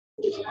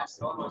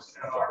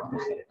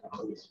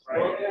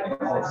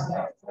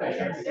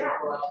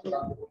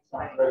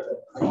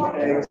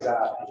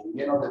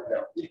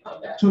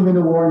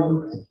2-minute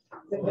warning.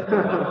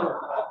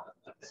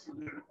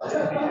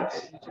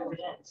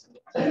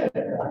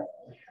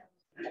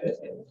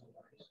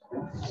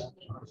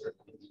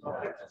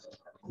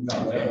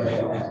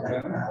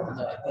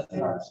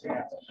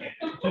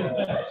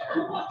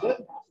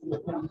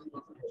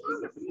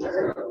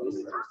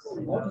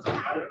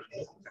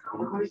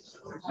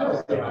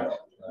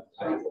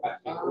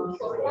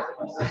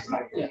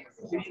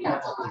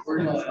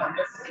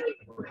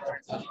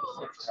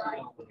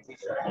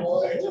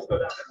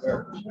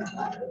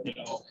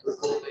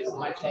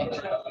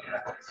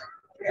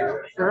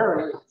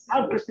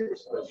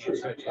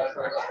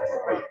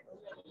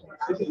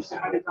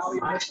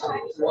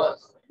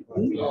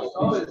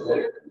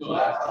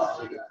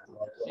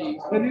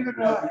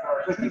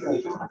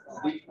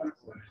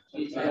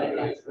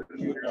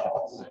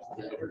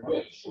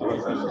 Sure.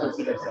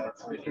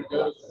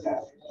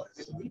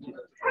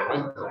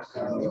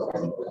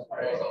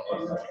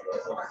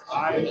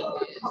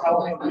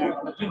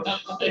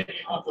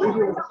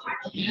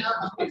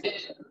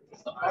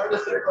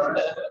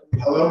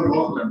 Hello and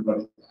welcome,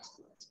 everybody.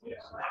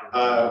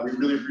 We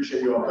really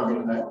appreciate you all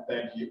coming tonight.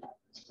 Thank you.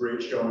 It's a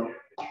great show.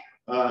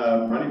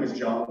 My name is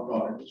John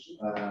Brokerage.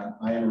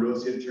 I am a real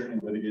estate attorney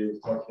and litigator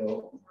with Clark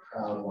Hill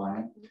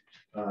Alumni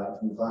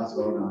from the class of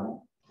 09.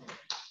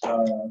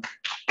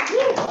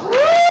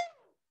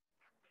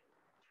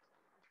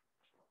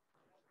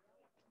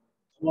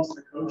 I'm also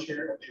the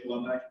co-chair of the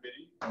alumni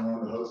committee. I'm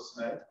one of the hosts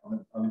tonight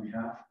on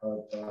behalf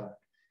of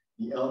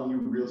the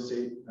LMU Real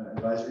Estate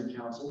Advisory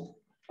Council.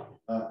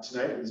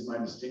 Tonight it is my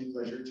distinct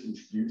pleasure to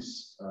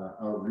introduce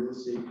our real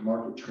estate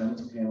market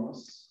trends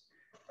panelists.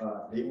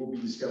 They will be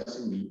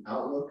discussing the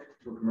outlook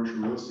for commercial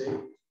real estate,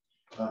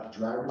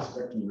 drivers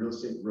affecting real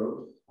estate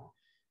growth,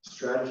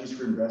 strategies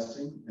for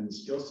investing, and the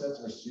skill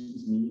sets our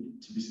students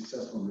need to be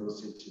successful in real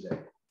estate today.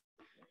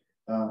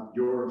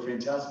 Your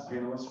fantastic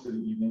panelists for the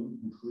evening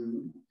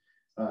include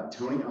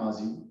Tony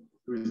Azzi,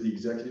 who is the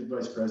Executive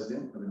Vice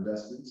President of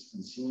Investments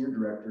and Senior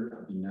Director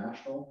of the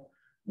National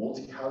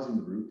Multi-Housing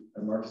Group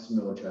at Marcus &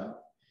 Millichap,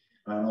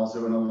 and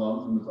also an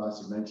alum from the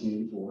class of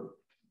 1984.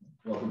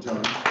 Welcome,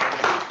 Tony.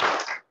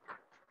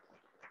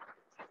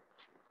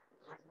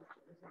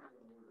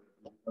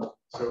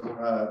 So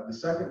the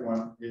second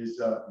one is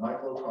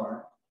Michael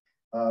O'Connor,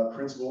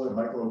 principal at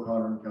Michael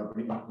O'Connor &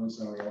 Company,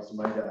 coincidentally also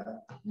my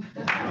dad.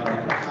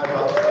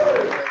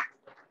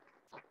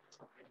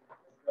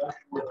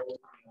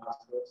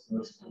 So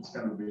it's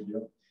kind of a big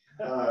deal.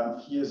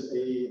 He is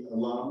an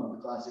alum of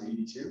the class of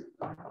 82.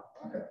 Okay,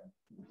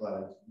 I'm glad I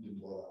didn't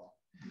blow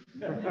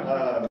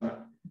out.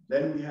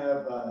 Then we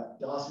have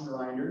Dawson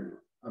Rinder,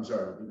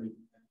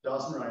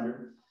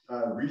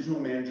 regional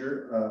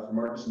manager for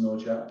Marcus &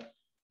 Millichap.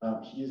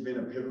 He's been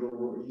a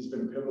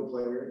pivotal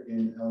player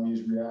in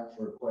LMU's REACT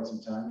for quite some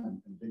time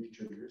and a big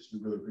contributor, so we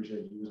really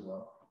appreciate you as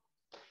well.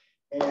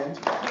 And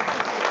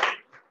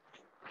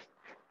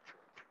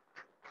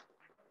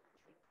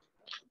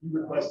he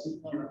requested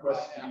to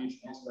be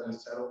introduced by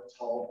his title,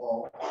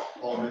 Paul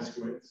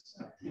Miszkowicz.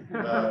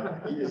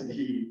 He is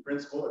the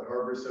principal at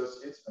Harbor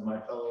Associates and my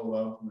fellow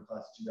alum from the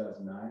class of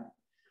 2009.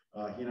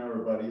 He and I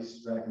were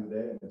buddies back in the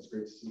day, and it's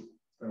great to see.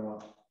 It's been a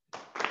while.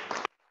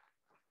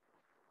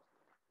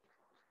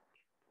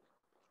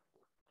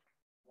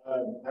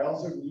 I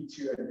also need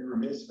to, I'd be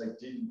remiss if I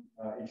didn't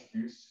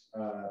introduce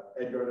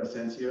Edgard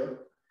Asensio,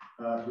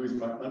 who is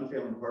my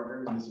unfailing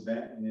partner in this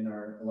event and in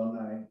our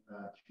alumni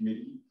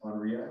committee on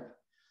REACT.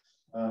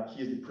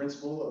 He is the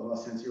principal of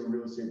Asensio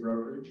Real Estate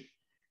Brokerage,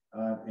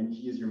 and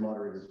he is your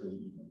moderator for the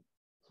evening.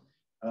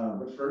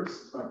 But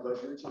first, it's my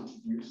pleasure to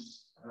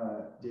introduce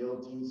Dean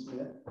Dale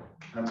Smith.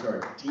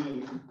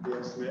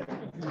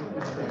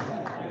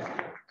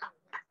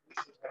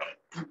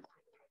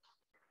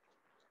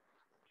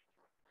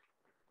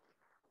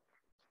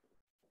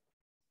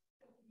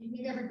 Good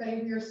evening,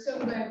 everybody. We are so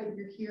glad that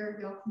you're here.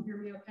 Y'all can hear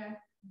me okay?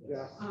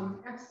 Yeah.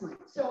 Excellent.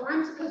 So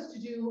I'm supposed to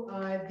do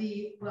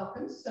the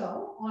welcome.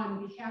 So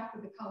on behalf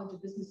of the College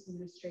of Business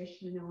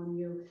Administration and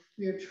LMU,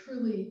 we are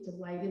truly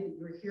delighted that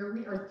you're here.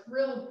 We are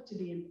thrilled to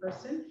be in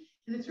person.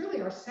 And it's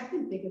really our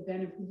second big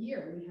event of the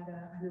year. We had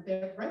an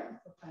event right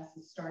before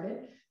classes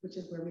started, which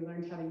is where we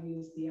learned how to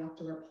use the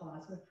outdoor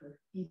plaza for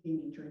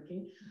eating and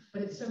drinking.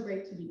 But it's so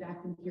great to be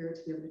back in here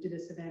to be able to do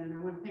this event. And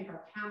I want to thank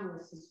our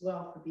panelists as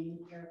well for being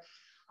here.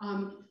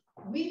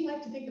 We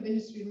like to think of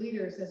industry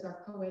leaders as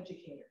our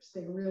co-educators.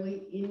 They're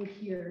really in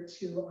here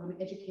to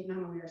educate not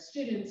only our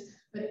students,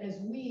 but as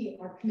we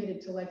are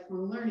committed to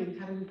lifelong learning,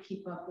 how do we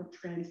keep up with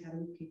trends? How do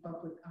we keep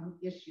up with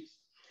issues?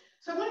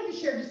 So I wanted to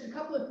share just a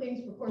couple of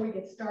things before we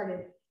get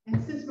started.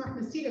 And since Mark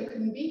Macedo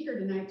couldn't be here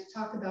tonight to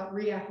talk about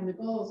REACT and the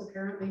goals,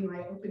 apparently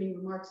my opening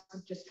remarks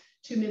of just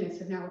 2 minutes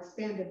have now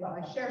expanded while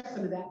I share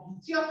some of that.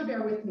 So you have to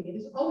bear with me. It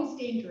is always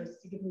dangerous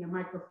to give me a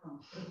microphone.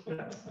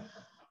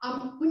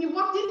 When you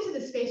walked into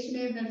the space, you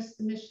may have noticed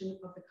the mission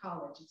of the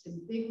college. It's in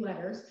big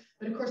letters,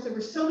 but of course there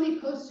were so many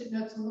Post-it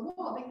notes on the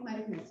wall that you might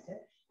have missed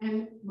it.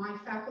 And my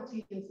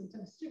faculty and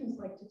sometimes students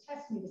like to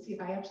test me to see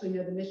if I actually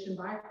know the mission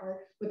by heart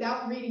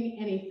without reading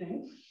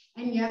anything.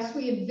 And yes,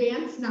 we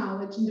advance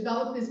knowledge and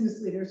develop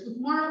business leaders with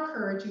moral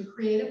courage and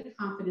creative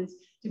confidence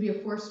to be a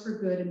force for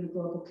good in the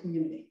global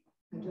community.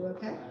 I do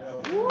okay?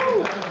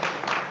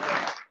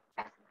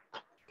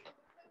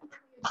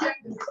 I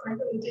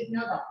really did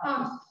know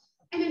that.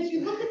 And as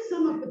you look at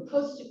some of the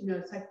Post-it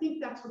notes, I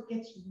think that's what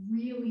gets you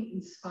really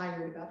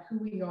inspired about who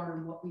we are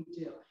and what we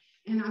do.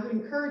 And I would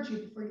encourage you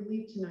before you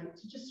leave tonight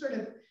to just sort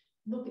of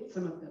look at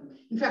some of them.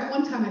 In fact,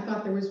 one time I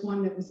thought there was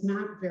one that was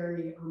not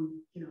very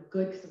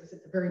good because it was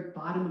at the very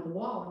bottom of the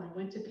wall, and I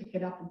went to pick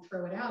it up and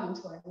throw it out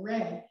until I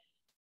read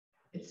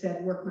it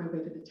said, "Work my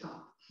way to the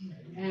top."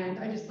 And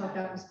I just thought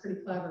that was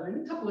pretty clever.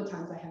 And a couple of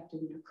times I have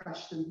to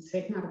crush them and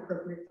say not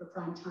appropriate for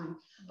prime time.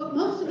 But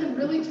most of them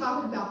really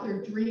talk about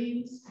their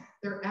dreams,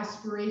 their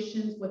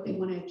aspirations, what they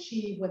want to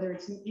achieve, whether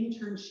it's an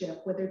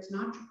internship, whether it's an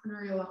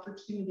entrepreneurial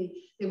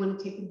opportunity they want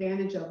to take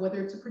advantage of,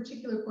 whether it's a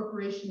particular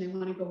corporation they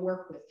want to go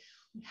work with,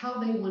 how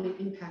they want to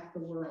impact the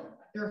world.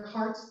 Their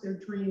hearts, their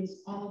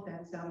dreams, all of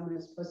that is out on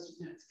those Post-it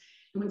notes.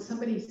 And when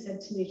somebody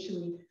said to me,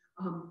 actually,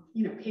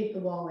 pave the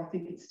wall, I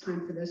think it's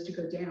time for those to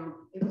go down.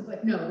 It was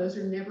like, no, those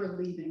are never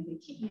leaving. They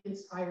keep me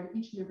inspired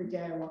each and every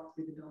day I walk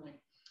through the building.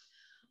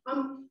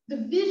 The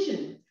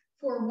vision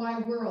for why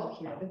we're all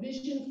here, the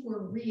vision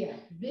for RIA,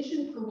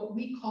 vision for what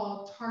we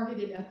call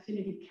targeted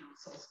affinity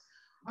councils,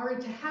 are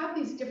to have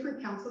these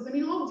different councils. I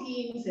mean, all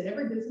deans at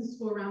every business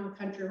school around the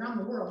country, around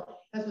the world,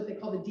 has what they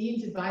call the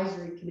Dean's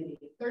Advisory Committee.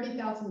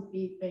 30,000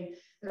 feet,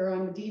 they're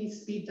on the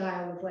dean's speed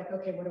dial of like,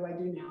 okay, what do I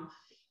do now?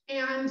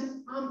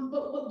 And,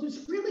 but what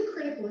was really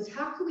critical is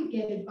how can we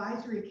get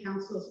advisory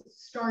councils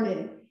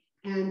started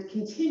and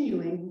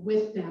continuing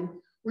with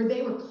them where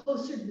they were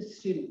closer to the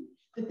student,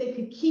 that they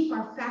could keep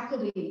our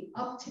faculty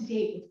up to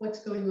date with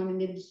what's going on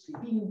in industry,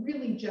 being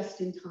really just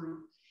in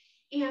time.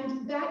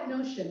 And that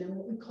notion and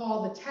what we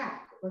call the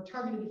TAC, or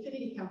Targeted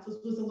Affinity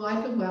Councils, was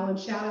alive and well. And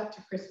shout out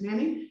to Chris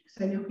Manning,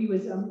 because I know he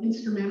was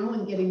instrumental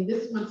in getting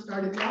this one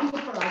started long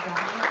before I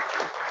got here.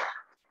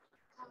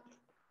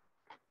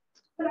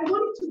 But I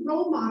wanted to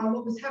role model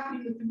what was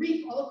happening with the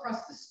REAP all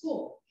across the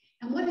school.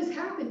 And what has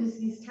happened is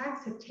these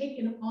TACs have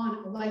taken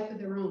on a life of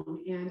their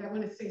own. And I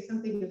want to say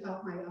something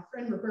about my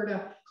friend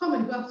Roberta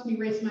Coleman, who helps me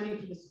raise money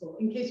for the school.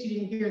 In case you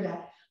didn't hear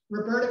that,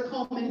 Roberta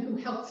Coleman, who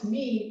helps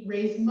me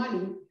raise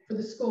money for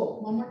the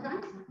school. One more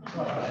time.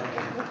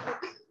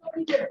 What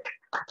we do.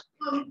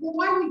 Well,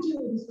 why we do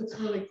it is what's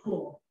really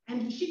cool.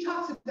 And she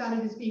talks about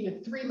it as being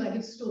a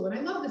three-legged stool. And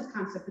I love this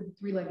concept of the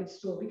three-legged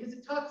stool because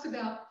it talks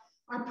about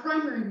our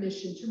primary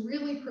mission to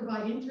really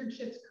provide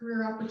internships,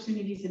 career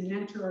opportunities, and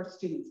mentor our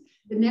students,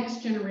 the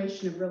next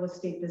generation of real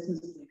estate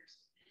business leaders.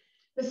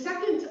 The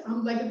second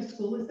leg of the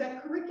school is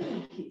that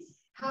curriculum piece.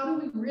 How do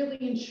we really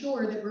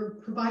ensure that we're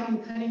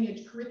providing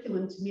cutting-edge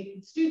curriculum to make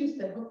the students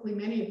that hopefully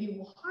many of you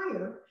will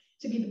hire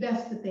to be the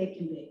best that they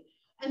can be?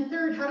 And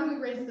third, how do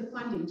we raise the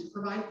funding to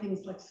provide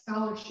things like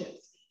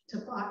scholarships, to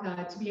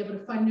be able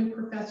to fund new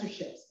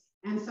professorships,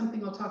 and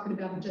something I'll talk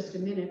about in just a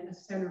minute, a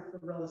center for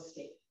real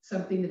estate,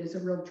 something that is a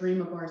real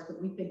dream of ours that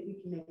we think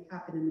we can make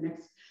happen in the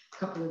next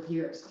couple of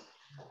years.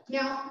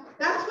 Now,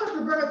 that's what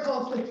Roberta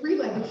calls the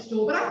three-legged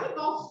stool, but I think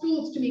all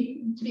stools to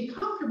be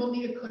comfortable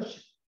need a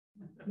cushion.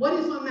 What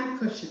is on that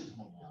cushion?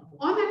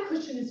 On that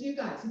cushion is you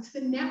guys, it's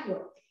the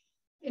network.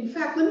 In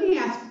fact, let me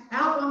ask,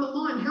 out on the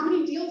lawn, how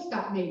many deals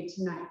got made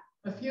tonight?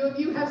 A few of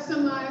you have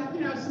some,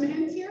 some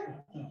hints here?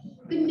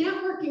 The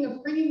networking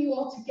of bringing you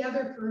all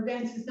together for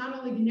events is not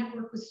only to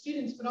network with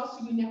students, but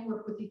also you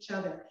network with each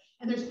other.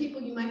 And there's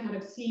people you might not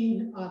have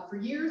seen for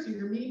years, or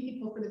you're meeting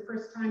people for the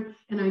first time.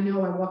 And I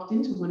know I walked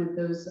into one of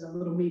those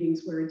little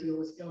meetings where a deal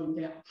was going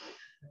down.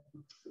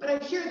 But I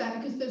share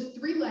that because those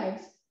three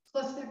legs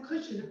plus that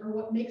cushion are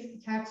what makes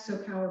the TACs so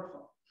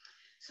powerful.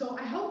 So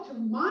I hope to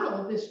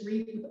model this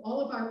REAP with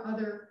all of our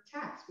other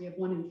TACs. We have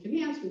one in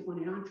finance, we have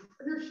one in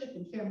entrepreneurship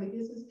and family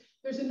business.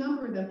 There's a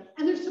number of them,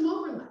 and there's some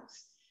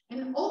overlaps.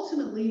 And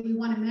ultimately, we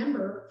want a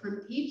member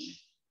from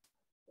each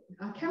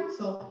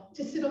council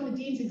to sit on the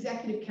Dean's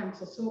Executive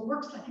Council. So it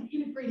works like an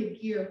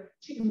integrated gear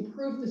to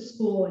improve the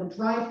school and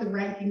drive the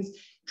rankings,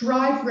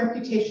 drive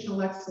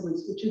reputational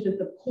excellence, which is at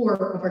the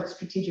core of our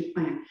strategic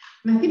plan.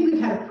 And I think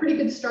we've had a pretty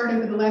good start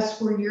over the last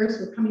 4 years.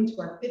 We're coming to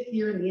our 5th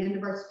year and the end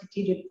of our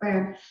strategic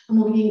plan, and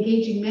we'll be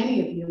engaging many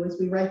of you as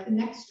we write the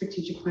next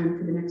strategic plan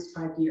for the next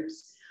 5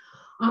 years.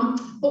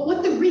 But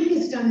what the REAP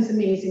has done is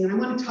amazing, and I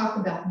want to talk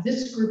about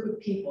this group of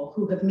people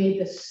who have made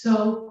this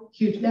so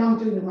huge. Now I'm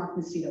doing the Mark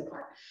Macedo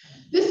part.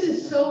 This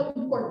is so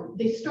important.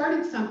 They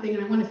started something,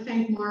 and I want to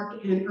thank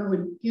Mark and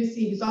Erwin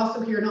Busey, who's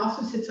also here and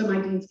also sits on my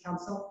Dean's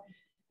Council,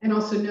 and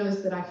also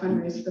knows that I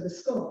fundraise for the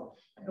school.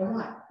 A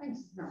lot.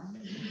 Thanks.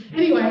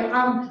 Anyway,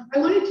 I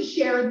wanted to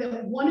share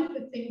that one of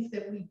the things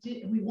that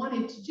we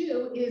wanted to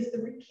do is the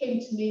REAP came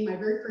to me my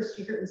very first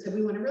year and said,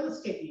 we want a real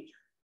estate major.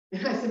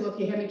 And I said, well, if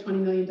you hand me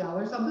 $20 million,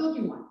 I'll build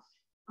you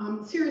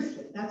one.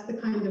 Seriously, that's the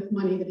kind of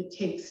money that it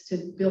takes to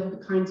build the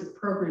kinds of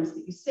programs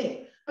that you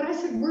see. But I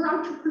said, we're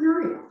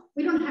entrepreneurial.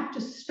 We don't have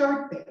to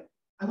start there.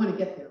 I want to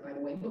get there, by the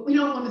that way, but we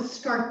don't want to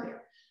start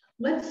there.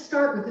 Let's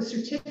start with a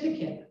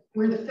certificate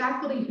where the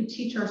faculty who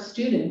teach our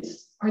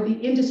students are the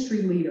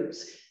industry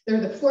leaders.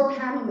 They're the 4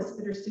 panelists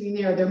that are sitting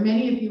there. There are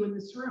many of you in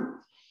this room.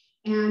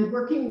 And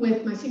working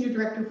with my Senior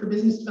Director for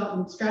Business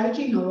Development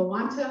Strategy, Nola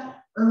Wanta,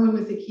 Erwin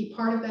was a key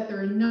part of that. There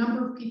are a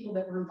number of people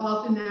that were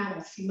involved in that.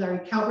 I see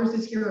Larry Calvers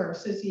is here, our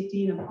Associate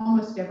Dean of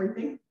almost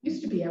everything.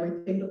 Used to be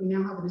everything, but we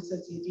now have an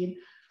Associate Dean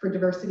for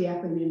Diversity,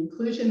 Equity, and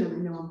Inclusion. And I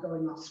know I'm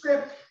going off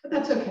script, but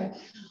that's okay.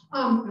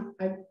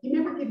 You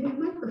never give me a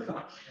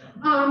microphone.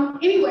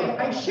 Anyway,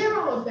 I share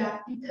all of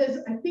that because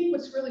I think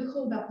what's really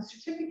cool about the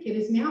certificate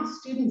is now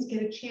students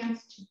get a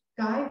chance to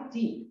dive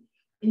deep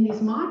in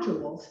these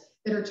modules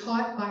that are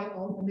taught by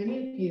many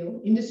of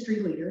you,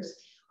 industry leaders.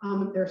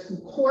 There are some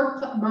core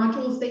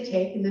modules they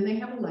take, and then they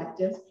have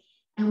electives.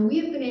 And we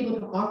have been able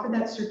to offer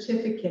that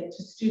certificate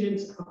to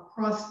students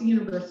across the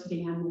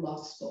university and the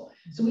law school.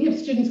 So we have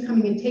students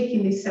coming and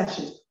taking these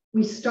sessions.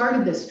 We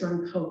started this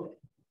during COVID.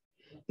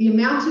 The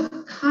amount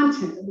of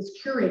content that was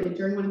curated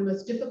during one of the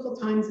most difficult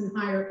times in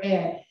higher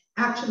ed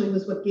actually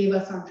was what gave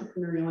us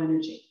entrepreneurial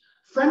energy.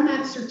 From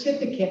that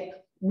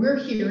certificate, we're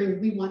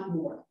hearing we want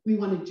more, we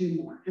want to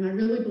do more. And I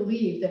really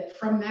believe that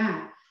from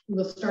that, we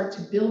will start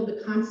to build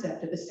the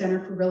concept of the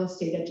Center for Real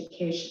Estate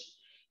Education.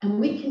 And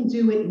we can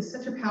do it in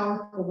such a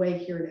powerful way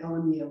here at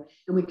LMU,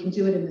 and we can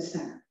do it in the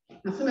center.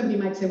 Now, some of you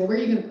might say, well, where are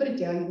you going to put it,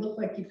 Dale? You look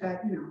like you've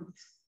got,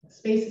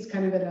 space is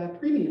kind of at a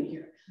premium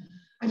here.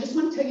 I just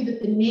want to tell you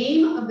that the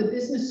name of the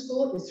business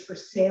school is for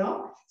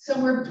sale,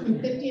 somewhere between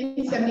 $50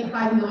 and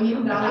 $75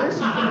 million. You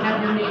can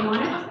have your name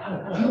on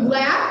it. You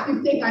laugh,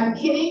 you think I'm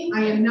kidding.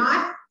 I am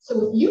not.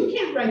 So if you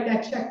can't write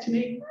that check to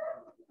me,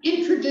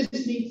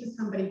 introduce me to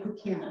somebody who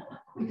can.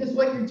 Because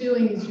what you're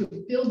doing is you're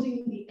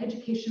building the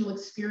educational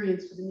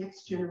experience for the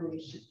next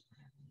generation.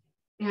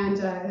 And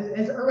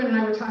as Erwin and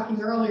I were talking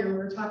earlier, we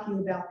were talking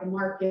about the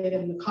market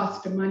and the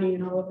cost of money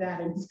and all of that.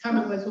 And his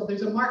comment was, well,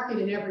 there's a market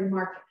in every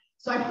market.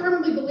 So I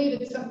firmly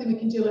believe it's something we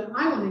can do, and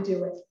I want to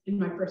do it in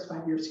my first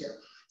 5 years here.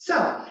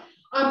 So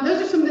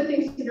those are some of the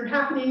things that are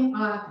happening.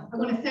 I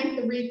want to thank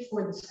the REAP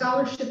for the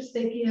scholarships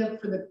they give,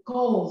 for the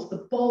goals,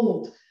 the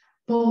bold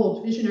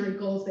visionary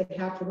goals they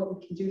have for what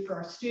we can do for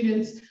our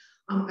students.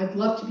 I'd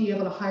love to be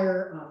able to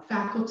hire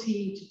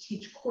faculty to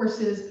teach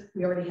courses.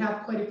 We already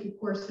have quite a few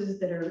courses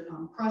that are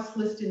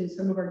cross-listed in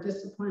some of our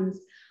disciplines.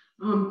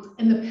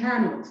 And the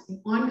panels,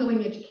 the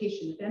ongoing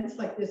education, events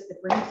like this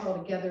that bring us all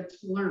together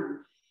to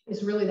learn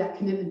is really that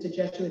commitment to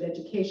Jesuit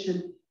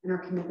education and our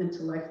commitment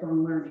to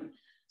lifelong learning.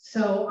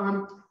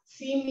 So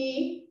see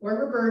me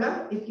or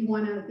Roberta if you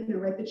want to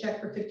write the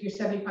check for 50 or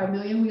 75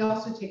 million. We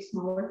also take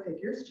smaller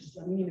figures, just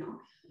letting you know.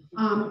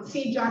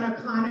 See John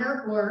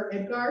O'Connor or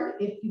Edgard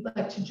if you'd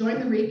like to join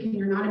the REAP and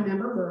you're not a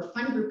member. We're a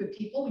fun group of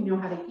people. We know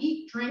how to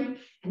eat, drink,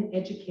 and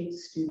educate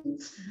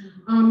students.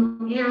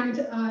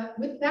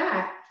 With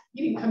that,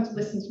 you didn't come to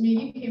listen to me.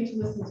 You came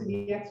to listen to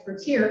the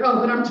experts here. Oh,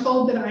 but I'm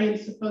told that I am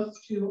supposed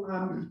to,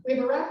 we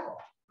have a raffle.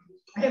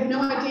 I have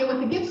no idea what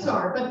the gifts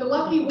are, but the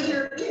lucky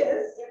winner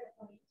is,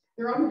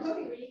 they're on the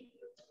podium.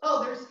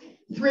 Oh, there's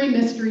 3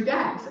 mystery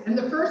bags. And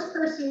the first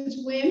person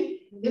to win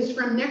is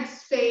from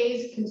Next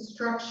Phase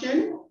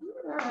Construction.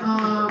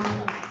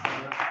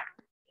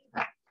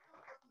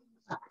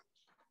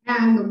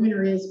 And the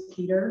winner is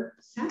Peter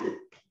Sennett.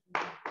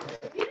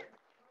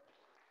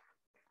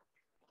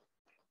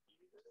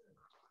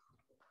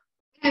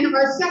 And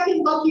our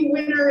second lucky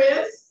winner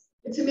is,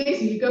 it's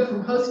amazing, you go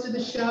from host of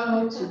the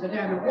show to the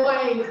Vanna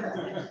White.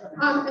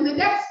 And the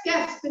next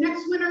guest, the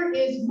next winner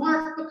is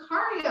Mark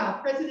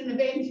Beccaria, president of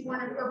Ames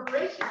Warner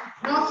Corporation,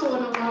 and also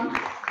an alum.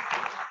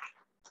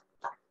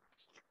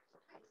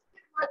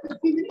 A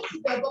few minutes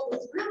ago, what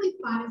was really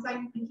fun is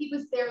he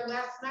was there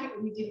last night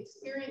when we did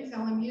Experience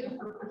LMU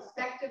for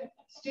prospective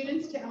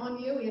students to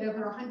LMU. We had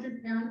over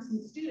 100 parents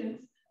and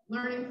students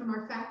learning from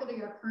our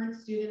faculty, our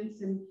current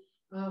students, and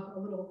a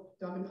little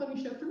dog and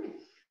pony show for me.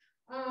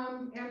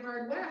 And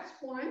our last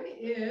one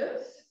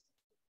is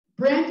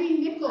Brandy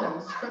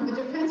Nichols from the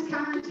Defense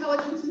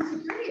Counterintelligence and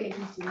Security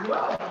Agency.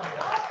 Whoa.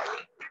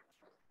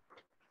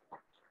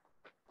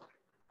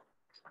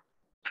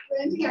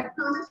 Brandy, I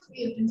promise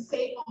we have been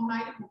safe all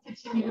night and will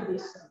continue to be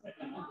so.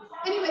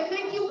 Anyway,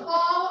 thank you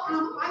all.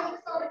 I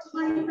look forward to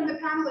learning from the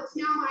panel. It's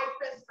now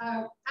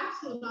my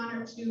absolute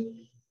honor to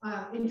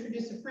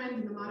introduce a friend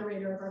and the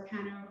moderator of our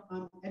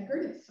panel,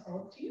 Edgard. It's all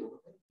up to you.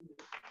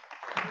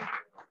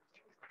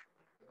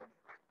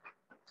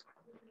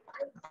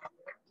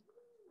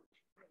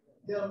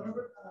 Yeah,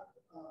 remember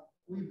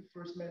we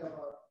first met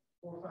about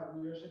 4 or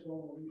 5 years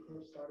ago when we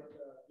first started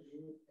the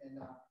group, and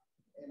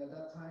at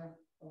that time,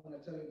 I want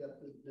to tell you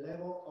that the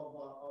level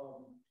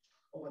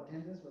of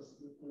attendance was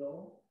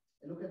low.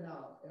 And look at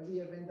now, every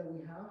event that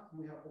we have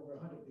over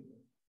 100 people,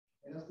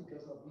 and that's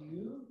because of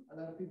you. A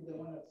lot of people that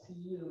want to see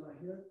you, they want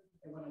to hear,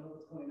 they want to know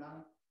what's going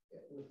on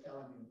with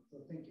LMU.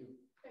 So thank you.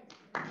 Thank you.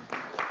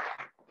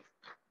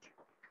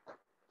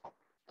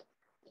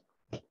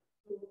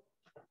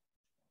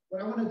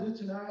 What I want to do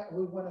tonight,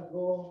 we want to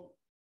go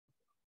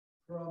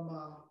from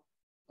a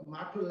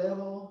macro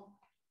level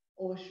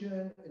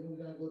ocean, and we're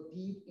gonna go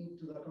deep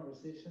into the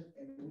conversation.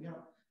 And we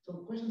have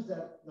some questions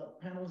that the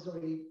panelists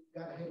already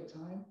got ahead of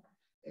time.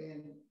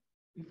 And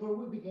before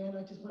we begin,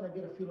 I just want to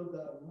get a feel of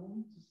the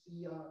room to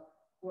see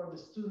who are the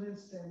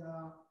students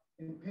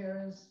and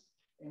parents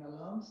and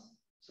alums.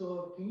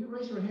 So can you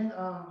raise your hand?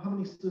 How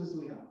many students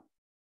do we have?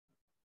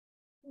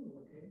 Ooh,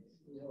 okay,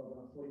 so we have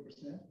about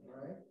 40%, all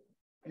right.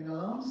 And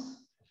alums?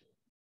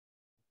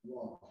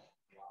 Wow,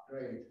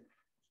 great.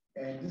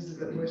 And this is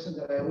the question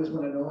that I always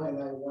want to know,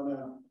 and I want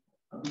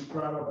to be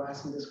proud of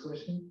asking this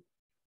question.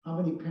 How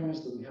many parents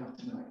do we have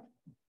tonight?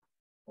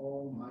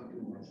 Oh my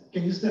goodness.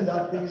 Can you stand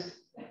up, please?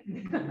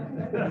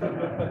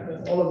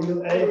 All of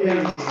you, all the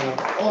parents,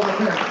 all the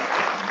parents.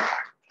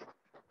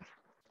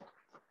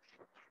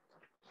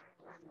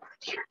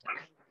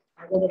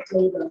 I want to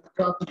tell you that I'm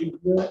proud to be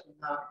here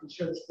and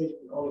share the stage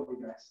with all of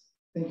you guys.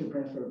 Thank you,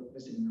 parents, for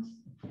visiting us.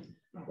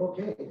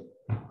 Okay.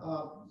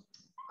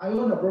 I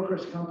own a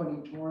brokerage company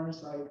in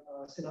Torrance. I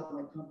set up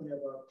my company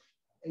about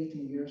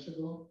 18 years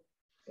ago.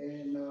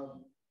 And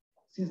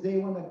since day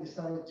one, I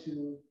decided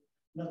to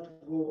not to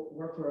go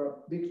work for a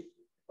big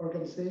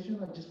organization.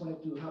 I just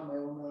wanted to have my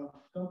own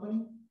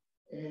company.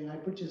 And I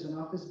purchased an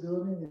office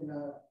building. And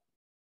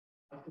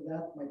after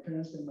that, my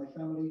parents and my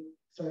family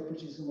started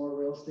purchasing more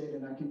real estate.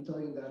 And I can tell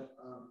you that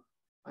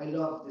I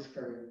love this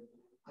career.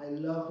 I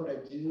love what I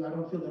do. I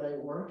don't feel that I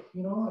work,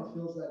 you know, I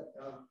feel that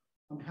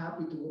I'm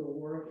happy to go to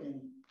work.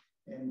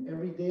 And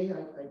every day,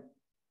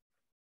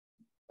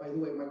 by the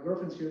way, my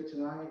girlfriend's here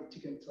tonight. She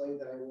can tell you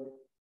that I work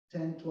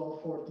 10,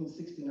 12, 14,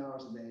 16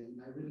 hours a day.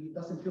 And it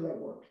doesn't feel like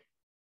work.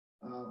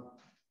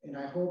 And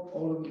I hope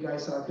all of you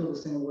guys feel the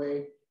same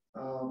way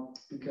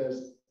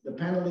because the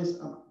panelists,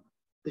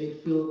 they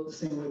feel the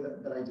same way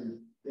that I do.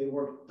 They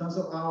work tons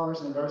of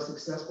hours and are very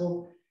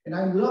successful. And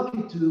I'm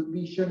lucky to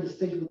be sharing the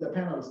stage with the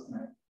panelists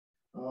tonight.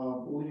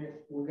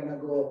 We're gonna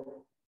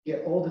go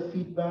get all the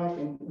feedback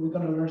and we're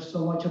gonna learn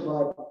so much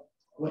about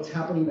what's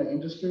happening in the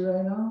industry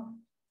right now.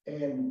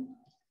 And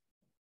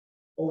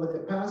over the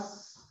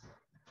past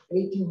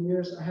 18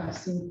 years, I have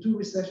seen 2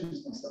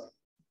 recessions myself.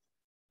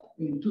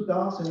 In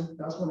 2000,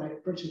 that's when I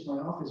purchased my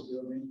office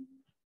building.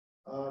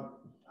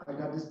 I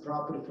got this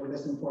property for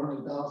less than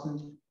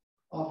 $400,000,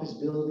 office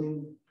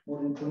building,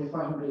 more than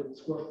 2,500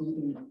 square feet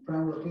in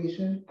prime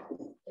location.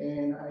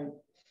 And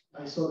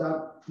I saw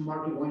that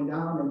market went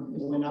down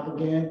and it went up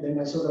again. Then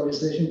I saw the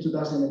recession in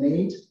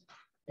 2008.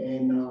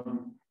 And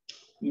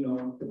you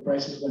know, the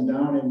prices went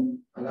down and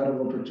a lot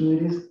of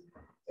opportunities.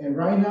 And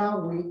right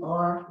now we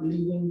are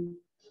living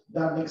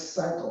that next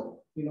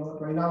cycle. You know,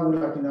 right now we're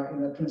like in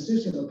a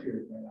transitional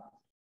period right now.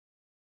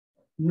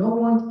 No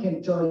one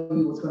can tell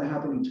you what's going to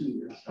happen in 2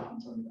 years. I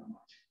can tell you that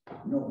much.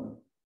 No one.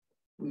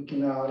 We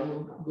can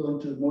go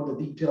into more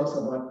the details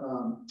about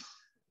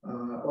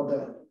all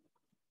the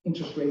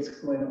interest rates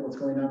what's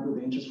going on with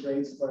the interest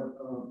rates.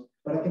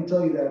 But I can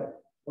tell you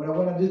that what I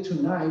want to do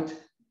tonight,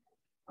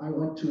 I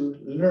want to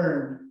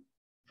learn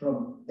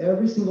from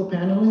every single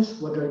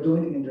panelist what they're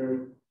doing in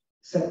their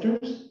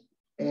sectors,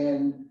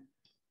 and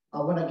I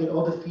want to get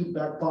all the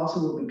feedback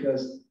possible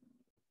because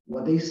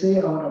what they say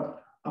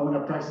I want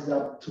to practice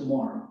that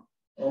tomorrow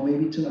or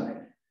maybe tonight.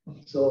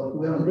 So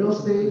we're in real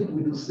estate,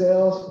 we do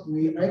sales,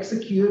 we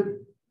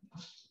execute.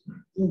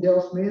 In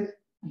Dale Smith,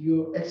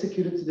 you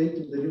executed today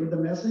to deliver the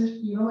message,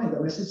 you know, and the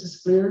message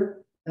is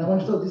clear. And I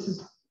want to show this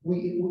is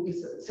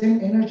it's the same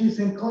energy,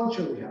 same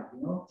culture we have,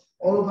 you know.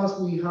 All of us,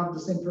 we have the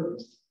same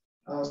purpose.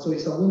 So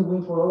it's a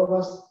win-win for all of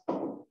us,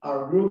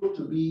 our group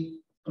to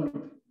be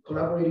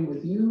collaborating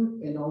with you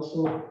and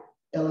also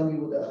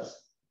LMU with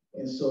us.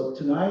 And so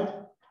tonight,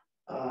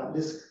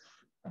 let's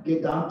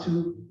get down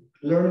to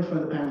learning from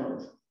the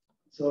panelists.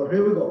 So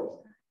here we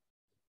go.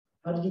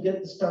 How did you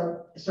get to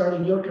start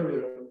in your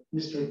career,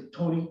 Mr.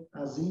 Tony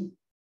Azzi?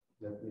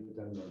 Let me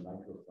turn the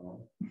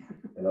microphone.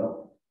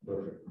 Hello?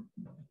 Perfect.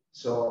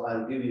 So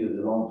I'll give you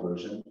the long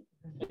version.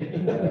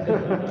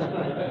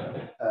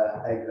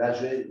 I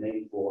graduated in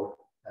 '84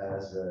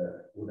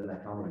 with an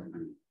accounting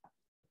degree.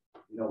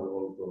 You know, we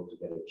all go to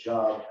get a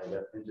job. I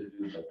got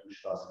interviewed by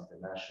Tushras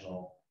International.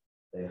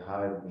 They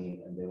hired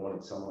me and they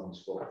wanted someone who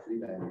spoke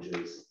 3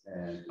 languages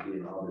and to be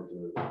an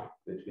auditor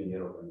between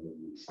Europe and the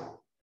Middle East.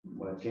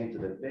 When it came to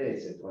the pay,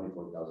 it said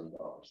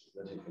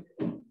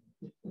 $24,000.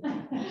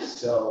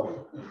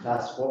 So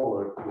fast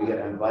forward, we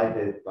get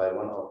invited by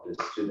one of the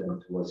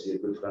students who was here, a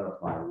good friend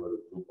of mine, with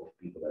a group of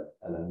people at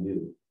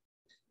LMU.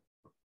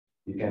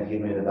 You can hear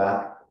me in the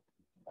back?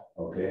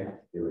 Okay,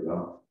 here we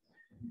go.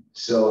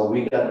 So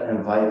we got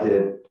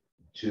invited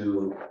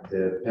to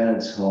the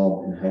parents'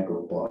 home in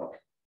Hancock Park.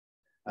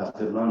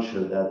 After lunch,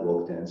 her dad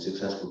walked in,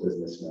 successful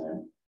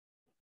businessman.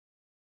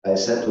 I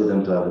sat with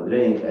him to have a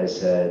drink. I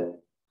said,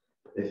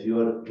 if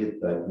you're a kid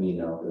like me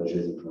now,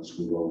 graduating from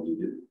school, what would you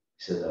do?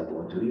 He said, I'd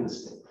go into real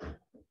estate.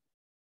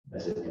 I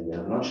said, can we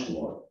have lunch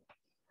tomorrow?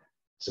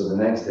 So the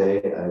next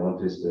day, I went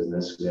to his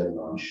business, we had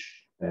lunch,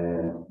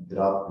 and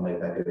dropped my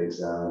baccalaureate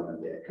exam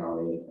and the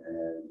accounting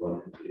and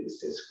went into real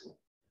estate school.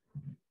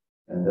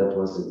 And that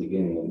was the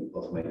beginning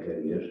of my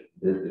career.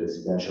 Did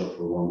residential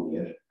for 1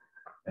 year.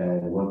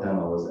 And one time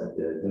I was at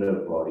the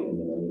dinner party in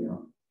the Marina,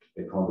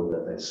 a condo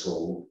that I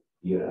sold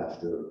year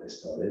after I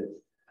started.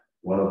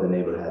 One of the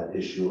neighbor had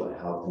issue, I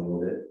helped him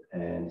with it.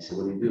 And he said,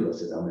 what do you do? I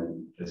said, I'm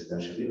in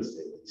residential real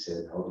estate. He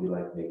said, how do you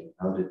like making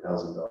 $100,000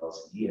 a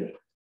year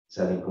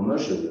selling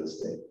commercial real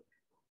estate?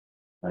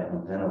 My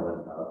antenna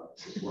went up.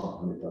 I said, wow,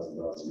 $100,000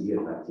 a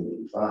year,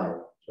 1985,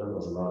 that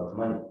was a lot of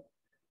money.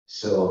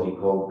 So he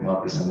called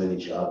Marcus and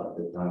Millichap. At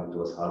the time, it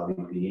was Harvey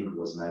P. Who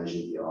was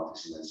managing the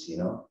office in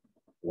Encino.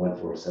 Went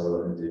for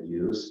several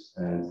interviews,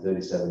 and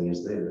 37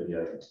 years later,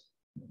 here I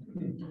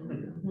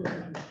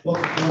am.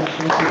 Welcome.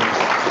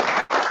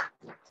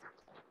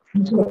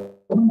 Thank you.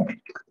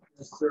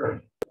 Yes,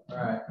 sir. All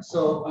right.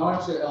 So I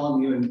went to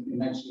LMU in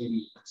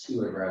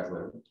 1982. I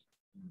graduated.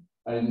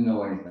 I didn't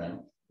know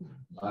anything.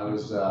 I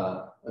was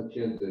a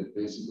kid that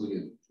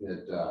basically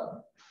had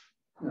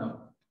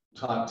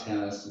taught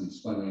tennis and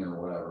swimming or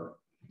whatever.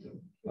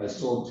 I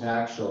sold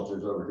tax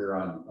shelters over here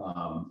on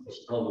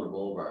Culver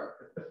Boulevard.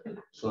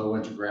 So I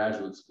went to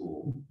graduate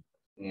school,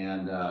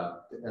 and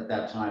at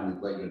that time,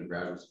 they'd let you into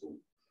graduate school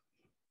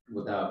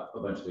without a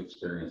bunch of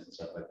experience and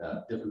stuff like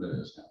that, different than it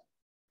is now.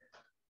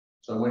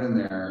 So I went in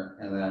there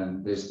and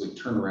then basically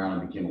turned around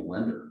and became a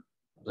lender.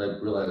 I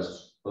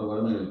realized, well, what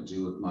am I going to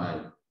do with my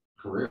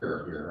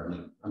career here? I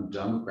mean, I'm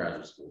done with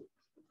graduate school.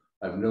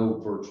 I have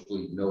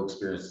virtually no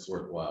experience that's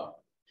worthwhile.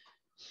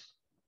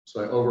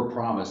 So I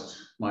overpromised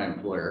my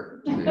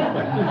employer. And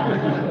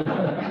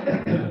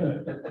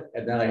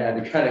then I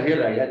had to kind of hit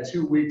it. I had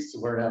 2 weeks to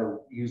learn how to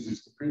use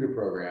these computer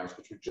programs,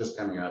 which were just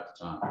coming out at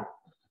the time.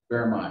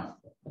 Bear in mind,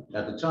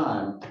 at the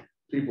time,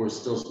 people were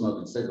still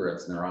smoking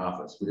cigarettes in their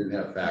office. We didn't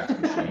have fax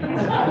machines.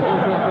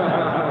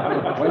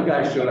 One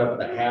guy showed up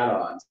with a hat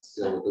on,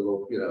 still with a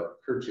little,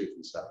 kerchief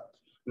and stuff.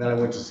 And then I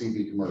went to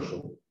CV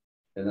commercial,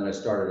 and then I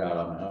started out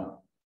on my own.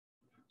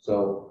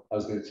 So I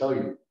was going to tell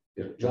you,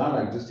 if John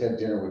and I just had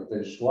dinner with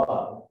Ben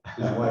Schwab,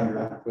 who's one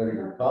of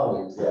your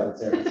colleagues out in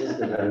San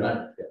Francisco the other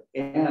night,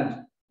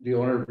 and the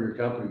owner of your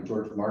company,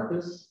 George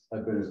Marcus,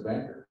 I've been his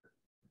banker.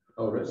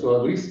 Oh, really? So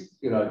at least,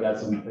 I got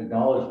some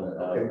acknowledgement.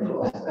 Okay,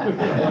 cool.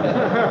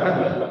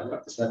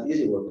 It's not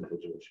easy working for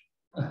George.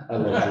 I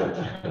love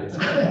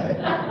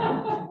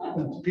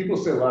George. People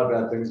say a lot of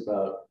bad things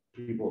about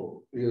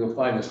people. You'll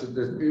find this.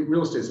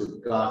 Real estate is a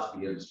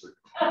gossipy industry.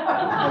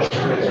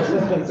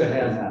 It's a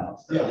hen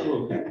house.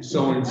 Yeah,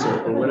 sewing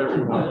circle, whatever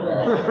you want.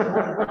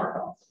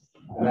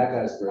 And that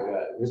guy's a great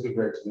guy. He's been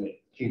great to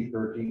me. Keith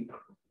Berkey.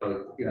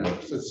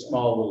 It's a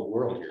small little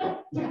world here.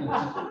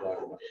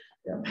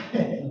 Yeah.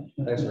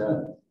 Thanks for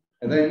having me.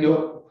 And then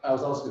I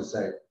was also going to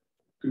say,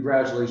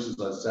 congratulations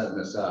on setting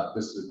this up.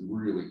 This is a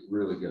really,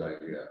 really good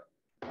idea.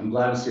 I'm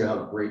glad to see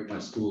how great my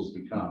school's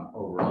become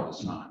over all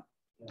this time.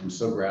 I'm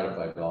so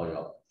gratified to all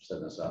y'all for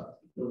setting this up.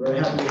 We're very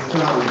happy to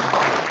have you.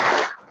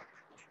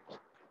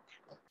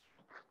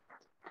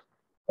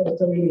 I'll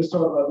tell you the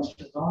story about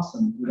Mr.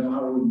 Dawson,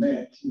 how we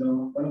met.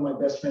 One of my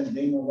best friends,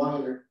 Damon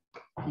Weiler,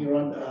 he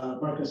ran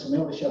Marcus and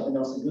Millichap in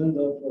El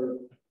Segundo for,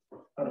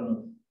 I don't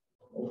know,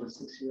 over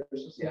 6 years or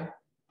so. Yeah.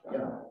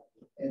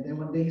 And then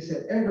one day he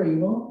said, Edgard,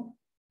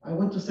 I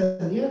went to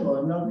San Diego.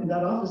 I'm not in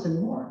that office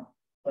anymore.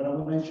 But I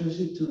want to introduce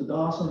you to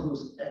Dawson,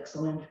 who's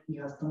excellent. He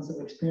has tons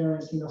of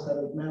experience. He knows how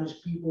to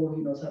manage people.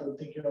 He knows how to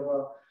take care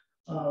of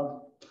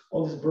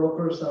all these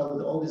brokers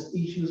with all these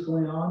issues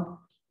going on.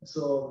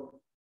 So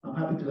I'm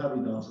happy to have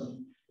you,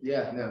 Dawson.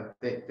 Yeah, no,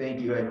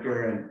 thank you,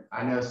 Edgar. And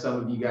I know some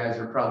of you guys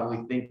are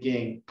probably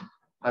thinking,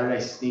 how did I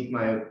sneak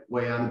my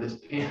way onto this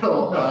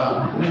panel?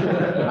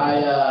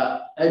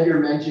 Edgar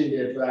mentioned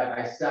it, but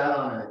I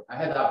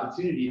had the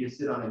opportunity to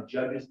sit on a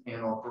judges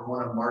panel for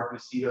one of Mark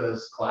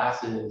Macedo's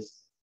classes.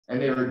 And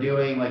they were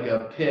doing like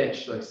a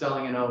pitch, like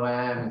selling an OM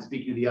and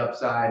speaking to the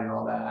upside and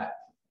all that.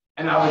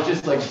 And I was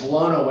just like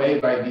blown away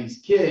by these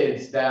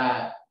kids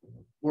that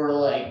were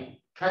like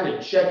kind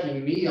of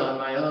checking me on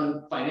my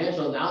own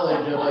financial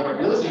knowledge of like a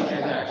real estate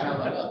transaction. I'm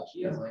like, oh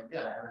geez, I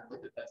haven't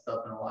looked at that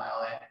stuff in a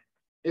while. And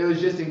it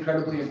was just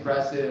incredibly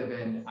impressive.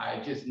 And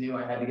I just knew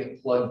I had to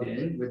get plugged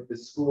in with the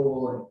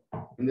school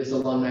and this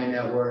alumni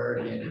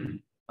network and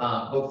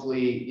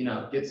hopefully,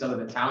 get some of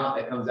the talent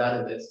that comes out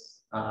of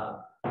this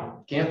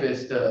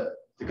campus to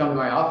come to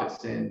my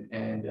office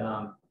and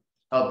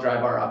help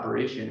drive our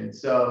operation. And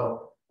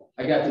so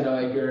I got to know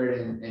Edgard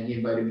and he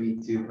invited me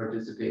to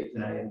participate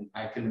tonight, and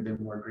I couldn't have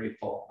been more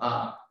grateful.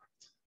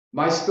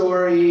 My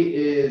story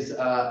is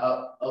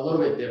a little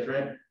bit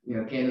different,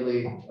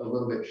 candidly a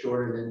little bit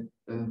shorter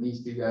than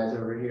these two guys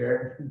over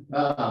here.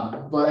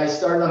 But I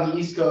started on the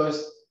East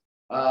Coast.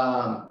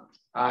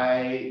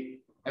 I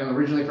am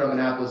originally from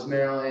Annapolis,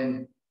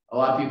 Maryland. A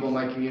lot of people in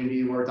my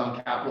community worked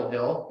on Capitol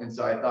Hill, and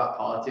so I thought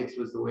politics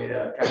was the way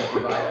to kind of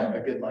provide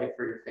a good life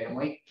for your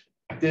family.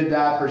 Did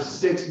that for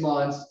 6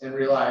 months and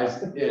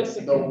realized it's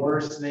the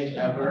worst thing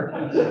ever,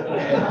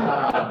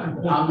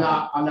 and I'm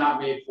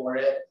not made for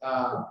it.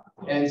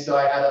 And so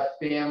I had a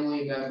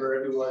family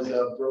member who was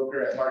a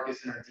broker at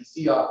Marcus in our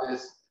DC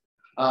office.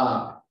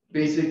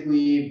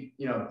 Basically,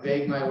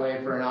 begged my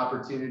way for an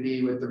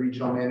opportunity with the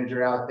regional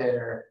manager out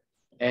there,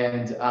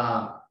 and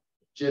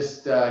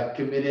just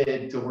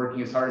committed to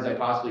working as hard as I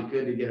possibly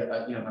could to get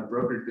my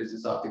brokerage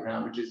business off the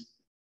ground, which is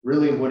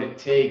really what it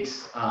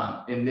takes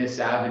in this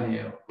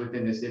avenue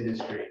within this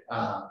industry.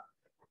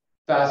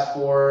 Fast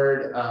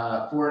forward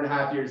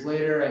 4.5 years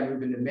later, I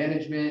moved into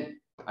management.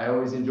 I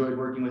always enjoyed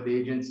working with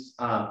agents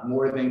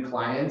more than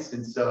clients,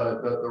 and so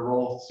the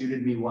role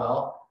suited me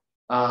well.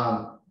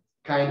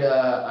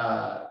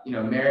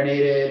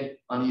 Marinated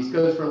on the East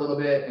Coast for a little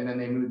bit, and then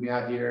they moved me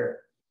out here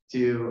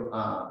to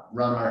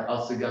run our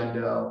El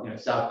Segundo,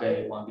 South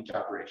Bay, Long Beach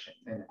operation,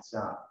 and it's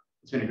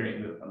been a great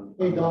move.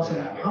 Hey Dawson,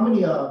 how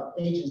many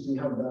agents do you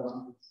have that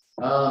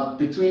on?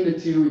 Between the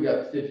two, we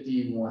got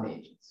 51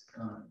 agents.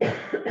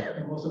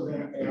 And most of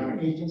them are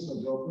agents or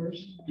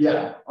brokers?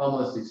 Yeah,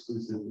 almost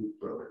exclusively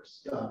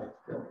brokers. Got it.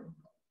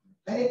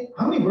 Hey,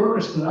 how many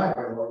brokers can I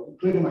hire,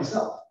 including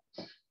myself?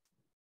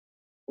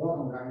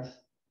 Welcome, guys.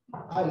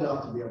 I'd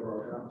love to be a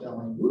broker, I'm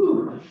telling you.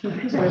 Woo.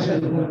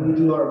 Especially when we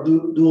do our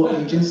dual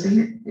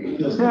agency.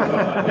 It's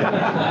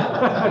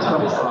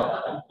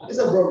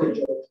a broker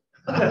joke.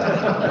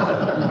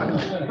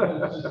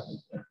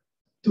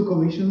 2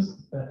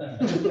 commissions.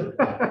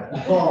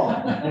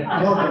 Paul,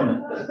 welcome.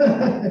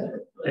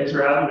 Thanks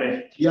for having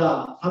me.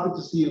 Yeah, happy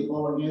to see you,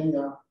 Paul, again.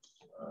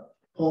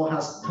 Paul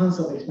has tons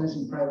of experience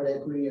in private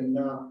equity, and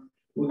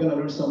we're going to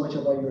learn so much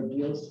about your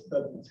deals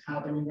that's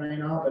happening right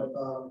now. But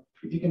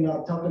if you can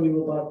talk a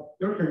little about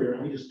your career,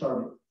 how you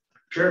started.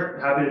 Sure,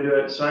 happy to do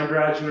it. So I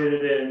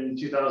graduated in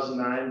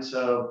 2009.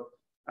 So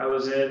I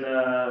was in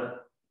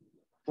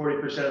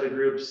 40% of the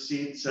group's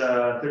seats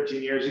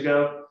 13 years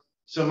ago.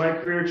 So my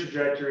career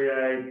trajectory,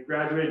 I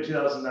graduated in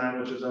 2009,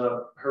 which was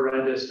a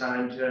horrendous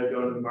time to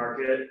go into the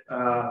market.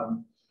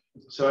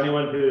 So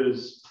anyone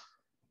who's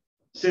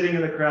sitting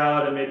in the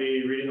crowd and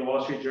maybe reading the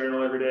Wall Street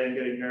Journal every day and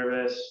getting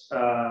nervous,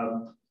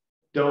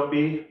 don't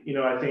be.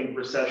 I think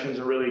recessions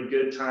are really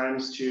good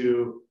times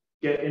to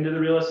get into the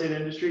real estate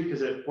industry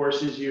because it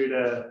forces you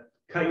to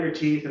cut your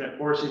teeth and it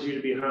forces you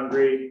to be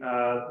hungry.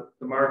 The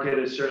market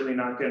is certainly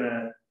not going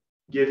to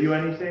give you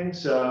anything.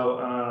 So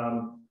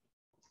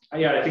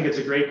yeah, I think it's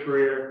a great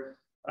career.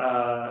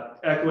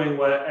 Echoing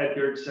what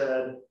Edgard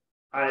said,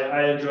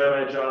 I enjoy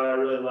my job. I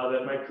really love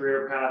it. My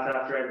career path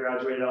after I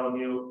graduated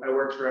LMU, I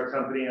worked for a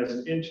company as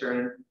an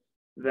intern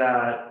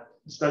that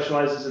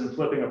specializes in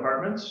flipping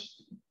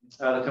apartments.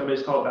 The company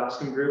is called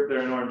Dawson Group.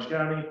 They're in Orange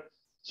County.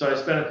 So I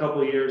spent a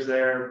couple of years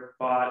there,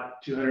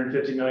 bought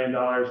 $250 million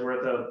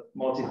worth of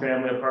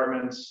multifamily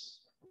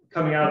apartments.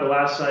 Coming out of the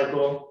last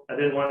cycle, I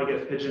didn't want to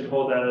get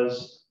pigeonholed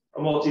as a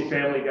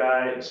multifamily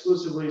guy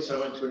exclusively. So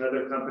I went to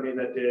another company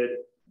that did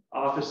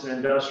office and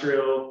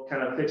industrial,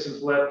 kind of fix and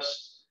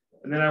flips.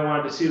 And then I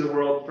wanted to see the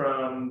world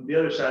from the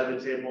other side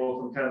of the table,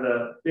 from kind of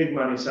the big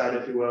money side,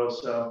 if you will.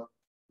 So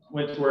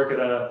went to work at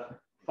a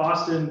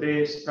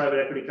Boston-based private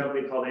equity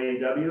company called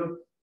AEW.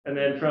 And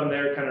then from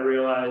there kind of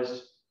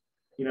realized,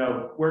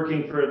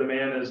 working for the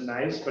man is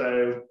nice, but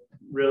I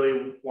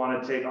really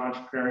want to take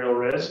entrepreneurial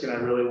risk and I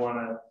really want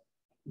to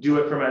do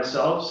it for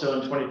myself. So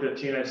in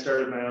 2015, I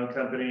started my own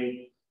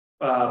company,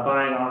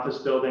 buying office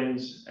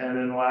buildings. And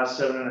in the last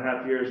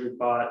 7.5 years, we've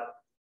bought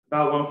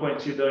about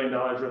 $1.2 billion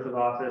worth of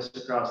office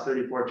across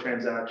 34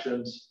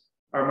 transactions.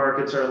 Our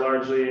markets are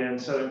largely in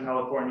Southern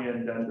California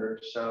and Denver.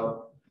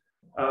 So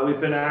we've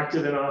been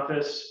active in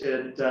office.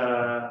 It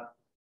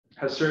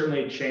has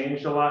certainly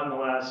changed a lot in the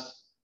last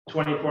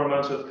 24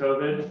 months with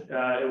COVID.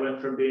 It went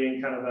from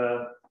being kind of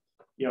a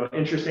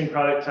interesting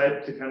product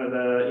type to kind of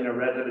the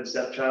redheaded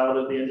stepchild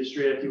of the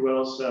industry, if you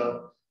will.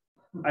 So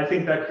I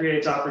think that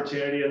creates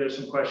opportunity, and there's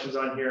some questions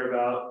on here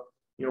about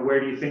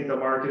where do you think the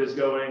market is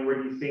going? Where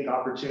do you think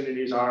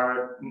opportunities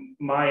are?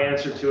 My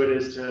answer to it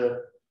is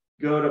to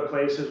go to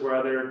places where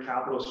other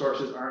capital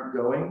sources aren't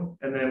going,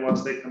 and then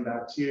once they come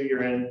back to you,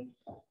 you're in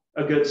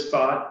a good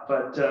spot.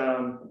 But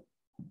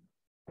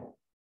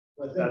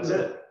that's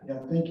it. Yeah,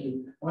 thank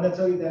you. I want to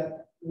tell you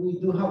that we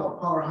do have a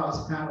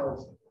powerhouse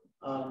panels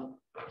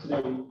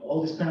today.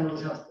 All these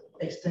panels have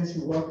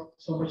extensive work,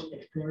 so much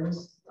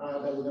experience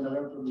that we're going to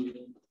learn from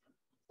you.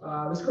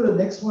 Let's go to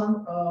the next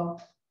one.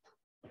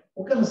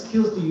 What kind of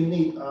skills do you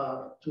need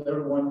to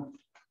everyone?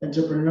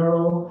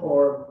 Entrepreneurial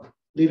or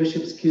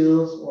leadership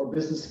skills or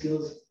business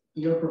skills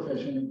in your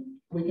profession?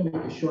 We can make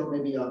it short,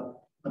 maybe a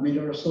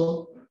minute or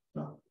so.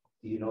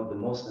 The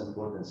most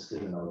important skill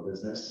in our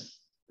business,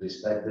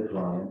 respect the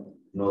client,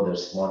 know they're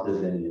smarter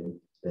than you,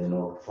 they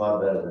know far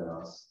better than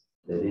us.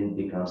 They didn't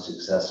become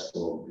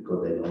successful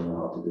because they don't know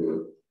how to do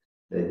it.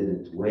 They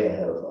did it way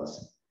ahead of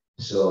us.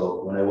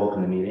 So when I walk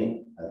in a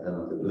meeting, I tell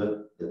them the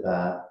good, the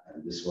bad,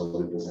 and this is what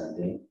we're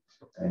presenting.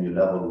 And you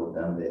level with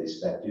them, they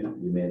respect you.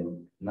 You may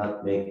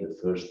not make the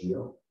first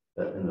deal,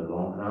 but in the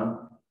long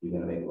run, you're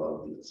going to make a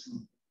lot of deals.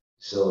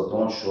 So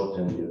don't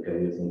shorten your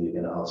career, think you're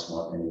going to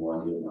outsmart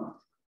anyone, you're not.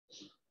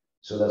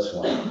 So that's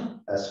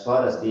one. As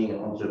far as being an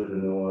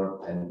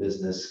entrepreneur and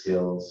business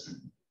skills,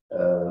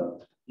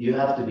 you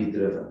have to be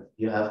driven.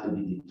 You have to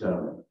be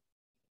determined.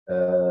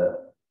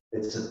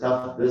 It's a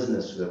tough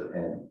business we're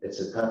in.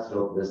 It's a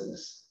cutthroat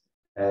business.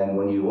 And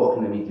when you walk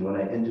in a meeting, when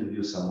I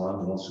interview someone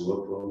who wants to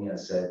work for me, I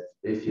said,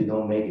 if you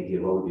don't make it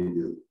here, what would you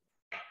do?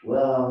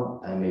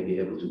 Well, I may be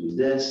able to do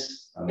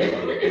this, I may be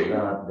able to do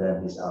that,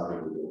 then he's out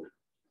of the door.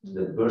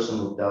 The person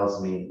who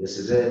tells me, this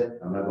is it,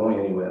 I'm not going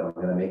anywhere, I'm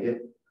gonna make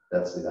it,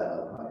 that's the guy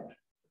I'll hire.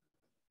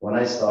 When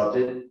I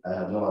started, I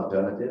had no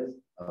alternative.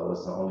 I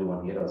was the only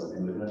one here. I was an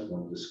immigrant,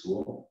 went to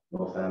school,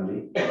 no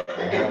family.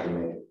 I had to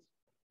make it.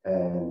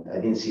 And I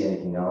didn't see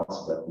anything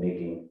else but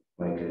making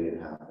my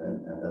career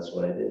happen. And that's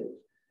what I did.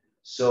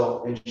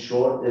 So in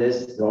short, it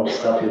is don't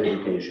stop your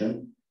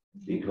education,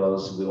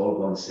 because we all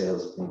go in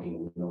sales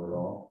thinking we know it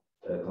all.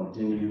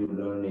 Continue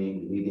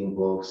learning, reading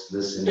books,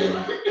 listening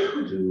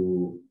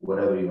to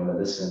whatever you want to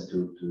listen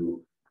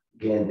to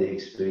gain the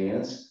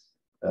experience,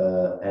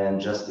 and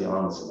just be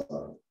honest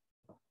about it.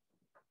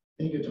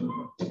 Thank you,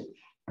 John.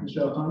 Mr.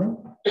 O'Connor?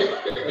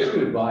 That's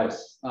good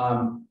advice.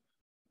 I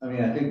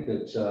mean, I think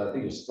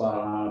you're spot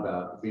on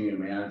about being a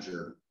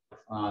manager.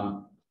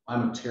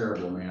 I'm a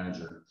terrible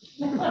manager.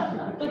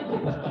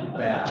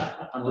 Bad.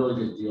 I'm really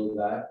good deal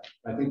guy.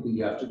 I think that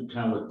you have to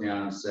kind of look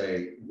down and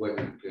say what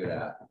you're good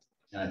at.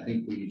 And I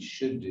think what you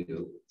should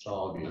do, to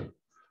all of you,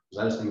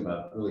 because I was thinking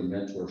about really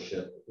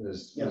mentorship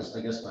is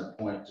I guess my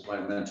point is my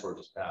mentor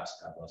just passed,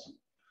 God bless him.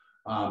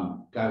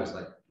 Guy was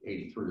like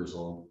 83 years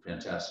old,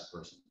 fantastic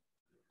person.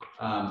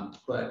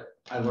 But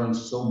I learned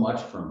so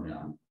much from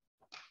him,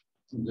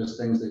 just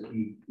things that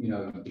you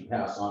can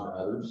pass on to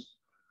others.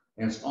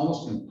 And it's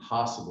almost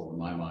impossible in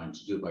my mind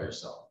to do it by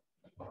yourself.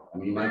 I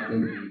mean, you might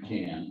think that you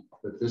can,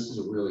 but this is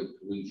a really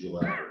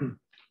collegial effort.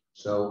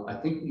 So I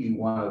think you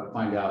want to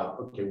find out,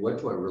 okay, what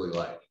do I really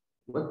like?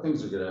 What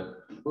things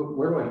are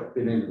where do I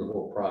fit into the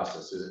whole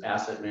process? Is it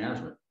asset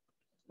management?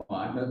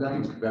 Well,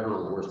 nothing's better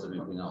or worse than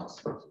anything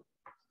else.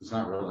 It's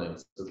not really,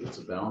 it's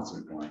a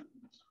balancing point.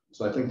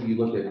 So I think you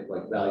look at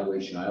like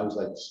valuation. I always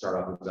like to start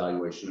off with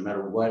valuation, no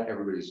matter what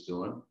everybody's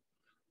doing.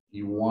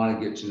 You want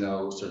to get to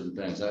know certain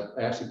things. I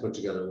actually put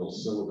together a little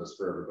syllabus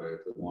for everybody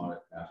if they want it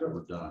after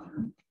we're done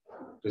here.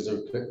 Because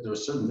there are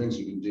certain things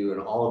you can do,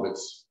 and all of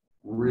it's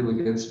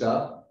really good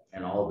stuff,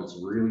 and all of it's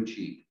really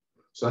cheap.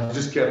 So I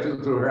just kept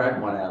it to where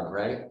I'd want to have it,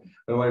 right?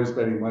 Nobody's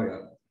spending money on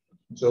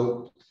it.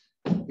 So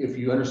if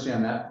you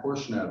understand that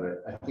portion of it,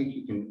 I think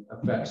you can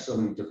affect so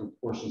many different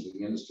portions of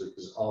the industry,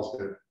 because it's all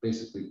going to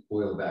basically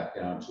boil back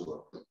down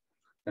to it.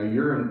 Now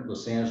you're in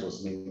Los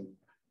Angeles. I mean,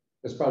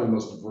 it's probably the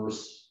most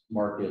diverse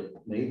market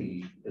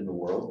maybe in the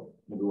world,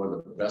 maybe one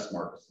of the best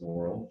markets in the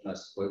world.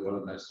 That's one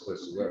of the nicest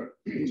places to live.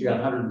 So you got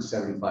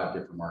 175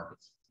 different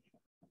markets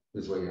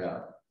is what you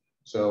have.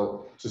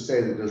 So to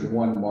say that there's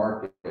one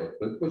market,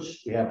 but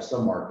which we have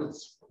some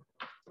markets,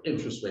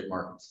 interest rate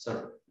markets,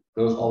 etc.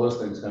 All those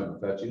things kind of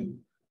affect you.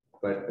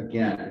 But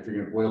again, if you're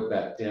going to boil it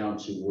back down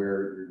to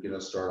where you're going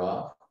to start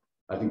off,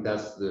 I think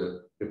that's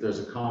if there's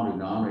a common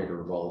denominator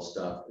of all this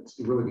stuff, it's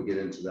really to get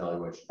into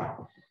valuation.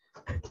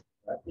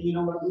 You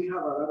know what? We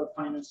have a lot of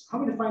finance. How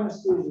many finance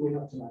students do we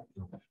have tonight?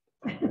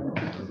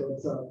 So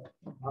it's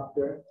up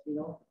there, you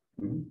know.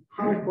 Mm-hmm.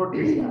 How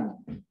important is that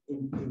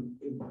in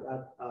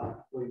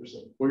what you're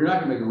saying? Well, you're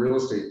not going to make a real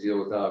estate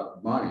deal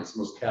without money. It's the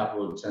most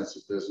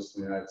capital-intensive business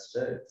in the United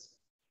States.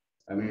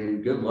 I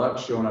mean, good luck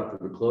showing up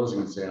for the closing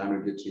and saying, I'm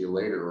going to get to you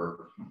later,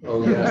 or,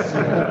 oh, yes.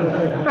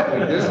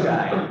 Like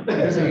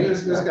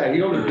this guy,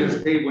 he only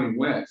gets paid when he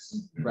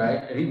wins,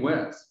 right? And he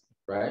wins,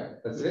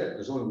 right? That's it.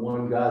 There's only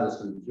one guy that's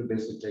going to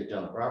basically take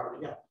down the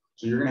property. Yeah.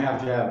 So you're going to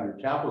have your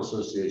capital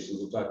associations.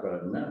 We'll talk about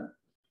it in a minute.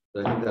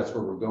 But I think that's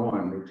where we're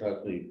going. We were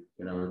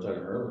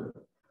talking earlier.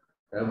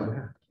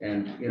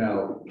 And,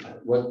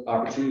 what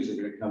opportunities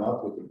are going to come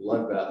up with the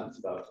bloodbath that's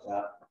about to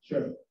happen.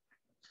 Sure.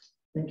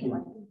 Thank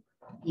you.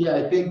 Yeah,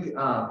 I think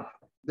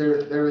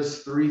there was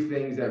three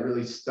things that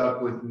really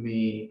stuck with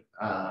me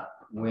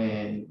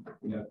when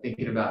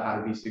thinking about how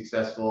to be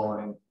successful,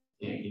 and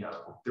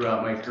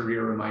throughout my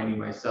career, reminding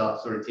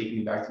myself, sort of taking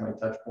me back to my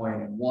touch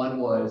point. And one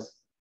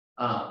was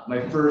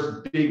my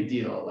first big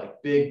deal, like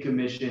big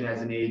commission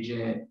as an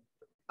agent.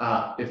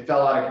 It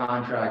fell out of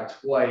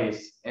contract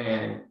twice,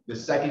 and the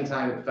second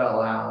time it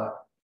fell out,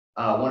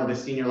 one of the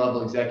senior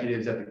level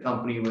executives at the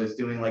company was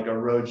doing like a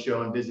road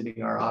show and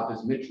visiting our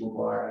office, Mitch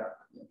LaGuardia.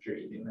 I'm sure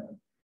you know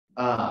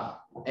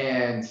him.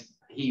 And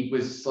he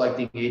was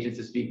selecting agents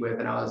to speak with,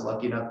 and I was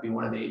lucky enough to be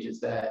one of the agents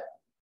that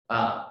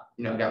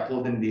got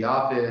pulled into the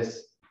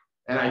office.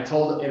 And I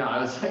told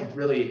I was like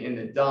really in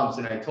the dumps,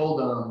 and I told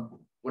him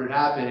what had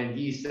happened, and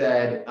he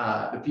said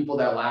the people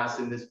that last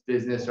in this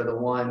business are the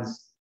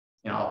ones,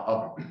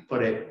 I'll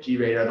put it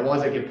G-rated, are the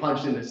ones that get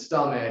punched in the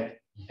stomach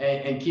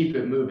and keep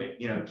it moving,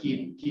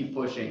 keep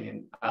pushing.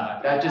 And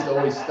that just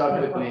always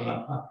stuck with me,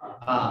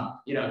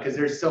 because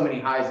there's so many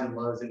highs and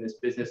lows in this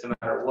business, no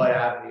matter what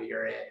avenue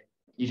you're in.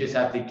 You just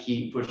have to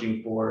keep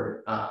pushing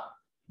forward.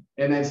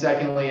 And then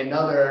secondly,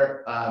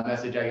 another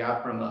message I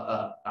got from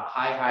a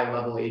high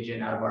level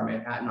agent out of our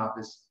Manhattan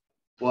office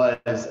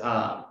was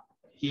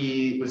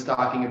he was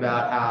talking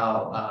about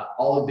how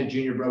all of the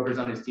junior brokers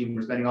on his team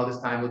were spending all this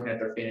time looking at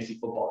their fantasy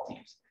football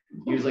teams.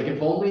 He was like,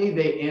 if only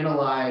they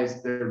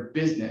analyzed their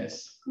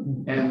business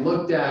and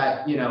looked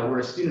at, we're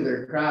a student of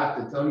their craft,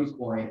 to Tony's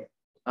point,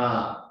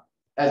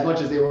 as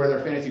much as they were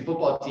their fantasy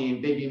football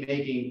team, they'd be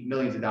making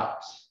millions of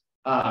dollars.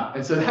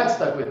 And so that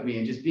stuck with me,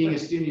 and just being a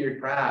student of your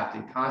craft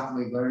and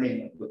constantly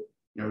learning,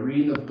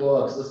 reading the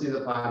books, listening to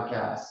the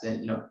podcasts,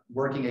 and,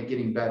 working at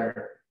getting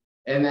better.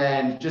 And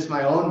then just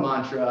my own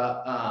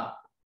mantra,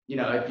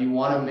 if you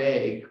want to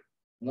make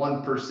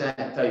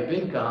 1% type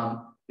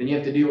income, then you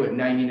have to do what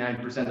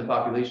 99% of the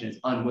population is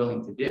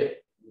unwilling to do,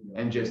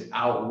 and just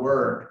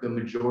outwork the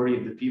majority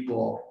of the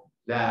people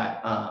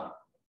that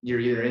you're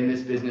either in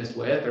this business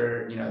with,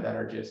 or that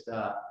are just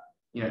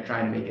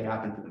trying to make it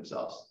happen for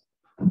themselves.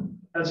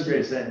 That's a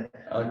great saying.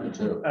 I like it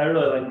too. I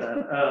really like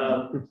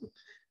that.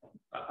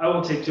 I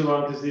won't take too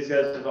long because these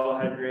guys have all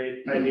had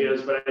great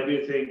ideas, but I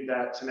do think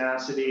that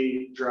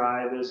tenacity,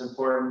 drive is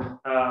important.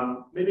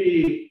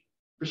 Maybe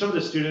for some of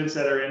the students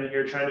that are in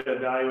here trying to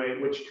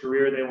evaluate which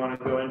career they want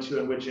to go into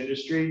and which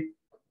industry,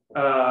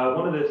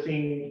 one of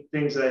the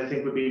things that I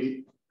think would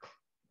be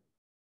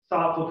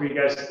thoughtful for you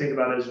guys to think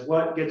about is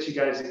what gets you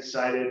guys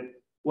excited,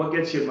 what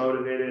gets you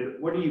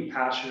motivated, what are you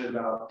passionate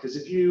about? Because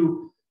if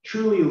you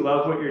truly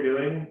love what you're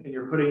doing and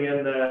you're putting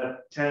in the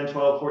 10,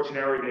 12,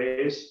 14-hour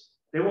days,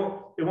 it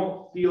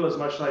won't feel as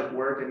much like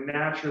work, and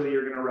naturally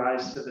you're going to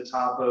rise to the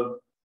top of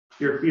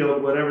your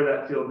field, whatever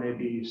that field may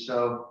be.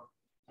 So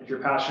if you're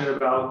passionate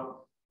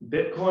about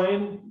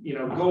Bitcoin,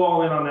 go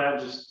all in on that.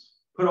 Just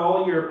put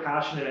all your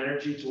passion and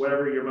energy to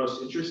whatever you're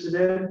most interested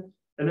in.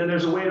 And then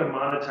there's a way to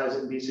monetize it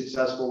and be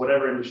successful,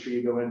 whatever industry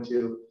you go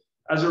into.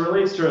 As it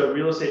relates to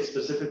real estate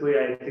specifically,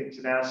 I think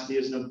tenacity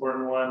is an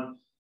important one.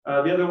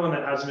 The other one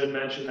that hasn't been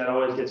mentioned that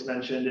always gets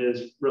mentioned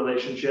is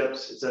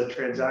relationships. It's a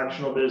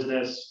transactional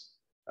business.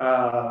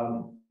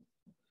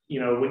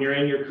 When you're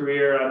in your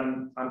career,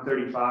 I'm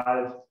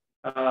 35.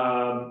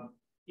 I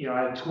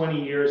have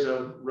 20 years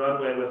of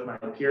runway with my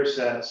peer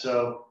set.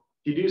 So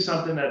if you do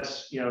something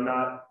that's,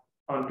 not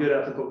on good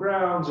ethical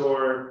grounds,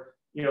 or,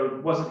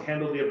 wasn't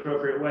handled the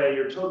appropriate way,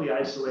 you're totally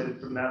isolated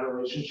from that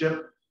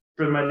relationship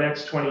for my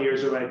next 20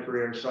 years of my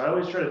career. So I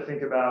always try to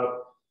think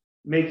about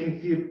making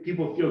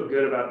people feel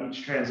good about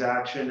each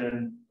transaction,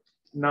 and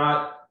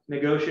not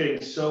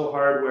negotiating so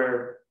hard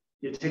where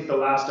you take the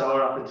last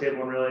dollar off the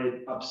table and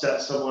really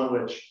upset someone,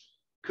 which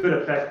could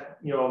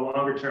affect, a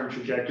longer term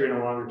trajectory and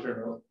a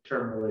longer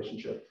term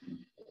relationship.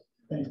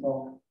 Thanks,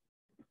 Paul.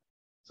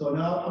 So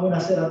now I'm going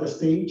to set up the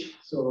stage.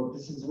 So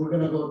we're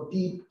going to go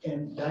deep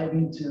and dive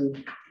into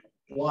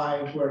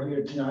why we're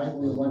here tonight.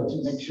 We want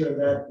to make sure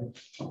that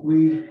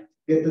we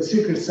get the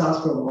secret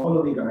sauce from all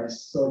of you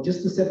guys. So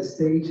just to set the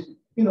stage,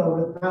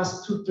 the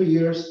past 2-3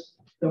 years,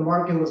 the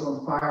market was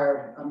on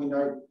fire. I mean,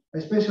 I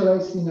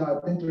specialize in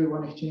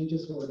 1031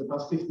 exchanges over the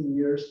past 15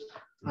 years.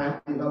 I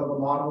have developed a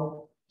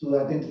model to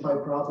identify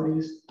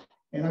properties.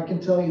 And I can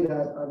tell you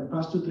that in the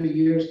past 2-3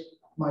 years,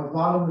 my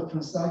volume of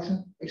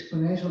transaction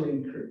exponentially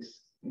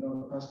increased,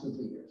 the past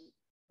 2-3 years.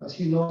 As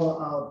you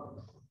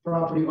know,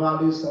 property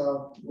values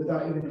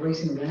without even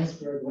raising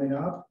rents went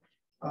up.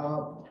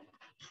 To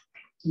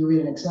give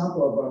you an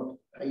example,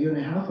 about a year and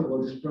a half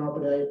ago, this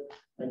property,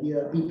 I did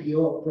a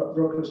BPO,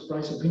 brokerage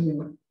price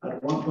opinion,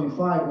 at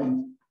 1.5,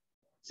 and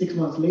 6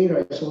 months later,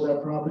 I sold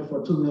that property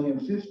for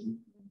 $2,050,000.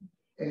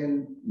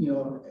 And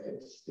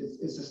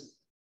it's just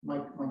my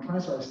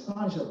clients are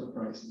astonished at the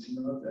prices.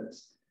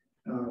 That's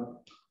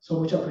so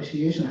much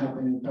appreciation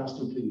happened in the past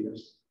 2-3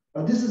 years.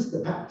 But this is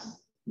the past,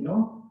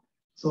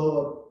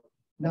 So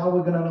now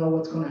we're gonna know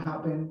what's gonna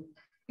happen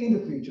in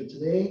the future,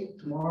 today,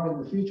 tomorrow, in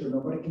the future.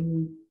 Nobody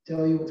can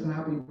tell you what's gonna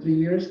happen in 3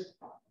 years,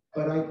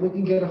 but we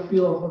can get a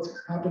feel of what's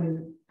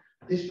happening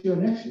this year,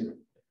 next year.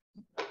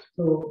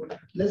 So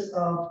let's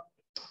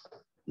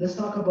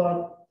talk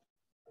about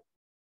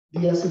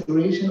the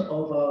acceleration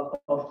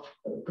of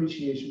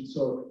appreciation.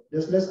 So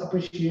there's less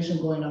appreciation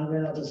going on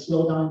right now, the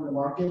slowdown in the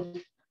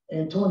market.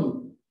 And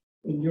Tony,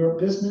 in your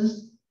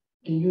business,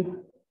 can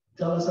you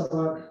tell us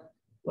about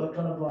what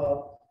kind of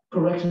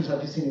corrections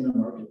have you seen in the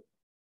market?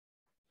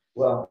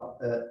 Well,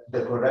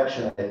 the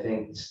correction, I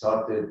think,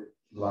 started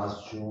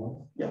last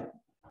June. Yeah.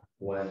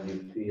 When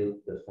you feel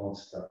the phone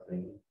start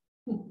ringing.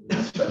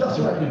 That's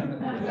right.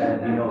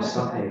 And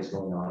something is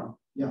going on.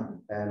 Yeah.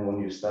 And when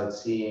you start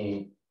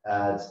seeing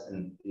ads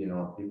and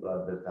people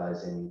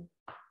advertising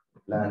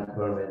land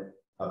permit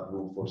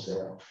approved for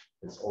sale,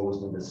 it's always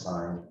been the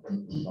sign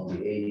from the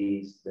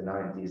 80s, the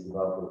 90s,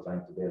 developers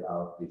trying to bail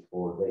out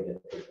before they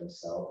get it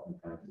themselves and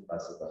trying to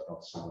pass it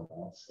off to someone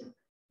else.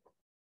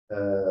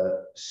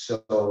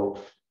 So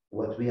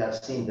what we have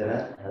seen, the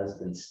rent has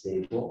been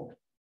stable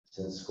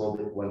since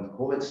COVID. When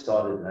COVID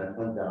started, rent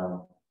went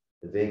down,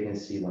 the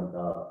vacancy went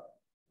up,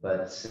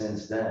 but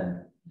since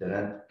then, the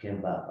rent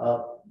came back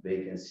up,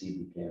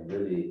 vacancy became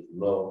really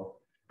low,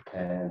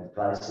 and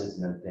prices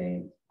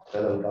maintained.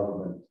 Federal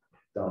government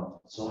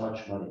dumped so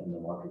much money in the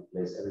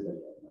marketplace, everybody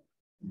had money.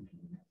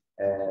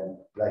 And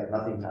like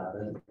nothing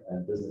happened,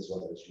 and business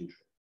was as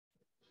usual.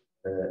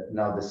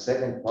 Now the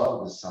second part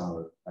of the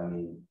summer, I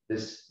mean,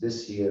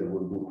 this year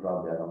we'll do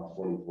probably around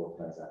 44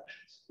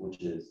 transactions,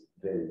 which is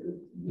very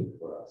good year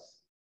for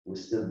us. We're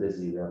still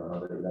busy. We have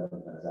another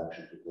 11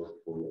 transactions to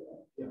portfolio.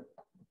 Yeah.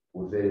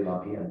 We're very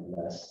lucky and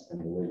blessed in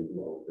the way we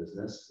do our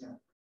business. Yeah.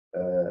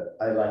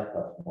 I like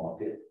that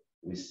market.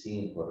 We've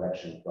seen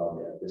correction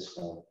probably at this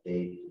point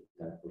 8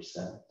 to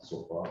 10%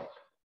 so far.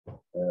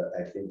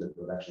 I think the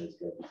correction is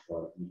going to be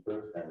far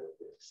deeper than what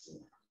we've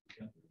seen.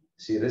 Yeah.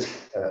 See, this,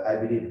 I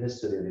believe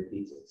history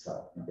repeats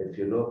itself. If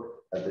you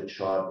look at the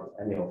chart, if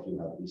any of you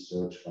have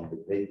researched from the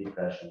Great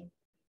Depression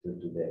to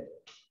today,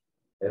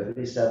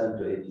 every 7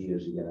 to 8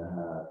 years, you're going to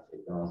have a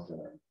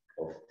downturn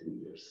of 3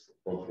 years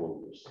or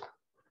 4 years.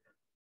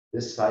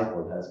 This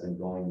cycle has been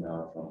going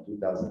now from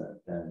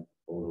 2010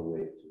 all the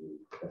way to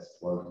that's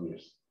 12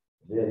 years.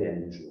 Very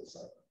unusual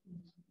cycle.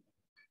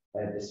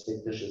 And it's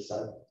fictitious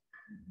cycle.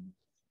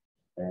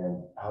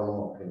 And how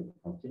long can it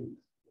continue?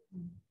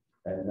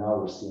 And now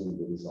we're seeing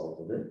the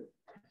result of it.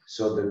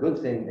 So the good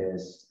thing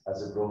is,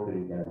 as a broker,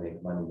 you can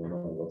make money no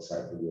matter what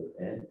cycle you're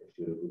in, if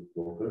you're a good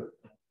broker.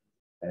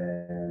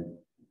 And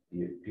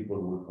people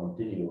will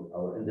continue.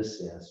 Our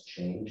industry has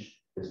changed.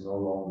 It's no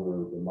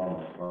longer the mom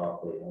and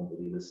pop, they own the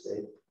real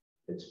estate.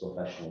 It's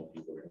professional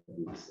people in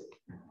real estate.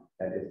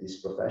 And if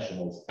these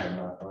professionals are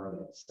not buying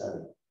and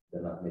selling,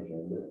 they're not making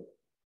a living.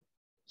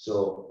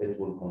 So it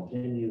will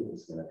continue.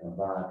 It's going to come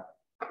back.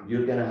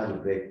 You're going to have a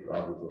break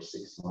probably for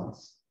 6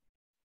 months.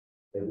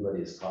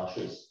 Everybody is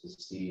cautious to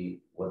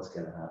see what's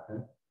going to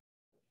happen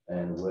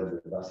and where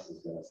the dust is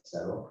going to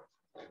settle.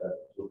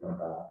 But will come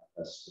back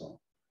as strong.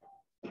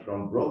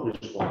 From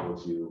brokerage point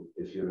of view,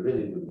 if you're a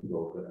really good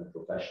broker and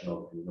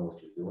professional, you know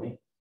what you're doing,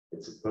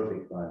 it's a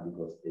perfect time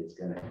because it's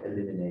going to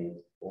eliminate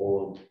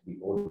all the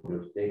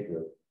older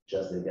taker.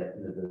 Just they get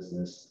in the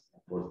business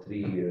for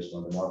 3 years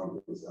when the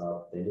market is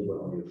up, they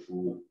live on your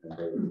food, and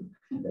they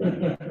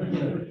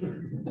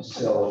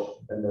so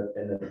in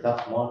the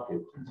tough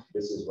market,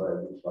 this is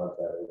where we thought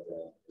that it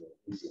was an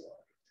easy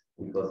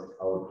one. Because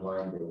our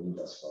client, they need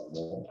us for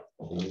more,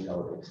 they need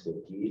our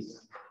expertise,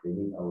 they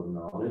need our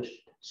knowledge.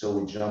 So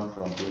we jump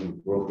from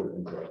being broker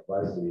into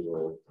advisory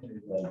role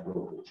and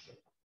brokerage.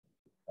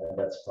 And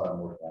that's far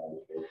more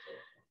valuable.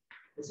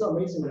 It's so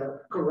amazing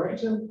that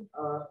correction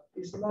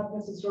is not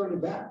necessarily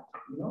bad,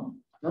 you know?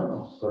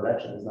 No,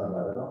 correction is not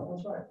bad at all.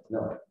 That's right.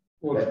 No.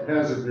 Well, it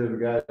depends if you're the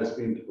guy that's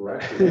being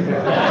corrected.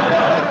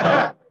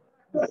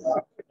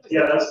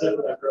 Yeah, that's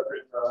definitely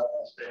appropriate for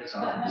space. So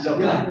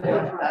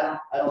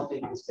I don't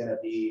think it's going to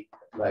be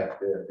like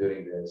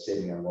during the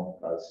saving and loan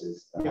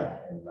crisis in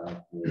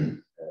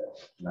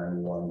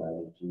 1991,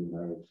 92,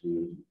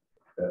 93,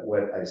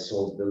 where I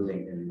sold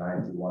building in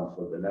 91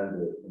 for the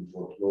lender in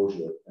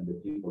foreclosure, and the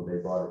people they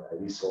bought it, I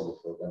resold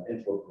it for them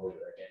in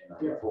foreclosure again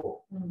in 94.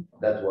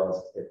 That was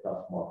a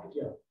tough market.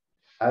 Yeah.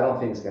 I don't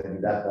think it's going to be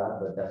that bad,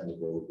 but definitely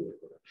there will be a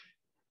correction.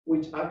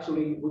 Which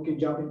actually we can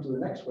jump into the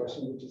next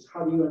question, which is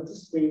how do you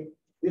anticipate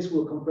this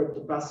will compare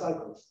to past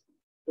cycles,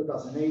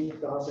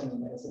 2008, 2000,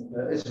 and S&P?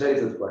 It's a very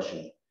good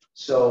question.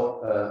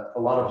 So a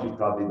lot of you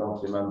probably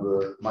don't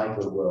remember,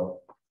 Michael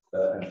will,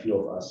 and a few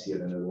of us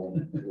here in the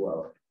room as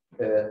well.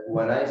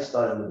 When I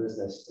started the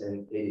business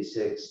in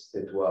 '86,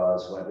 it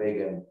was when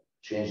Reagan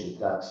changed the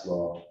tax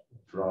law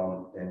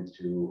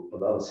into a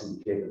lot of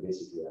syndicator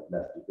basically have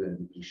left. You couldn't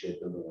depreciate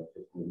building in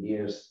 15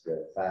 years,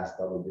 the fast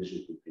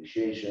double-digit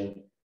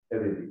depreciation,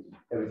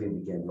 everything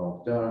became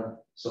long-term.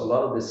 So a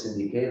lot of the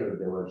syndicators,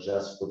 they were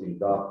just putting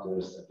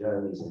doctors,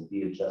 attorneys, and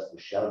deals just to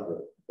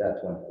shelter.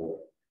 That went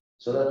away.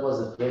 So that was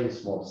a very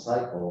small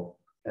cycle,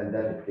 and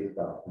then it picked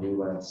up. We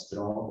went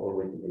strong all the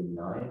way to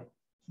 89,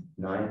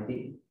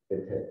 90,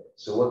 it hit.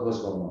 So what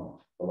was going on?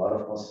 A lot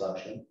of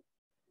construction.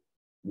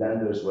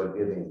 Lenders were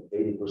giving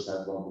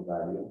 80% loan to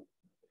value.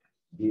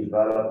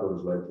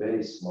 Developers were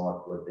very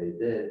smart. What they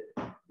did,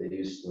 they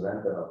used to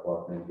rent an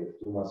apartment, give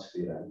 2 months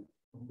free rent.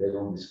 They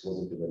don't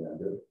disclose it to the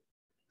lender.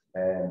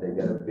 And they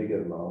get a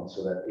bigger loan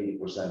so that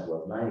 80%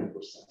 was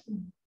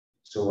 90%.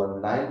 So when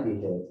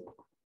 90 hit,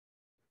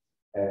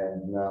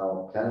 and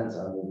now tenants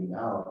are moving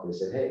out, they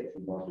said, hey, if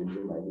you want to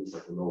renew my lease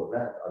at a lower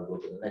rent, I'll go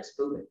to the next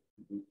building.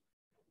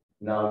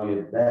 Now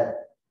your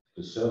debt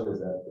to service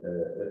that,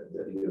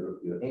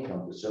 your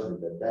income to service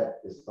that debt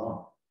is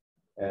gone.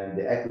 And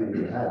the equity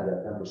you had,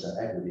 that 10%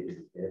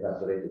 equity,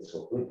 evaporated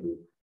so quickly,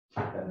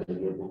 and they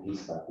gave the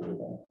piece back to the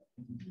bank.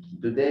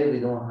 Today, we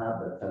don't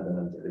have that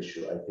fundamental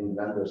issue. I think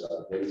lenders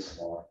are very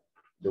smart.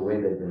 The way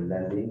they've been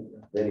lending,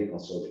 very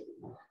conservative.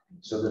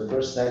 So the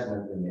first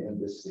segment in the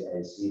industry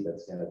I see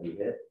that's going to be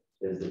hit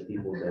is the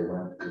people that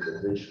went with the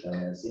bridge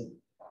financing,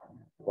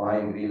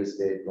 buying real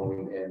estate,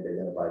 going in, they're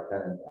going to buy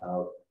tenant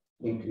out,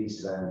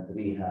 increase rent,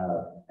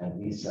 rehab, and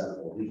resell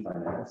or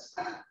refinance.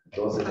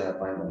 Those are going to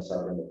find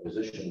themselves in a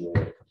position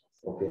where,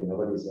 okay,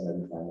 nobody's going to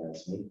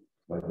refinance me.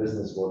 My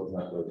business growth is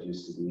not what it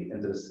used to be.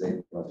 Interest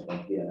rate was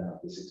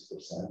 20.5 to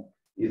 6%.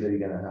 Either you're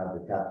going to have the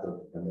capital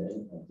to come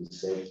in and to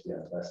save the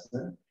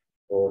investment,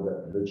 or the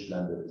bridge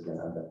lender is going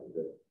to end up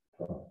with it.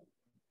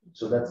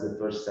 So that's the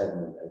first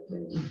segment, I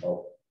think,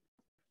 of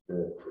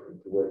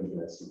where you're going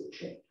to see the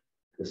change.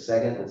 The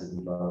second is a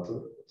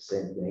developer,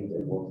 same thing,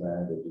 they bought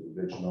land, they do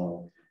the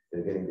original,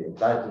 they're getting the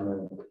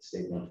entitlement, it's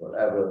taking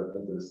forever,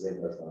 interest rate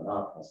has gone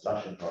up,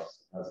 construction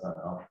costs has gone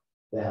up.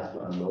 They have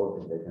to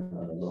unload, if they can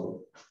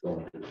unload,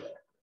 don't do that.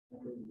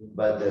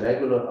 But the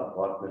regular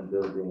apartment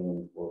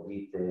building or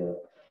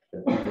retail,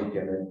 that people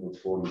can in with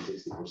 40,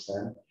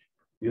 60%,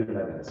 you're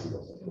not gonna see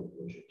those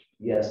foreclosures.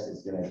 Yes,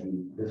 it's gonna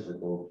be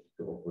difficult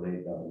to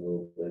operate down a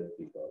little bit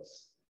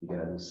because you're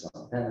gonna lose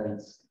some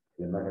tenants.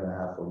 You're not gonna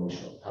have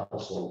formation of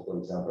household, for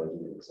example. I'll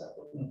give you an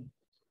example.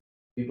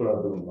 People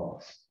are doing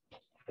loans.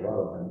 A lot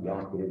of them,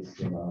 young kids,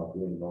 you know,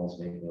 doing loans,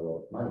 making a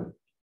lot of money.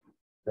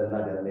 They're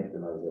not gonna make the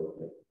money they were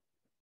making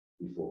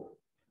before.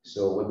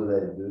 So what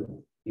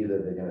do? Either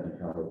they're gonna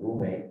become a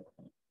roommate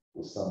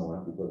with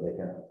someone because they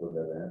can't afford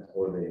their rent,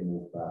 or they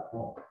move back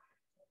home.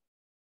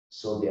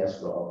 So the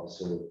escrow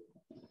officer,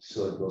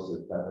 so it goes to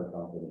the title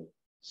company.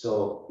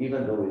 So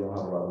even though we don't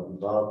have a lot of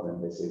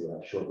development, they say we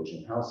have shortage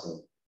in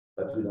housing,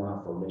 but we don't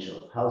have formation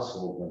of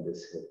household when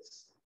this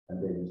hits,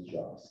 and they lose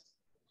jobs.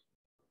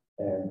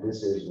 And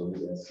this is what we're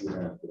gonna see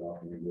them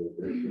throughout the year,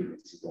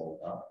 frequency going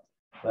up.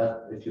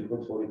 But if you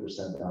put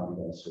 40% down,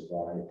 you're gonna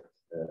survive.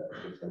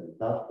 It's gonna be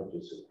tough, but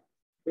you survive.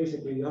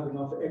 Basically, you have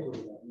enough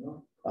equity there, you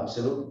know?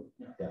 Absolutely.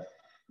 Yeah.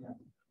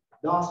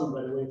 Dawson,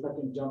 by the way, if I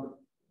can jump,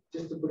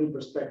 just to put in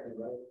perspective,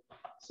 right?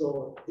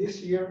 So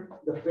this year,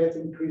 the Fed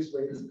increased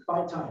rates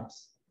 5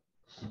 times.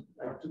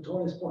 Like to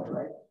Tony's point,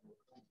 right?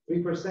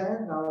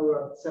 3%, now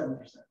we're at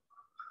 7%.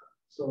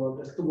 So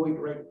that's the weight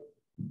rate.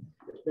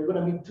 They're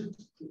gonna meet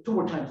two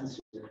more times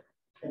this year.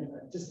 And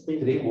just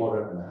basically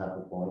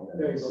 3.25 point, and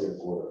there you then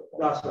go. 3/4.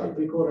 That's right,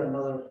 3/4,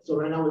 another. So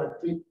right now we're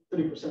at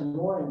 3%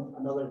 more and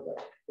another,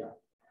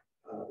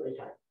 rate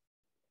hike.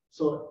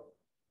 So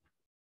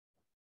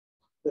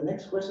the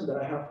next question that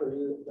I have for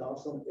you,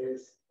 Dawson,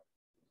 is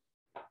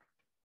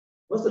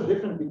what's the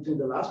difference between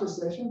the last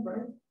recession,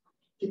 right?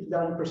 Keep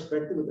that in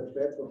perspective with the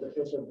Fed, what the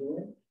Feds are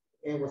doing,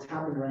 and what's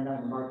happening right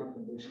now in market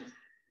conditions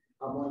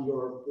among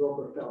your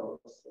broker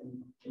fellows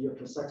and your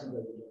transactions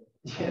that you're doing.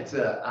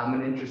 Yeah, I'm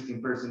an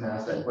interesting person to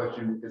ask that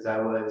question because I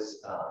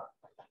was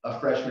a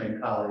freshman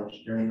in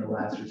college during the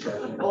last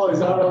recession. Oh, is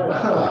that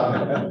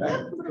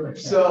right?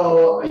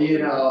 So, you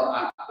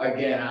know,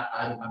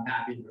 I'm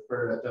happy to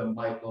refer to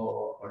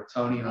Michael or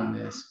Tony on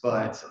this,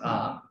 but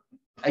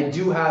I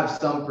do have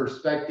some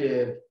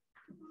perspective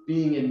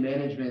being in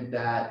management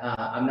that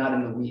I'm not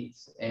in the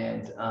weeds,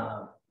 and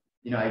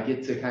you know, I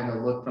get to kind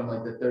of look from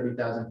like the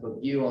 30,000-foot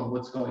view on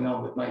what's going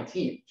on with my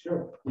team.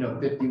 Sure. You know,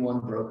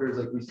 51 brokers,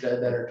 like we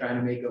said, that are trying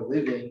to make a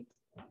living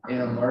in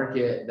a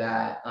market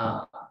that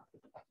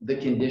the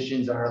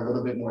conditions are a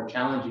little bit more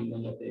challenging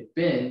than what they've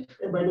been.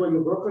 And by the way, your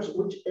brokers,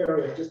 which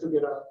area, just to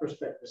get a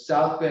perspective?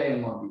 South Bay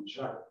and Long Beach.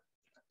 Right.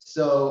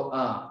 So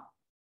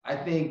I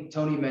think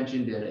Tony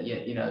mentioned it.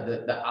 You know,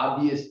 the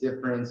obvious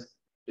difference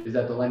is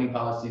that the lending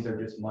policies are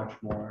just much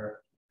more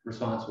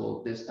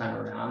responsible this time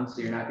around. So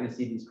you're not going to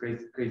see these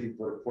crazy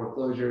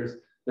foreclosures.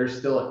 There's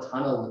still a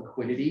ton of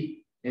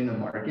liquidity in the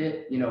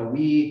market. You know,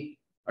 we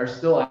are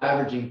still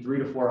averaging 3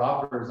 to 4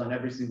 offers on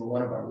every single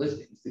one of our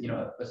listings, you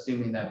know,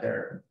 assuming that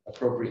they're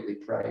appropriately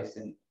priced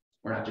and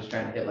we're not just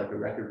trying to hit like a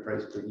record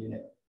price per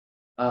unit.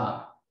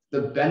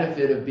 The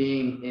benefit of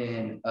being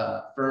in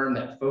a firm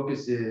that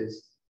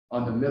focuses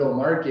on the middle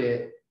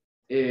market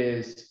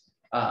is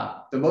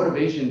the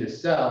motivation to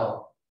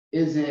sell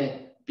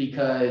isn't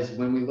because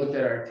when we looked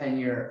at our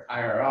 10-year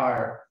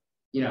IRR,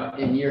 you know,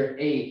 in year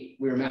 8,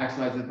 we were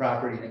maximizing the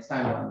property and it's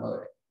time to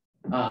unload it.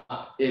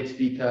 It's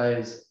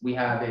because we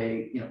have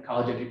a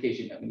college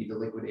education that we need to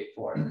liquidate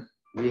for.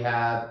 We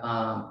have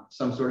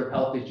some sort of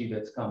health issue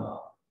that's come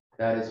up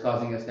that is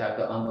causing us to have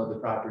to unload the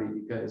property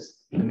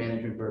because the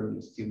management burden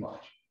is too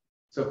much.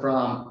 So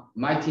from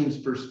my team's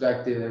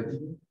perspective,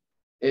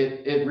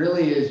 it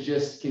really is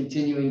just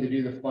continuing to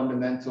do the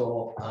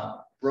fundamental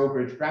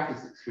brokerage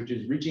practices, which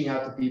is reaching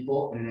out to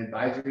people in an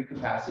advisory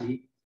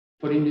capacity,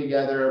 putting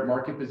together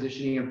market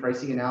positioning and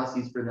pricing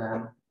analyses for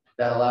them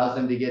that allows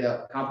them to get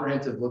a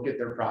comprehensive look at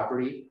their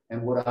property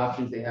and what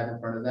options they have in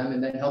front of them,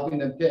 and then helping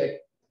them pick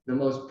the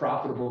most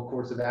profitable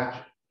course of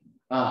action.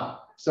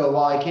 So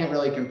while I can't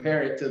really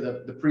compare it to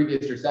the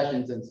previous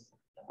recession, since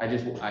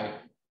I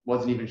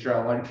wasn't even sure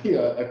I wanted to be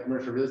a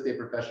commercial real estate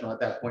professional at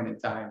that point in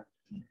time,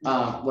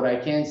 what I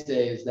can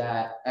say is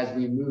that as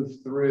we move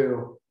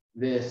through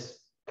this,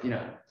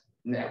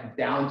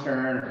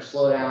 downturn or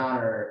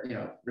slowdown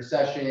or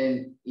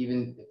recession,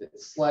 even if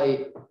it's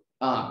slight,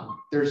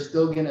 there's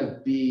still going to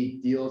be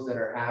deals that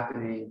are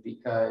happening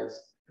because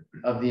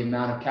of the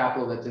amount of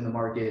capital that's in the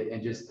market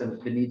and just the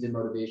needs and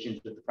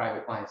motivations of the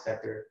private client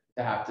sector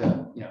to have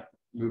to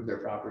move their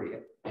property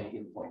at any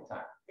given point in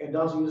time. And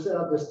Dawson, you set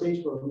up the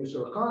stage for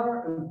Mr.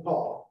 O'Connor and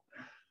Paul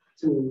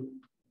to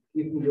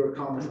give me your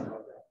comments on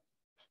that.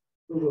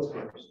 Who goes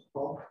first?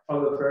 Paul?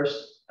 I'll go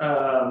first.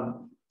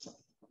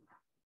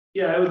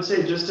 Yeah, I would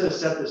say just to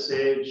set the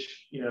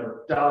stage,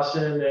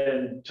 Dawson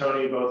and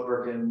Tony both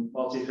work in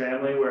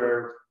multifamily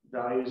where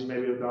values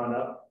maybe have gone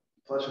up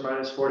plus or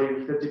minus 40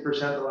 to 50%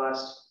 the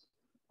last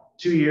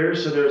 2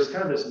 years. So there's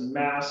kind of this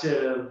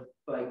massive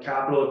like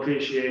capital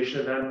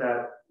appreciation event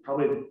that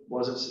probably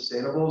wasn't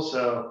sustainable.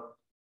 So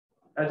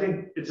I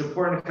think it's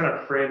important to kind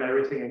of frame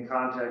everything in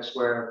context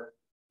where,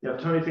 you know,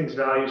 if Tony thinks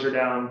values are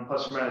down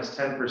plus or minus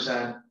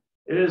 10%,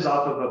 it is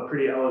off of a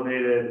pretty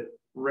elevated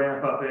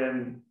ramp up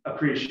in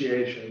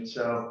appreciation.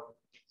 So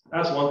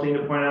that's one thing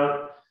to point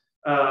out.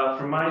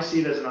 From my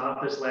seat as an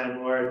office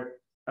landlord,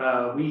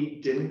 we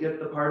didn't get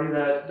the party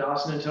that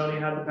Dawson and Tony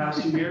had the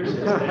past 2 years.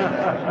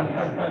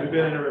 We've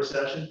been in a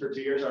recession for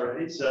 2 years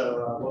already.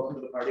 So welcome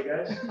to the party,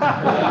 guys.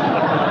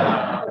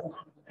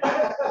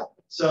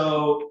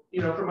 So,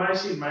 you know, from my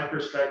seat, my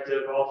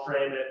perspective, I'll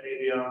frame it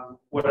maybe on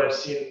what I've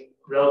seen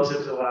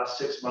relative to the last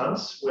 6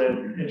 months.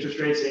 With interest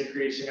rates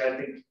increasing, I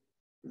think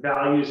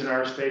values in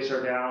our space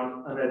are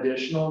down an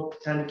additional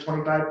 10 to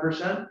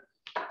 25%.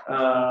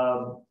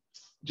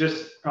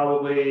 Just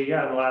probably,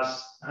 yeah, in the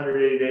last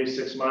 180 days,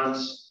 6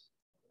 months.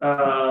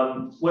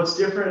 What's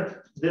different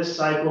this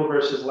cycle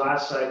versus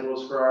last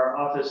cycles for our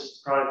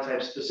office product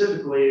type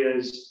specifically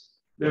is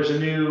there's a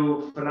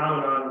new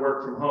phenomenon,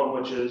 work from home,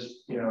 which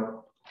is, you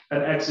know,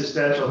 an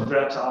existential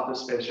threat to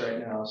office space right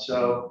now.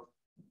 So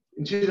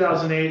in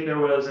 2008, there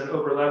was an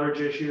over leverage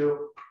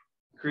issue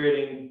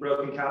creating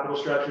broken capital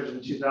structures.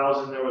 In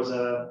 2000, there was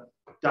a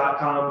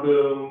dot-com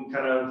boom,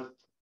 kind of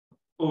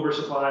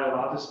oversupply of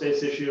office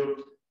space issue.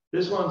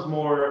 This one's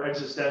more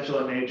existential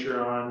in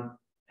nature on,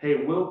 hey,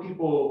 will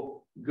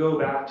people go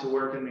back to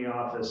work in the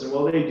office, and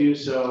will they do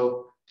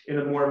so in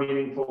a more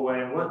meaningful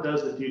way? And what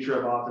does the future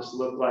of office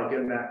look like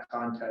in that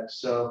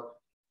context? So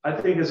I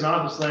think as an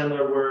office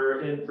landlord,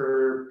 we're in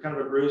for kind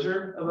of a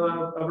bruiser of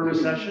a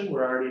recession.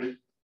 We're already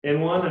in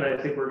one, and I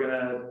think we're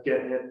gonna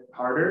get hit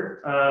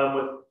harder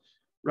with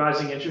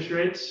rising interest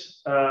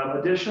rates.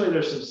 Additionally,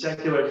 there's some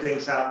secular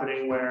things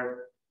happening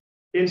where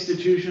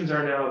institutions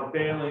are now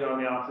bailing on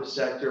the office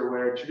sector,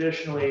 where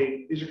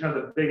traditionally, these are kind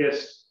of the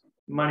biggest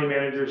money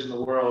managers in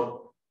the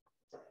world.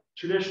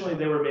 Traditionally,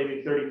 they were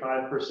maybe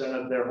 35%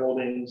 of their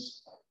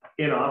holdings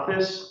in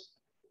office.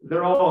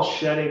 They're all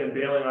shedding and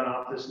bailing on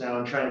office now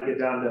and trying to get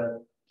down to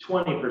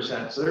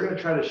 20%. So they're going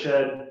to try to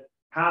shed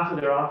half of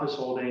their office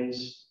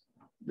holdings.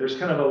 There's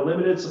kind of a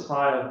limited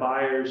supply of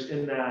buyers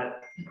in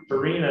that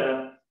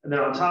arena. And then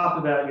on top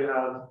of that, you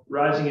have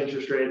rising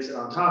interest rates. And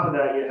on top of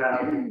that, you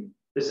have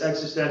this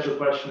existential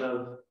question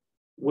of,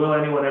 will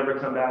anyone ever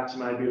come back to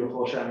my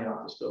beautiful, shiny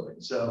office building?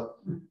 So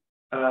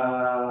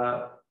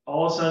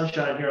all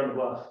sunshine here on the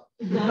bluff.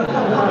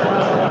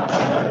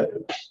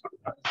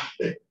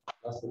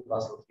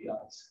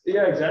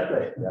 Yeah,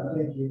 exactly. Yeah,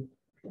 thank you.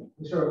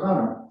 Mr.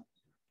 O'Connor.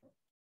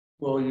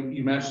 Well,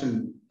 you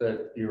mentioned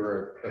that you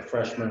were a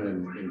freshman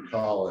in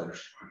college.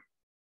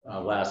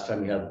 Last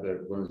time you had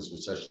one of these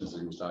recessions that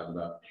he was talking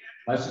about.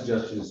 My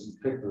suggestion is you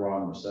picked the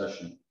wrong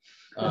recession.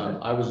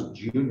 I was a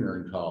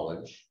junior in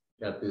college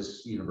at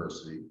this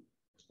university,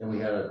 and we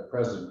had a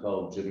president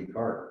called Jimmy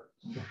Carter.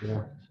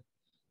 Yeah.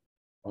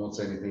 I won't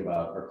say anything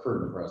about our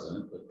current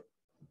president, but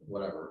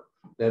whatever.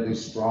 They had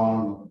these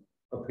strong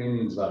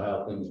opinions about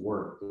how things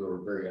work that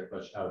were very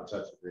much out of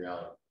touch with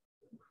reality.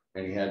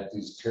 And he had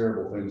these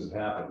terrible things that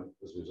happened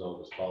as a result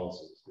of his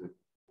policies.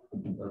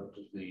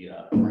 The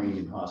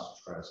Iranian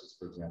hostage crisis,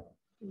 for example.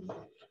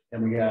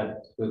 And we had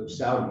the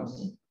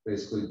Saudis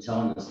basically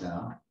telling us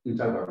now, we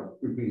talk about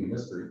repeating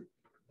history,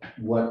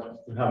 how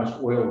much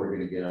oil we're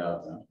going to get out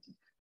of them.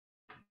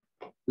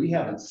 We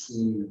haven't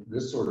seen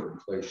this sort of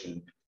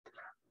inflation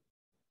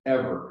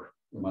ever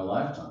in my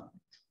lifetime.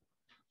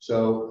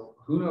 So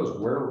who knows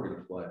where we're going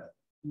to play.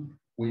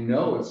 We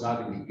know it's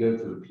not going to be good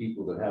for the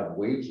people that have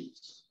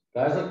wages.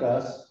 Guys like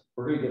us,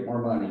 we're going to get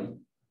more money,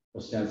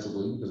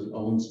 ostensibly, because we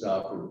own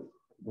stuff, or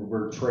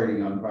we're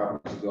trading on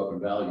properties that go up in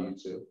value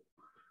too.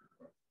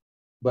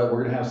 But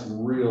we're going to have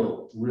some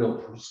real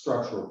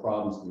structural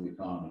problems in the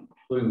economy,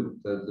 including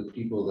the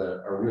people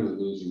that are really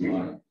losing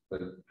money,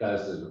 the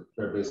guys that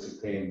are basically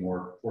paying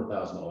more,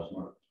 $4,000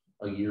 more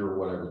a year or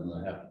whatever than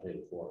they have to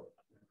pay for.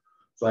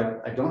 So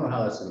I don't know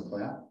how that's going to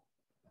play out.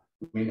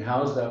 I mean,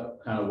 how does that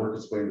kind of work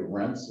its way into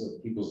rents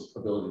of people's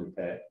ability to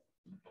pay?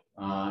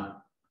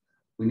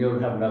 We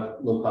don't have enough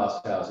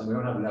low-cost housing. We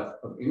don't have enough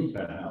of any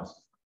kind of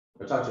housing.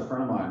 I talked to a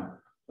friend of mine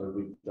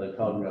that I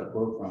called me got a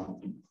quote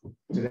from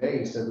today.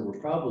 He said there were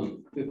probably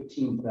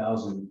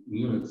 15,000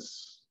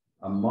 units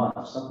a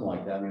month, something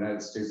like that, in the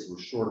United States that were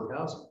short of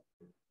housing.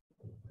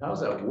 How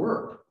does that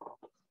work?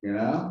 You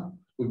know,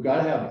 we've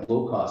got to have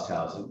low-cost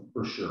housing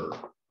for sure.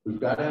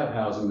 We've got to have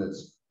housing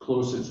that's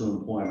closer to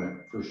employment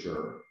for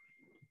sure.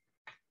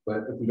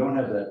 But if we don't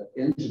have that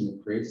engine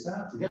that creates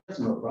that, we got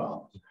some real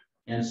problems.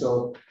 And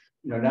so,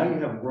 you know, now you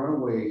have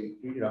runaway,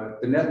 you know,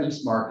 the net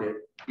lease market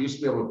used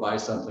to be able to buy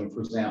something, for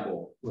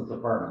example, with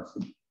apartments.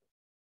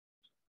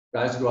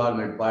 Guys go out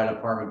and they buy an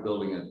apartment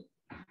building at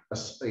a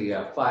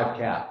 5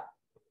 cap,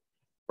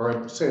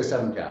 or say a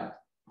 7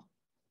 cap.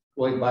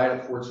 Well, they buy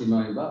it at $14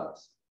 million.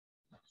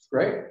 It's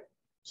great.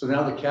 So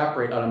now the cap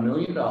rate on $1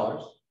 million,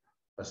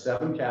 a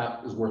 7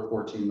 cap is worth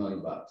 $14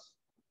 million.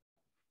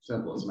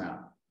 Simple as math.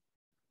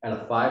 At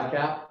a 5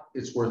 cap,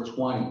 it's worth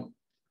 20.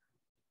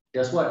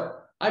 Guess what?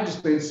 I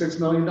just paid $6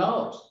 million.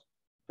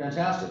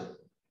 Fantastic.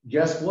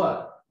 guess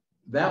what?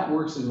 That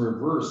works in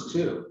reverse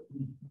too.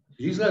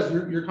 These guys,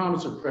 your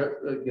comments are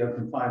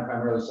confined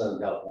primarily to Southern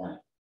California.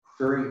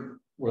 Very,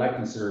 what I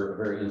consider a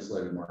very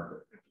insulated market.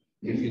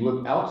 If you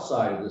look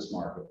outside of this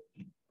market,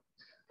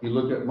 you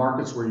look at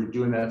markets where you're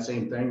doing that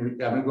same thing. I'm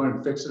going to go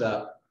and fix it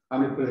up.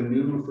 I'm going to put in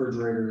new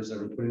refrigerators. I'm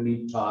going to put in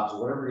new tops,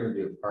 whatever you're going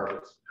to do,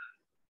 carpets.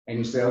 And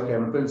you say, okay,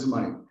 I'm going to put in some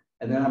money.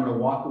 And then I'm going to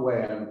walk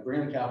away. I'm going to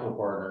bring in a capital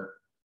partner.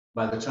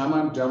 By the time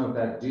I'm done with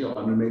that deal,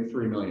 I'm going to make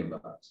 $3 million.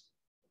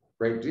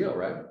 Great deal,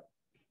 right?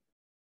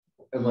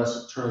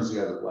 Unless it turns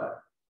the other way.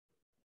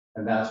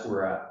 And that's where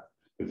we're at.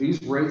 If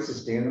these rates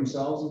sustain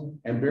themselves,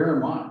 and bear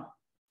in mind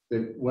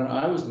that when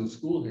I was in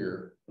school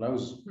here, when I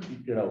was,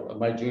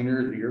 my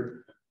junior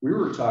year, we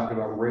were talking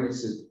about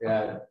rates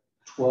at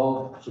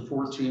 12 to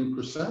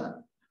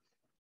 14%.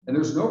 And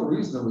there's no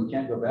reason that we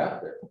can't go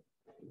back there.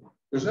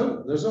 There's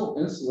no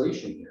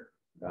insulation here,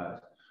 guys.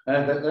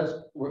 And that's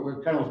what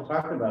we're kind of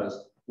talking about is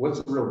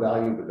what's the real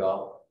value of the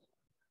dollar?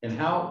 And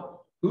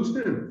who's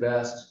going to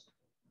invest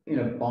in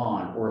a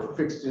bond or a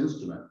fixed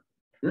instrument?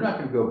 You're not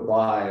going to go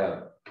buy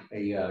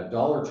a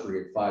Dollar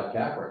Tree at 5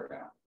 cap right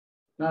now.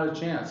 Not a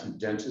chance. Some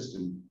dentist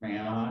in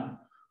Anaheim,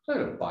 he's not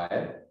going to buy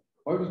it.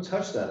 Why would you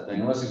touch that thing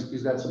unless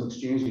he's got some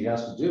exchange he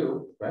has to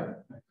do, right?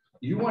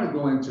 You want to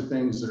go into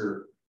things that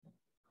are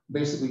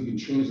basically you can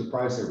change the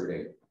price every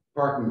day.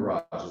 Parking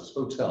garages,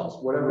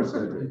 hotels, whatever it's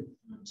going to be.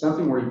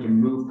 Something where you can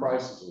move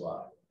prices a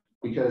lot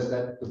because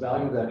the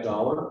value of that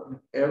dollar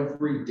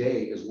every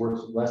day is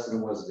worth less than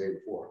it was the day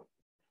before.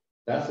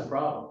 That's the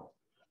problem.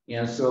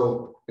 And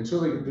so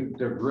until they get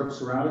their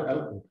grips around it,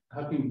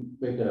 how can you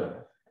make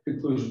a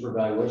conclusion for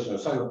valuation? I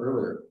was talking about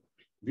earlier,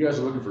 if you guys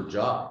are looking for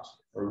jobs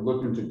or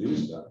looking to do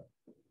stuff,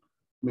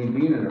 I mean,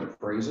 being an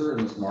appraiser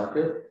in this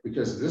market,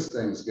 because this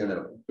thing's going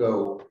to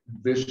go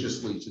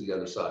viciously to the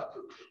other side.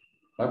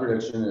 My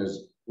prediction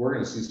is we're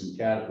going to see some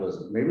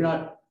cataclysm. Maybe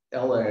not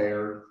LA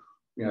or,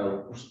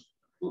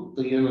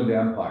 the Inland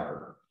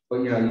Empire,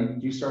 but,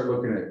 you start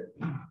looking at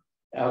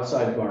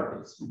outside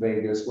markets,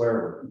 Vegas,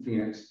 wherever,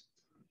 Phoenix.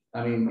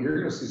 I mean, you're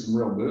going to see some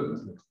real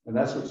movement. And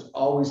that's what's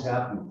always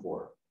happened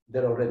before.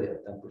 They're already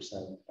at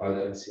 10%. Are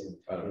they seeing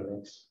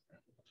Phoenix?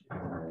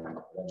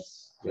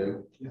 That's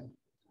good. Yeah.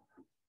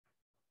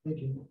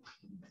 Thank you.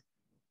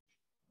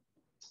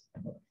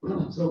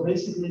 So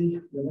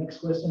basically, the next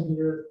question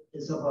here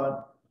is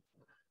about,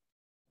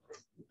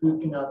 we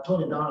can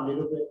tone it down a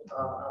little bit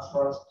as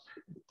far as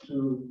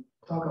to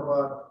talk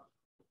about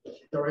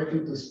directly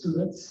to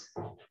students,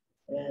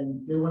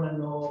 and they want to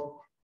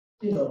know,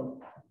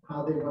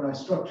 how they're going to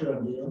structure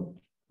a deal.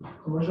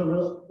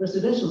 Commercial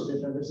residential is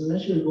different.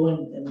 Residential, you go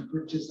in and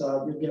purchase,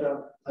 you get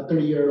a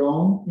 30-year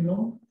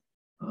loan,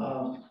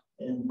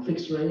 and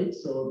fixed rate,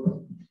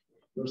 so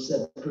you're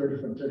set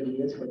for 30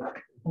 years. But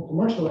on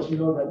commercial, as you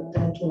know, like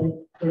 10, 20,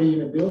 30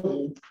 unit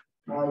building,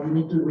 you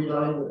need to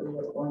rely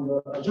on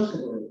the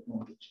adjustable rate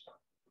mortgage.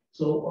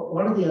 So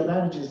what are the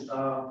advantages? If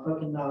I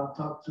can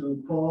talk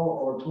to Paul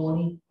or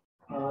Tony,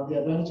 the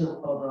advantage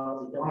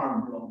of the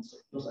ARM loans,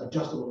 those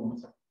adjustable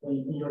loans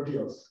in your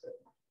deals.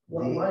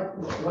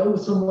 Why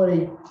would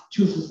somebody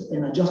choose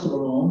an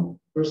adjustable loan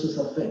versus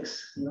a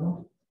fix?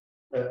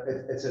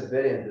 It's a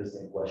very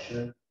interesting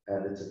question,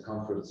 and it's a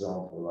comfort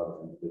zone for a lot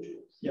of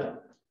individuals. Yeah.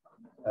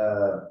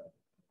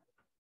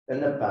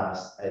 In the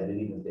past, I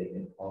believe in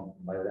taking on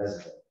my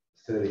resident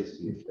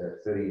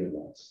 30-year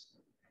loans.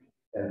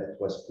 And it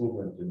was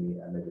proven to me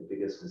I made the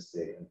biggest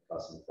mistake in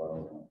passing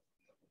foreign loan.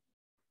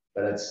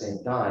 But at the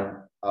same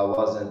time, I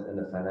wasn't in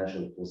the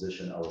financial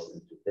position I was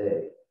in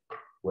today,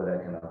 where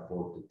I can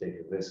afford to take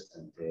a risk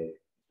and take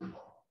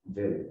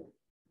variable.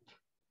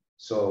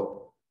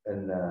 So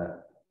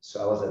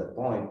I was at a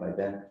point, my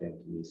bank came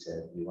to me and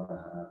said, you want to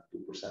have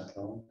 2%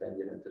 loan,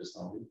 10-year interest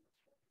only?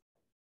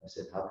 I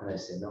said, how can I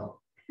say no?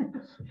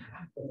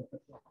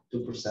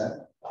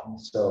 2%.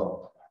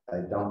 So I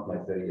dumped my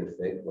 30-year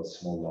fake, was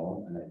small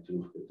loan, and I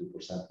took the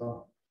 2%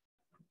 loan.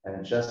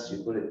 And just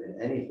you put it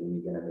in anything,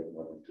 you're going to make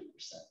more than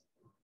 2%.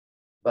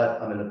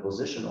 But I'm in a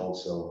position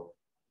also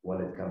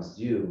when it comes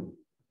due,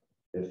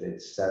 if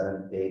it's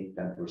 7, 8,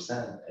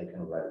 10%, I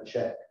can write a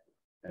check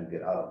and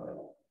get out of my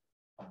loan.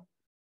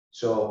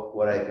 So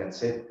what I can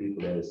say to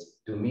people is,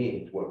 to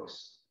me, it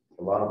works.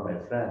 A lot of my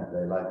friends,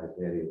 they like the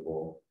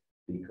variable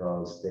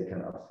because they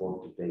can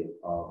afford to pay it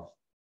off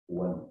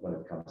when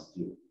it comes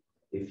due.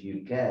 If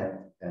you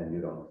can, and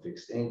you're on a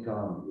fixed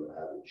income, you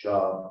have a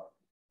job,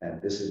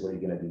 and this is what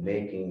you're going to be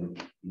making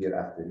year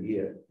after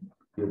year,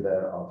 you're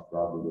better off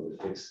probably with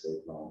a fixed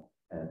rate loan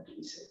and to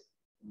be safe.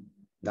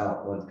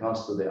 Now, when it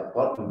comes to the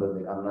apartment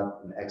building, I'm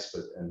not an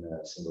expert in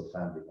a single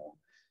family home.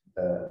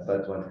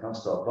 But when it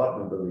comes to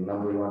apartment building,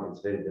 number one,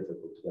 it's very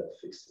difficult to get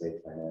fixed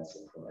rate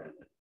financing from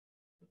anyone.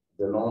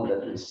 The loan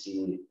that we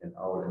see in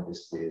our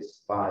industry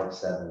is 5,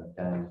 7,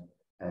 10,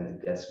 and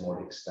it gets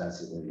more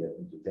expensive when you get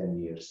into 10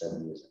 years,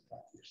 7 years, and 5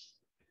 years.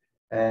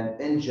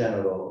 And in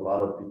general, a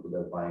lot of people that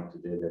are buying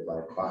today, they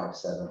buy 5,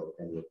 7, or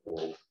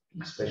 10-year-old,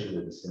 especially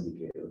with the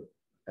syndicator,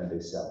 and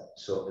they sell.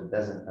 So it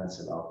doesn't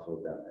pencil out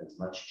for them. It's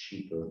much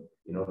cheaper,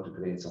 to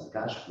create some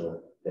cash flow.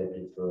 They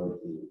prefer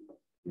to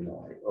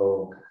like,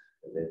 oh,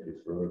 they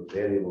prefer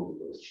variable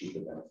because it's cheaper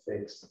than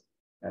fixed,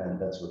 and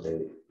that's what they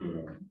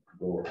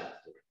go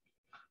after.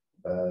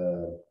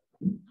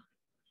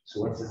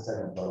 So what's the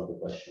second part of the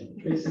question?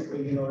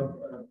 Basically,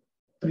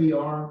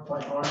 3-arm,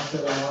 5-arm,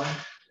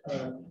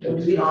 7-arm. The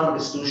 3-arm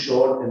is too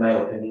short, in my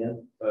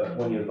opinion.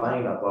 When you're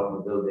buying an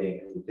apartment building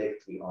and you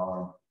take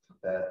 3-arm,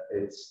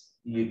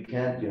 you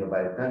can't,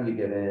 by the time you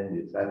get in,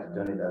 you try to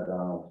turn it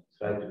around,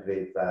 try to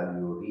create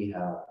value,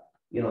 rehab.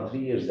 3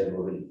 years, they go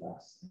really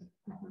fast.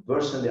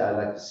 Personally, I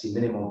like to see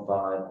minimum 5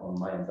 on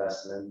my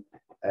investment,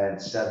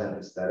 and 7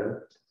 is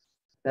better.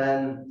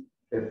 10,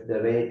 if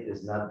the rate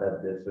is not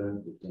that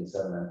different between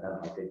 7 and 10,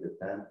 I'll take the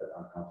 10, but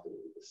I'm comfortable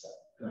with the 7.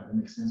 That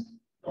makes sense.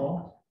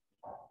 Paul?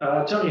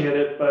 Tony hit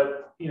it,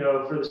 but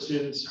for the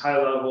students, high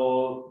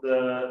level,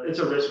 it's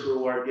a risk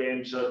reward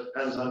game, so it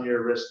depends on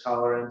your risk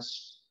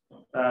tolerance.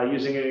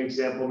 Using an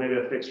example, maybe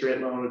a fixed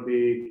rate loan would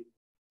be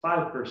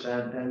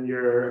 5%, and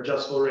your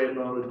adjustable rate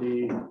loan would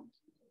be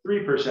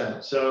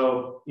 3%.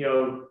 So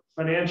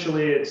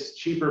financially, it's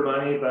cheaper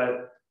money,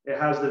 but it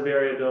has the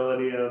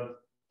variability of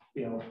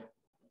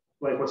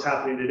like what's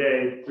happening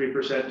today.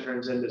 3%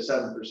 turns into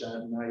 7%,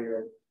 and now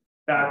you're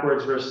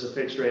backwards versus a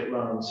fixed rate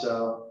loan.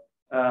 So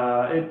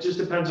it just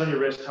depends on your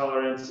risk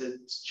tolerance.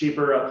 It's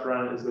cheaper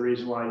upfront is the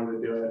reason why you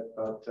would do it.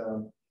 But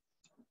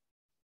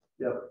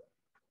yep.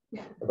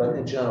 Yeah. But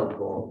in general,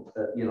 Paul,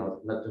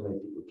 not too many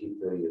people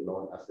keep their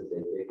loan after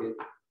they take it.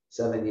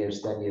 7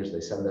 years, 10 years, they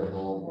sell their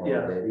home or they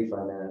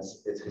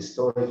refinance. It's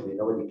historically,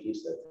 nobody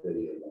keeps that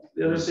 30-year loan.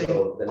 The other thing,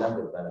 so the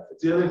number of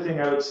benefits. The other thing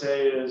I would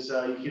say is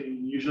you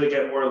can usually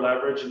get more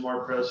leverage and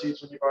more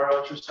proceeds when you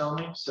borrow interest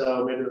only.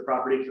 So maybe the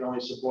property can only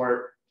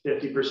support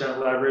 50%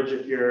 leverage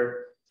if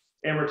you're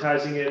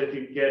amortizing it. If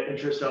you get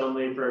interest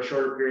only for a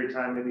shorter period of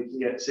time, maybe you can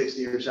get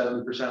 60 or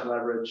 70%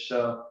 leverage.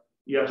 So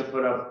you have to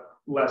put up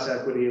less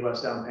equity,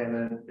 less down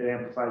payment. It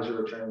amplifies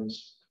your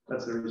returns.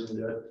 That's the reason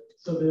to do it.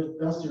 So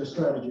that's your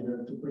strategy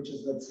then, to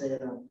purchase, let's say,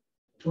 a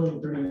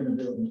 20, 30 unit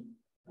building.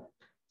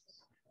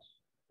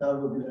 That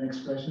would be the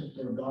next question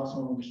for Dawson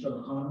or Mr.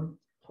 O'Connor.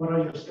 What are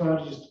your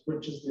strategies to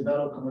purchase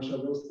developed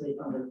commercial real estate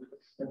under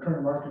the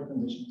current market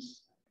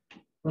conditions?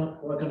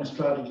 What kind of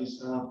strategies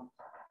can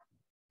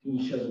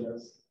you share with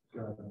us?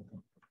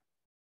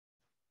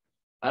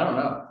 I don't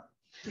know.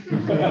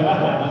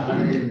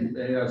 I mean,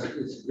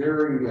 it's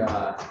very,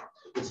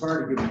 it's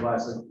hard to give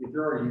advice. Like if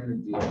you're already in a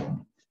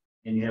deal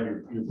and you have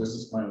your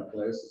business plan in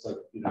place, it's like,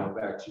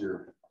 back to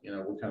your,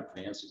 what kind of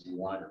financing do you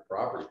want on your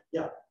property?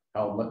 Yeah.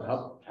 How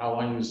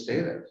long you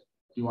stay there?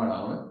 Do you want to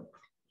own it?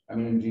 I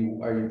mean,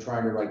 are you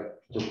trying to like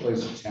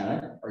replace a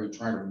tenant? Are you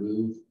trying to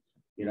move,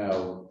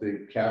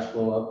 the cash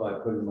flow up by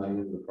putting money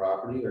into the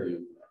property? Are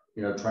you,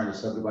 trying to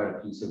subdivide a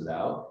piece of it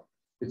out?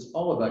 It's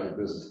all about your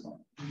business plan.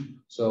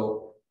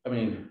 So, I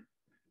mean,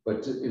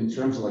 but in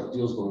terms of like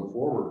deals going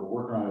forward, we're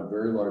working on a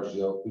very large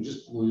deal. We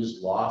just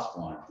lost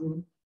one.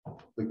 Mm-hmm.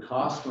 The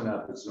cost went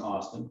up. It's in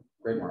Austin,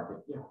 great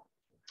market. Yeah.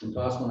 The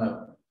cost went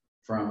up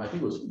from, I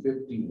think it was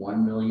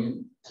 51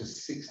 million to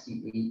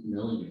 $68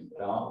 million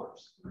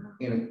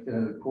in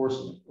the course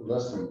of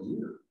less than a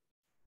year.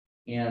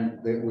 And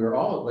we were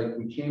all like,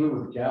 we came in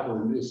with capital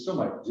and they still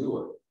might do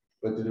it,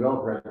 but the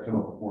developer had to come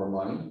up with more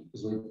money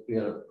because we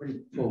had a pretty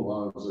full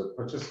loan. It was a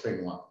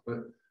participating loan. But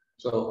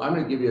so I'm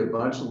going to give you a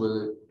bunch of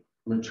it.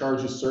 I'm going to charge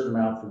you a certain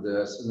amount for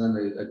this, and then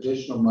the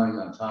additional money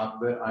on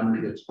top of it, I'm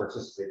going to get to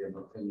participate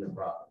in your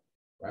profit,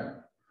 right?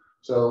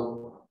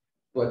 So,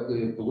 but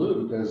it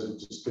blew because it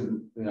just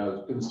couldn't,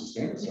 it couldn't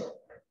sustain itself.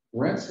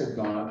 Rents had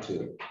gone up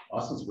too.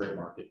 Austin's a great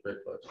market,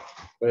 great place,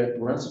 but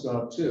rents have gone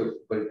up too,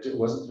 but it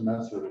wasn't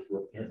commensurate with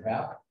what had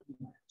happened.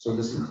 So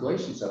this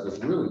inflation stuff is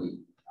really,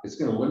 it's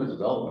going to limit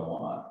development a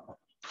lot.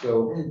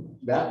 So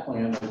that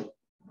plan,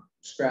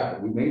 scrap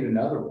it. We made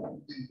another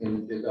one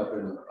up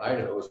in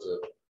Idaho. It's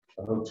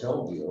a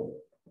hotel deal,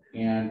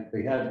 and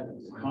they had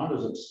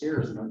condos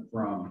upstairs went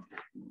from,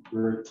 we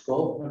were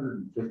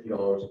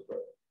 $1,250 a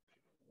foot.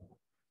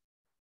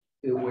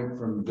 It went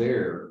from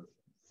there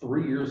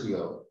 3 years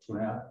ago, two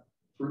and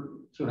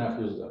a half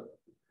years ago,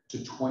 to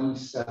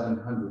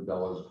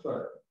 $2,700 a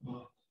foot.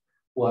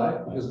 Why?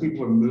 Because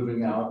people are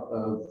moving out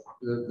of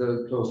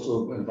the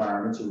coastal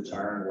environments or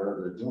retiring, whatever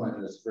they're doing,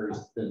 and it's a very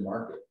thin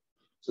market.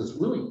 So it's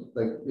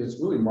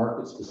really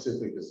market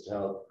specific as to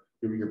how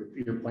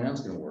your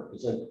plan's going to work.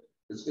 It's like,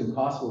 it's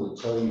impossible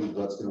to tell you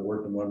what's going to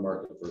work in one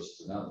market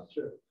versus another.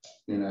 Sure.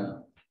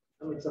 That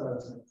makes a lot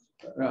of sense.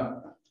 Yeah.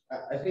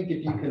 I think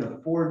if you can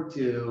afford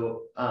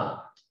to,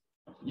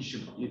 you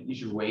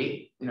should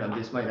wait.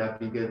 This might not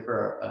be good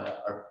for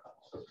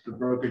the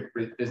brokerage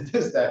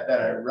business that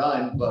I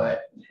run,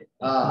 but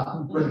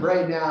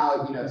right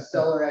now,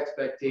 seller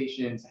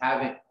expectations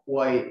haven't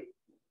quite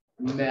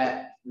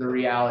met the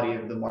reality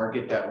of the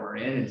market that we're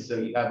in, and so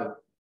you have a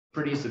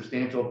pretty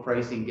substantial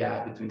pricing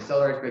gap between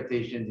seller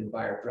expectations and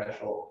buyer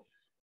threshold.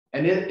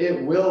 And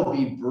it will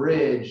be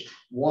bridged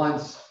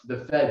once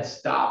the Fed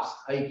stops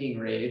hiking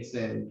rates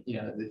and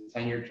the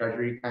 10-year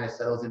treasury kind of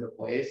settles into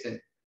place. And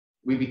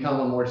we become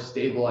a more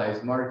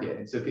stabilized market.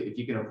 And so if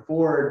you can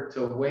afford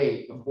to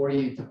wait before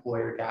you deploy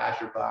your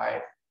cash or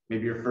buy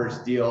maybe your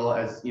first deal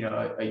as, you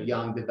know, a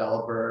young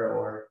developer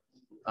or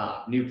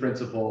new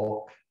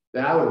principal,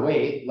 then I would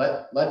wait,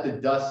 let the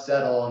dust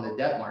settle on the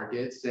debt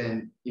markets,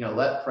 and, you know,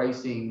 let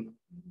pricing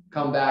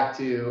come back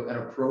to an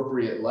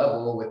appropriate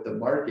level with the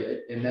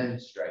market, and then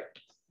strike.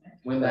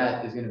 When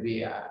that is going to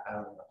be, I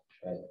don't know.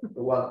 Right.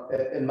 Well,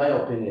 in my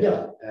opinion,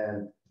 Yeah.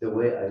 and the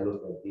way I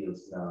look at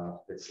deals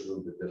now, it's a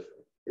little bit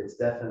different. It's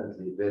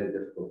definitely very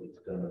difficult to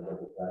determine what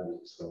the value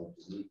is going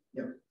to be.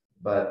 Yeah.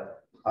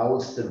 But I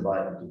will still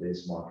buy in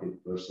today's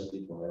market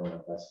personally for my own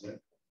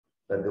investment.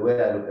 But the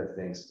way I look at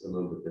things a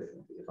little bit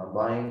differently. If I'm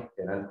buying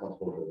a rent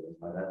control building,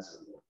 my rents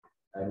are low.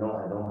 I know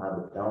I don't have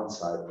a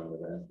downside on the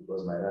rent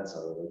because my rents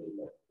are already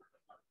low.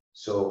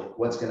 So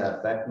what's going to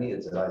affect me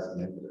is the rise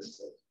in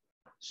interest rate.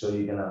 So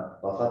you're going to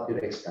buff up your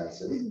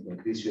expenses,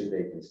 increase your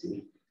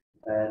vacancy,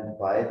 and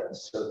buy it at a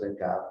certain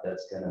cap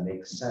that's going to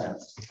make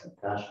sense and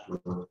cash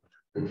flow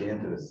with the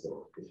interest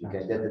rate. If you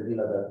can get the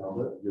deal at that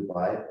number, you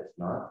buy it. If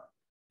not,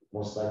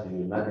 most likely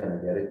you're not going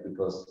to get it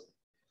because,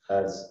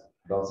 as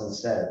Dawson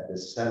said, the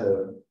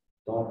seller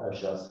don't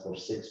adjust for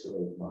 6 to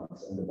 8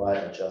 months, and the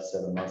buyer adjusts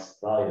 7 months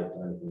prior to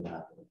anything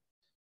happening.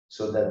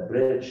 So that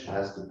bridge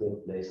has to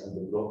take place, and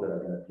the broker are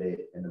going to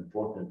play an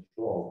important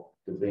role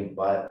to bring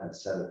buyer and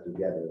seller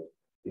together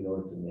in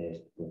order to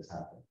make things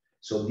happen.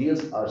 So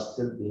deals are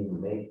still being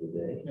made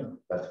today,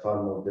 but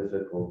far more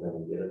difficult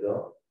than a year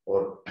ago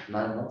or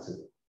 9 months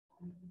ago.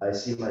 I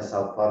see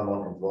myself far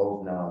more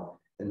involved now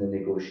in the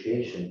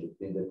negotiation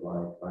between the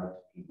client trying to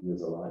keep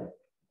deals alive.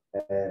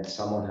 And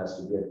someone has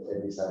to give,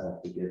 every side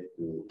has to give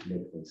to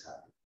make things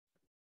happen.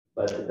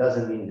 But it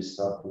doesn't mean you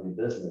stop doing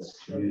business.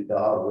 There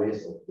are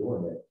ways of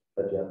doing it,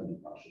 but you have to be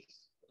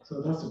cautious.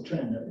 So that's a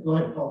trend. Go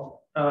ahead,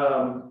 Paul.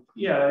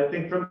 Yeah, I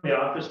think from the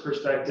office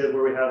perspective,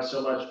 where we have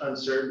so much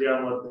uncertainty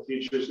on what the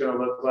future is going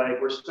to look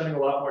like, we're spending a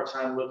lot more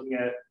time looking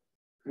at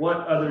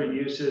what other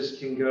uses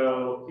can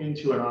go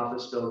into an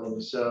office building.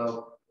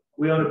 So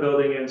we own a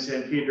building in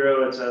San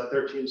Pedro. It's a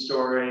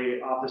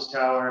 13-story office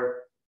tower.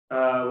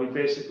 We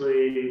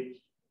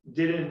basically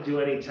didn't do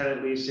any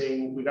tenant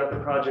leasing. We got the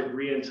project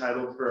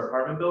re-entitled for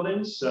apartment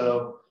buildings.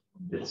 So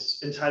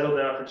it's entitled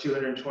now for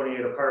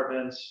 228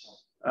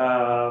 apartments.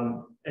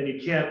 And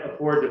you can't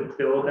afford to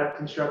build that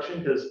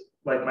construction because,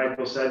 like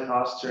Michael said,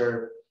 costs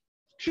are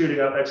shooting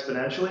up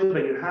exponentially,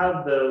 but you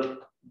have the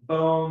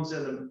bones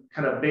and the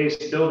kind of base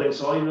building.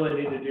 So all you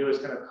really need to do is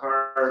kind of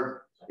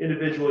carve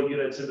individual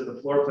units into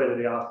the floor plate of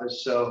the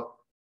office. So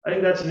I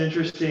think that's an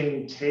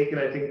interesting take. And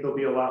I think there'll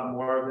be a lot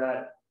more of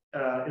that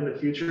in the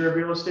future of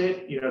real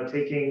estate, you know,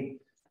 taking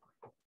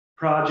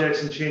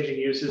projects and changing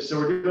uses. So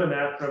we're doing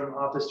that from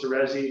office to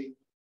resi.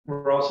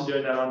 We're also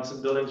doing that on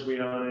some buildings we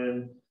own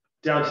in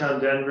downtown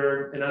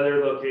Denver and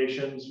other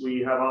locations. We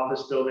have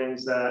office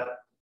buildings that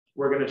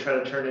we're going to try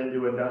to turn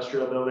into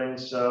industrial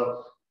buildings.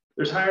 So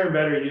there's higher and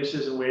better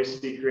uses and ways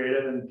to be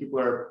creative, and people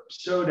are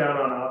so down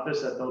on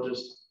office that they'll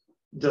just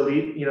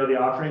delete, you know, the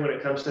offering when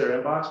it comes to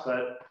their inbox.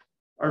 But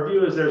our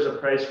view is there's a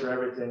price for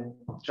everything.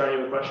 John, you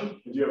have a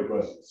question? I do have a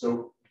question.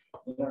 So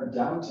in our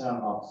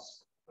downtown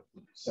office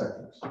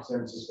sector, San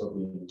Francisco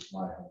being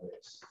my home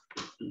base,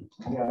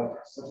 we have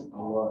such a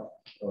lot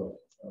of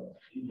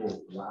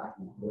people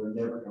lacking. They're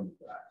never coming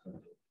back.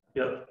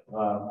 Yep.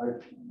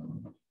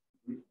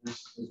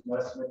 There's an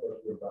estimate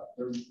that we're about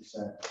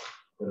 30%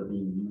 that are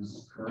being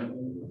used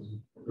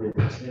currently. We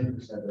have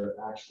 10% that are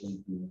actually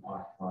being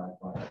occupied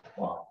by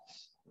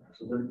bodies.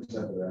 So 30%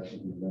 that are actually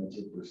being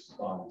rented versus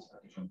bodies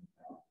after 20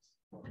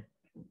 hours.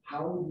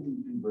 How do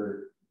you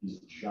convert these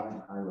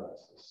giant high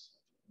rises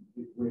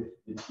with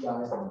the TIs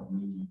that we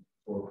need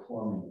for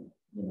plumbing,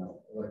 you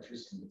know,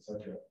 electricity,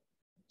 etc.,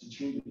 to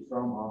change it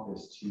from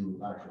office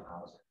to actual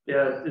housing?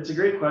 Yeah, it's a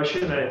great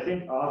question. I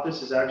think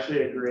office is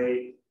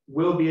actually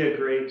will be a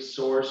great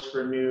source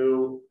for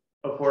new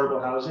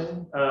affordable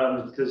housing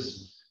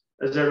because,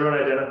 as everyone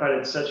identified,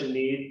 it's such a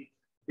need.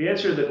 The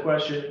answer to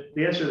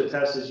the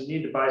test is you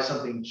need to buy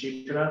something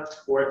cheap enough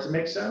for it to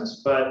make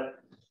sense. But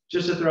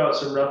just to throw out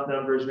some rough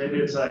numbers, maybe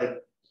it's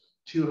like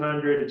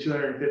 $200 to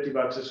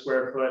 $250 a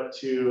square foot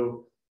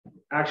to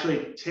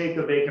actually take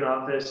a vacant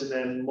office and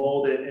then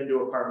mold it into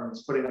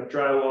apartments, putting up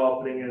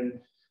drywall, putting in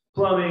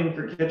plumbing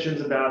for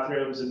kitchens and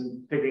bathrooms,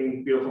 and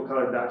picking beautiful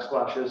colored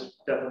backsplashes.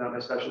 Definitely not my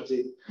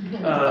specialty.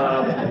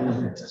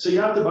 So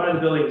you have to buy the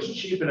buildings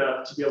cheap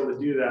enough to be able to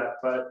do that.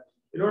 But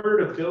in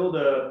order to build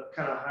a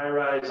kind of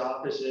high-rise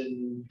office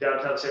in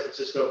downtown San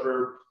Francisco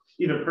for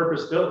even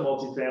purpose-built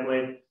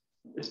multifamily,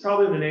 it's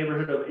probably in the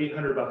neighborhood of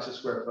 $800 a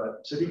square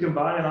foot. So if you can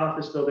buy an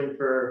office building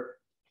for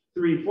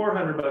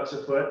 $300-400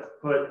 a foot,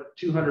 put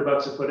 $200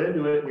 a foot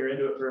into it, and you're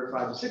into it for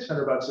 $500 to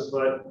 $600 a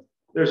foot,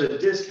 there's a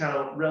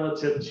discount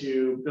relative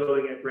to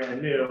building it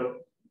brand new.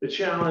 The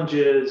challenge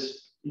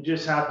is you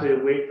just have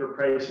to wait for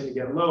pricing to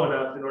get low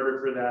enough in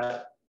order for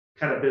that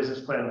kind of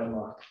business plan to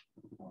unlock.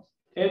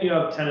 And you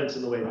have tenants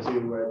in the way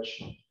too,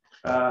 which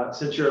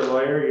Since you're a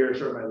lawyer, you're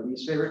sort of my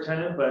least favorite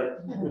tenant,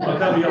 but I'll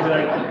come to you and be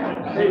like,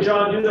 hey,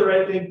 John, do the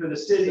right thing for the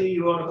city.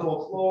 You own a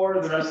full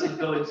floor. The rest of the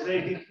building's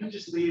vacant. Can you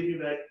just leave? You'd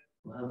be like,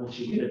 well, how much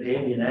you gonna pay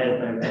me and I have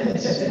my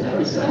rents?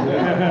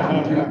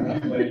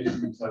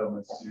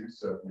 Entitlements too,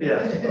 so.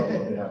 Yeah.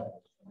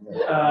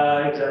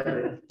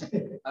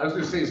 Exactly. I was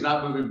gonna say he's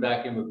not moving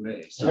back in with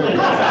me. So.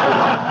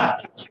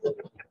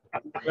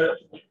 But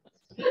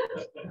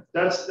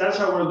that's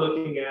how we're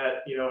looking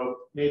at, you know,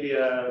 maybe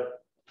a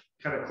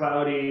kind of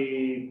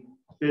cloudy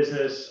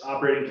business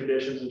operating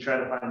conditions and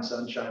trying to find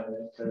sunshine in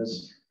it,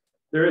 because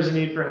there is a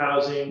need for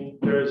housing.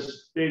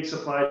 There's big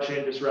supply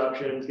chain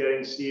disruptions,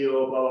 getting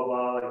steel, blah, blah,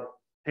 blah, like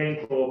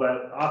painful,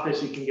 but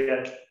office, you can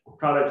get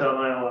product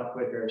online a lot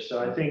quicker. So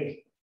I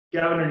think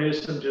Governor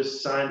Newsom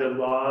just signed a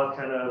law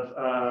kind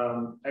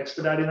of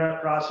expediting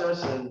that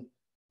process. And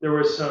there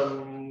was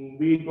some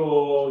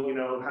legal, you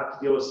know, have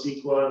to deal with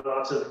CEQA and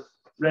lots of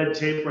red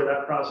tape where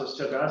that process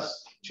took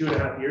us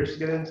 2.5 years to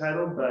get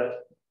entitled.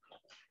 But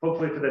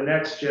hopefully for the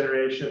next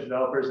generation of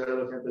developers that are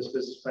looking at this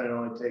business plan, it'll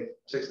only take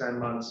 6-9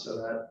 months so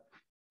that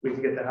we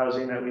can get the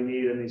housing that we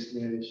need in these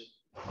communities.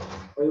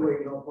 By the way,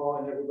 you know, Paul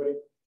and everybody,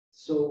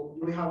 so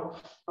we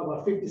have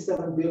about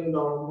 $57 billion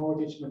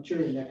mortgage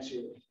maturing next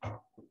year.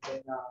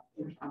 And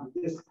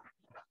in this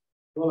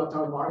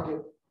volatile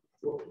market,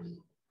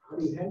 how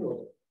do you handle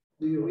it?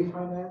 Do you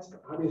refinance?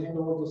 How do you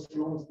handle all those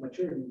loans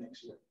maturing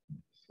next year?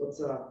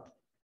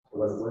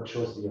 What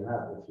choice do you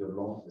have if your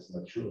loan is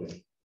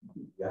maturing?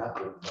 You have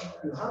to.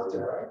 You have to,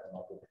 right?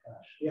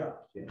 Cash. Yeah.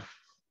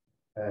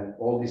 And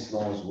all these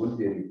loans will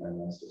be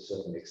refinanced to a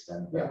certain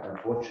extent. Yeah. But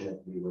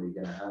unfortunately, what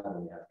you're gonna have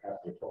when you have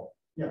capital.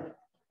 Yeah.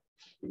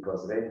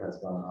 Because rate has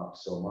gone up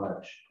so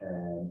much,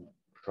 and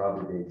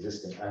probably the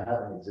existing, I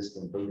have an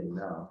existing building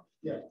now.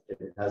 Yeah.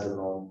 It has a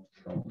loan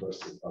from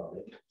First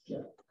Republic.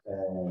 Yeah.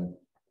 And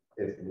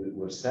if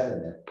we're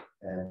selling it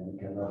and we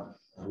cannot,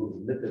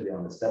 literally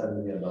on the $7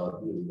 million deal,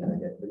 we're gonna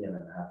get $1.5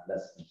 million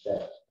less in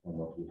debt than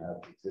what we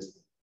have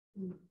existing.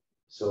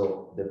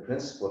 So the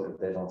principle, if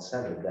they don't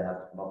sell it, they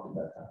have to come up with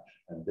that cash.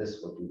 And this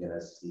is what we're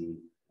gonna see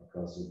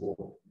across the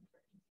board.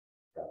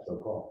 Capital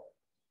call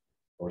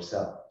or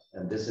sell.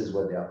 And this is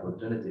where the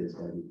opportunity is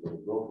gonna be for the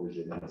brokerage.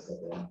 You're gonna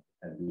step in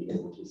and be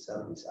able to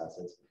sell these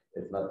assets,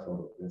 if not from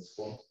the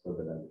principal, for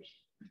the lenders.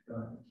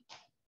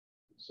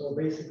 So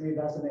basically,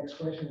 that's the next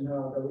question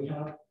that we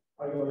have.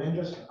 Are your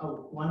lenders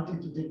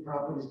wanting to take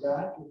properties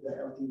back if the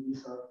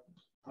LTVs are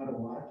out of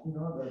whack? You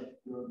know, that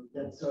your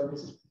debt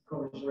service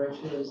coverage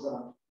ratio is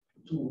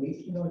too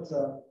weak. You know, it's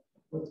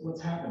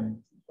what's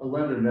happening. A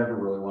lender never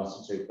really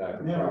wants to take back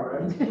a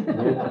Never, property.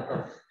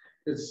 right?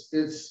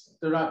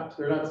 They're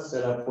not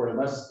set up for it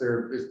unless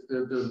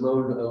there's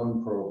loan to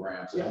own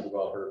programs. Yeah. We've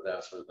all heard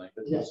that sort of thing.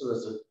 But Yeah. so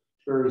that's a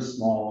very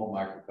small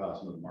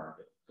microcosm of the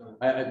market.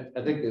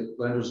 I think that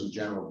lenders in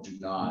general do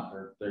not,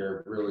 or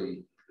they're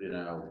really, you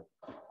know,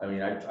 I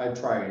mean, I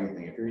try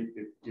anything. If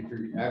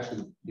you're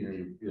actually, you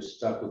know, you're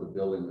stuck with a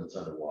building that's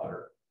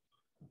underwater,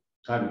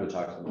 time to go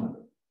talk to the lender.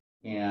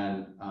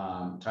 And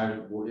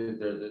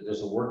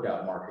there's a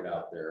workout market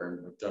out there,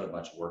 and we've done a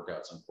bunch of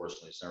workouts.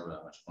 Unfortunately, it's never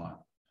that much fun.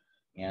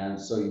 And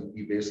so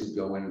you basically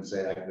go in and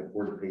say, I can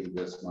afford to pay you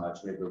this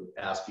much. Maybe they'll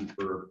ask you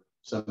for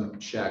some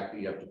check that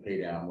you have to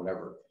pay down,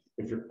 whatever.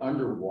 If you're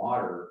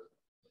underwater,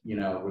 you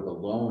know, where the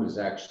loan is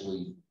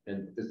actually,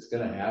 and it's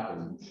going to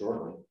happen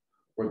shortly,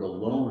 where the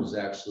loan is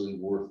actually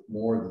worth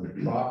more than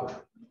the property.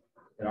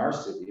 In our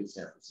city, in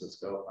San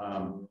Francisco,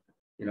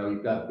 you know,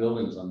 you've got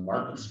buildings on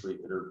Market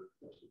Street that are,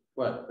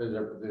 what,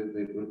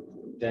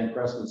 Dan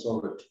Cressman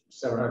sold at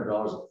 $700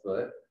 a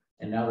foot,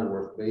 and now they're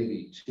worth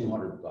maybe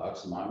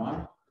 $200 in my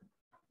mind.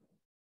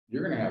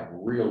 You're going to have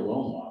real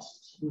loan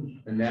losses.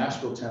 In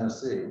Nashville,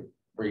 Tennessee,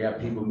 where you have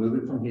people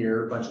moving from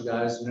here, a bunch of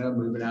guys, you know,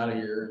 moving out of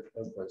here.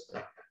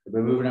 They've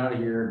been moving out of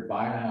here and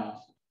buying a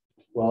house.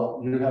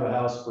 Well, you have a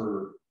house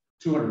for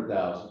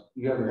 $200,000.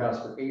 You have your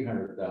house for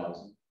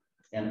 $800,000,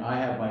 and I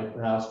have my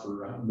house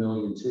for $1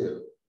 million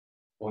too.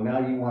 Well, now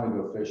you want to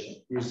go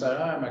fishing. You decide,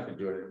 oh, I'm not going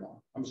to do it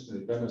anymore. I'm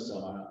going to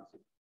sell my house.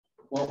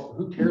 Well,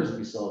 who cares if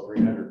we sell it for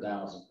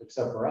 $800,000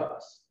 except for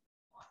us?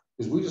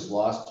 Because we just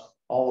lost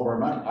all of our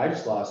money. I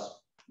just lost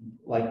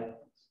like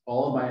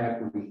all of my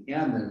equity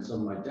and then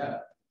some of my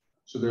debt.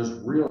 So there's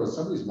real, in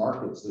some of these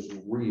markets, there's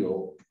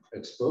real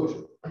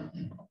exposure.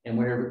 And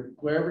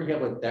wherever you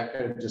have like that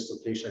kind of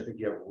dislocation, I think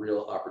you have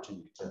real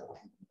opportunity to,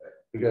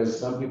 because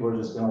some people are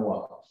just going to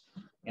walk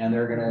and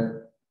they're going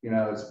to, you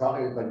know, it's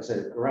probably, like I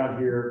said, around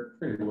here,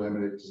 pretty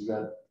limited because you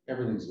got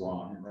everything's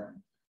gone, right?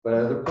 But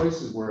other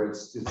places where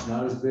it's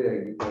not as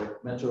big, you've got a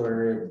metro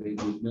area of maybe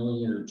 1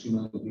 million or 2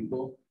 million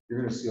people, you're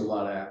going to see a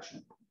lot of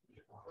action.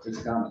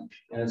 It's coming,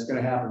 and it's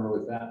going to happen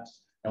really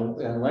fast.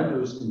 And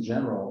lenders in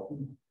general,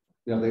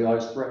 you know, they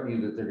always threaten you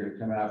that they're going to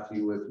come after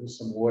you with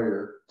some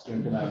lawyer. It's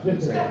going to come after you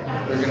and say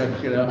they're going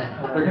to, you know,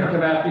 they're going to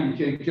come after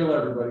you and kill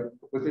everybody,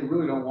 but they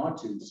really don't want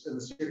to. In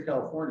the state of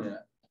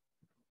California,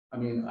 I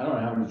mean, I don't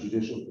know how many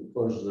judicial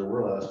foreclosures there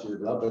were last year,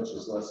 but I'll bet you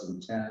it's less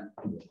than 10,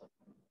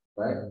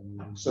 right?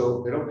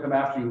 So they don't come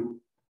after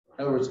you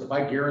In other words, if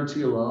I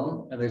guarantee a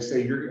loan and they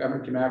say I'm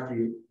gonna come after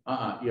you,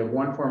 you have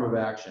one form of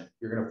action.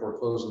 You're gonna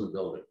foreclose on the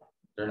building.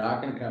 They're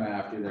not gonna come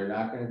after you. They're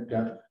not gonna,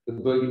 the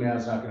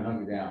boogeyman's not gonna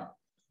hunt you down.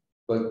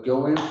 But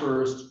go in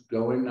first,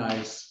 go in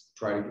nice,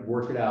 try to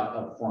work it out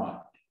up front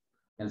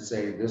and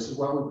say, this is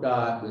what we've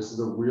got. This is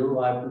the real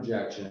life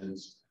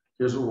projections.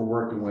 Here's what we're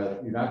working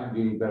with. You're not gonna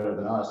do any better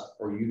than us,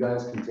 or you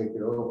guys can take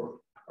it over,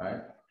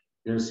 right?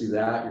 You're gonna see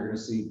that. You're gonna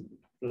see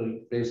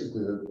really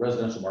basically the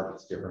residential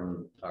market's different when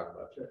we talk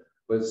about it.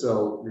 But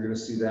so you're gonna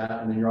see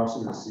that, and then you're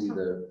also gonna see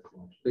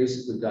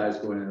basically guys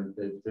going in,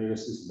 they're gonna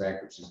see some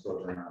bankruptcies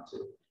going around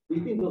too. Do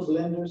you think those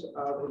lenders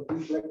would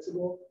be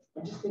flexible?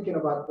 I'm just thinking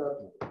about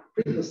the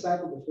previous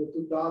cycle before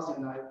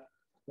 2000.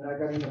 When I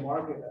got in the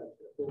market,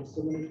 there were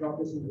so many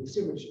properties in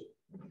receivership.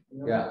 You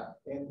know? Yeah.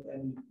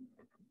 And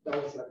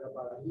that was like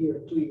about a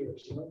year, 2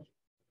 years. You know,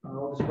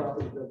 all this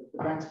property,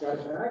 the banks got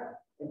it back,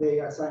 and they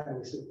assigned a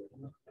receiver.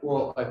 You know?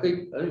 Well, I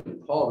think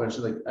Paul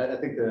mentioned, like, I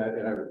think that,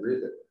 and I would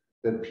agree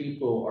that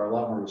people are a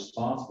lot more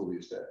responsible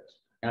these days.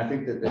 And I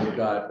think that they've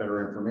got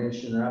better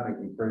information. They're not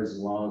making crazy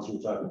loans. We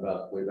were talking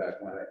about way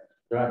back when.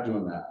 They're not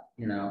doing that,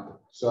 you know?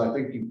 So I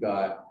think you've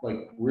got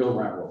like real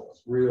rent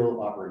rolls,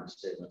 real operating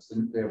statements.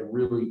 And they have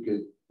really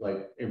good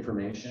like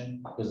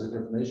information because the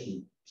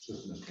information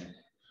system is changing.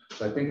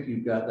 So I think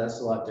you've got, that's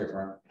a lot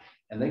different.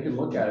 And they can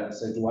look at it and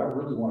say, do I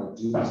really want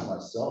to do this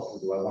myself, or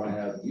do I want to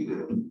have you do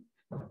it?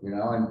 You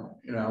know, and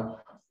you know,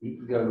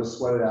 you got to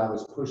sweat it out,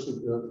 let's push kick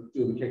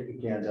the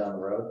can down the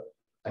road.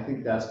 I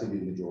think that's going to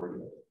be the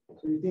majority of it.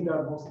 So you think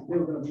that they're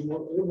going to be a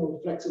little more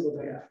flexible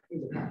than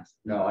in the past?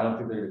 No, I don't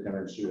think they're going to come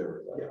in and shoot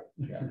everybody.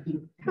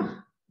 Yeah.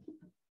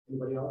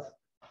 Anybody else?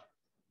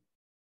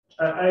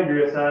 I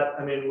agree with that.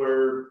 I mean,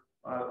 we're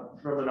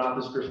from an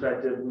office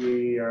perspective,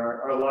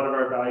 a lot of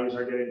our values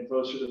are getting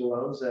closer to the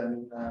loans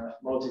than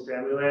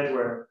multifamily land,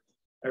 where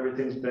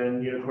everything's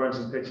been unicorns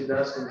and pixie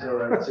dust until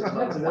like 6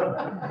 months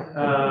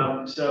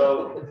ago.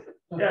 So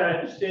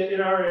yeah,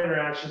 in our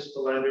interactions with the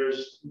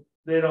lenders,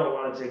 they don't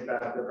want to take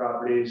back the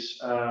properties.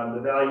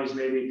 The values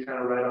may be kind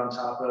of right on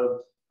top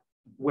of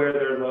where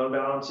their loan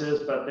balance is,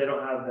 but they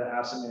don't have the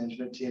asset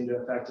management team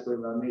to effectively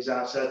run these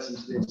assets. And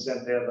to the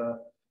extent they have a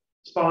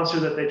sponsor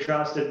that they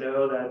trust and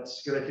know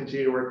that's going to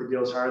continue to work the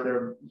deals hard,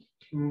 they're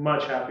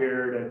much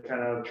happier to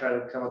kind of try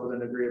to come up with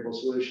an agreeable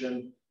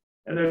solution.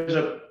 And there's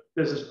a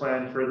business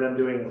plan for them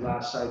doing the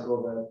last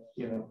cycle,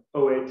 the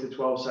 08 to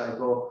 12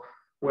 cycle,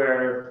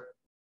 where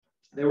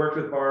they worked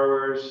with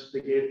borrowers,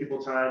 they gave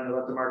people time to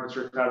let the markets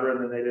recover,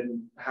 and then they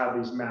didn't have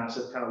these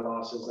massive kind of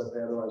losses that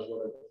they otherwise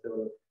would have. They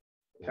would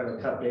have kind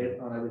of cut bait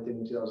on everything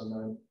in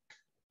 2009.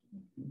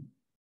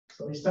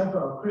 So it's time for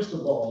our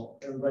crystal ball,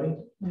 everybody.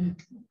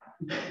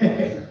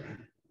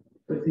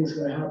 What things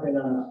going to happen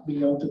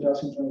beyond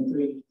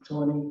 2023?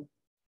 Tony,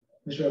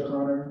 Mr.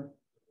 O'Connor,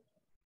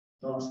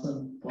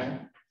 Dawson, Paul.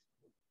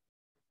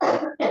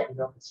 You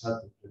know, it's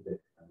hard to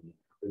predict. I mean,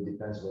 it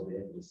depends what the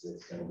interest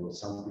is. And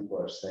some people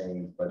are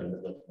saying by the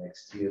middle of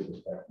next year,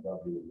 the Fed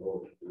probably will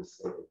go to the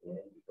state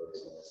again because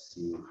they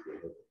see if they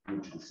have a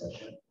huge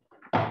recession.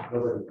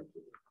 Nobody can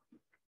predict.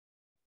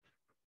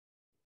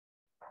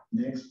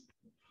 Next.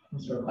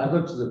 I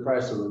looked at the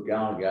price of a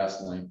gallon of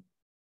gasoline,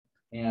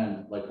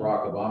 and like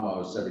Barack Obama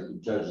was said, he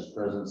could judge his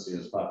presidency and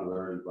his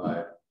popularity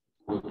by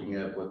looking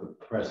at what the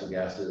price of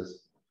gas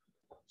is.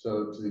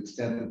 So to the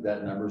extent that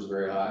that number is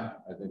very high,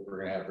 I think we're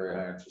going to have very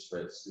high interest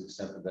rates. To the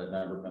extent that that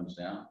number comes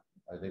down,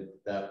 I think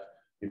that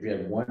if you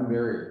had one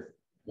barrier,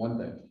 one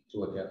thing to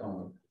look at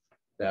only,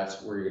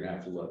 that's where you're going to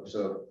have to look.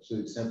 So to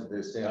the extent that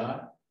they stay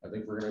high, I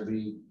think we're going to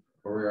be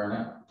where we are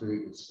now. To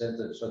the extent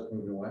that it starts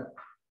moving away,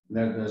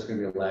 then there's going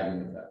to be a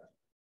lagging effect.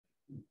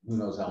 Who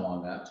knows how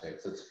long that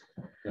takes? It's,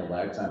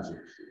 lag times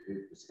we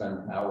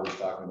spend hours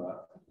talking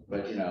about,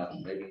 but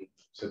maybe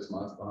 6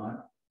 months behind,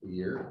 a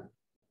year,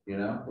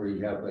 where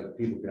you have like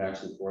people can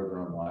actually afford their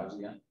own lives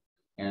again,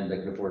 and they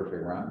can afford to pay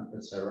rent,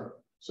 etc.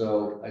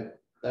 So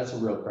that's a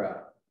real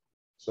crowd.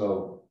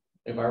 So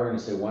if I were going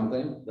to say one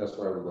thing, that's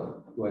where I would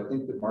look. Do I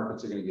think that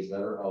markets are going to get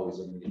better? Always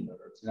are going to get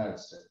better. It's the United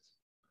States.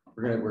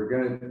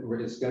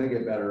 It's going to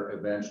get better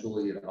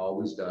eventually. It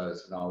always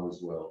does and always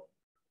will.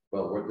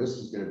 But this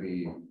is going to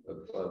be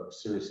a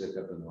serious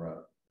hiccup in the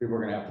road. People are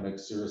going to have to make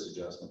serious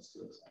adjustments to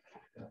this.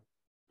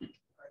 I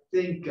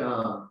think,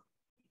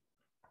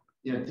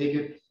 take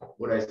it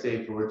what I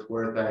say for what it's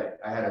worth.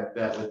 I had a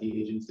bet with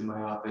the agents in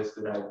my office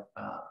that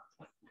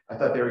I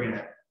thought we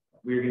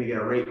were gonna get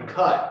a rate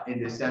cut in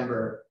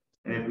December,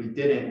 and if we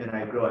didn't, then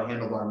I'd grow a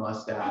handlebar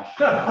mustache.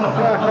 So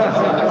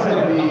that's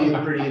going to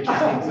be pretty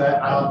interesting. Because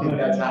I don't think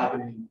that's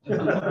happening.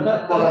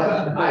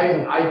 But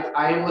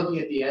I am looking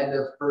at the end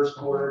of first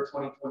quarter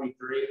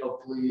 2023.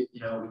 Hopefully,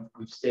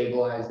 we've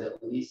stabilized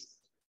at least,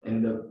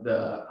 and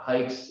the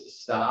hikes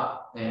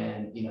stop,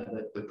 and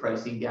the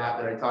pricing gap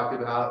that I talked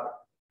about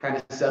kind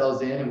of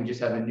settles in, and we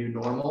just have a new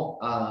normal.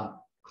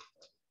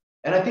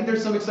 And I think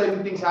there's some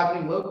exciting things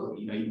happening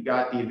locally. You've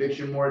got the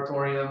eviction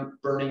moratorium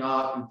burning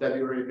off in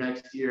February of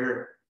next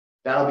year.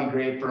 That'll be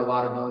great for a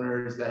lot of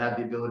owners that have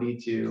the ability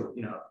to,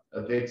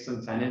 evict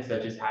some tenants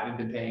that just haven't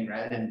been paying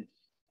rent. And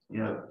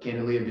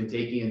candidly have been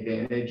taking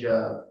advantage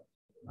of,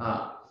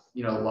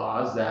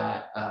 laws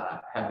that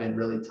have been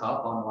really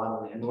tough on a lot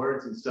of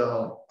landlords. And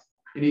so,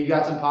 you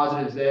got some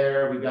positives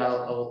there. We've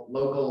got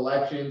local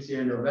elections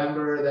here in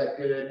November that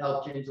could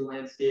help change the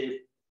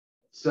landscape.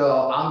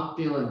 So I'm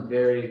feeling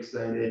very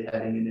excited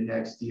heading into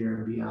next year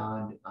and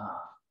beyond.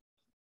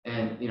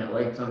 And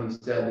like Tony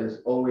said,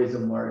 there's always a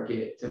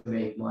market to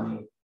make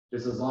money,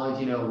 just as long as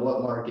you know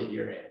what market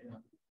you're in.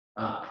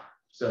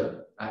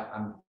 So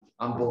I'm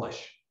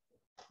bullish.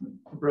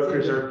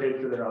 Brokers are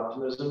paid for their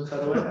optimism, by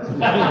the way.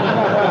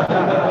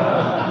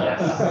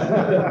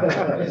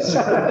 Yes.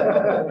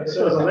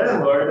 So as a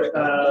landlord,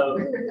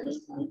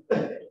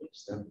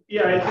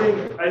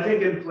 I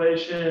think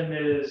inflation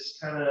is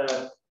kind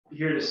of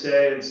here to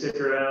stay and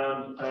stick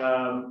around.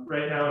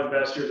 Right now,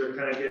 investors are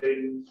kind of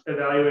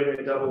evaluating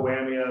a double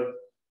whammy of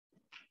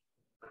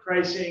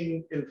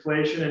pricing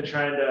inflation and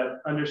trying to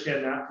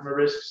understand that from a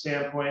risk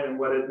standpoint and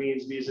what it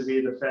means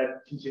vis-a-vis the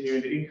Fed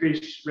continuing to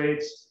increase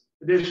rates.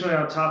 Additionally,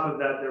 on top of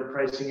that, they're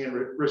pricing in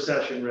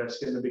recession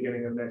risk in the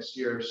beginning of next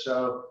year.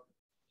 So,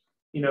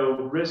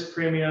 risk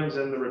premiums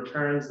and the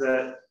returns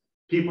that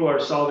people are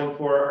solving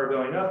for are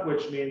going up,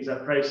 which means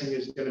that pricing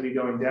is going to be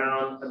going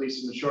down, at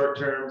least in the short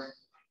term.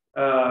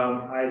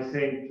 I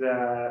think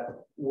that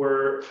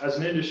as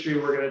an industry,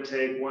 we're going to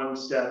take one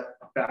step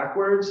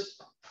backwards.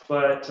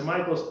 But to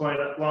Michael's point,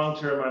 long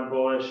term, I'm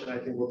bullish, and I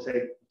think we'll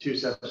take 2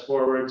 steps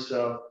forward.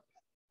 So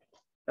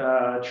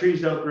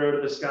trees don't grow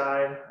to the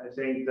sky. I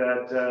think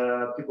that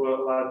a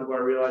lot of people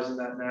are realizing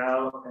that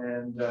now.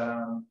 And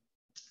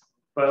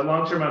but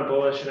long term, I'm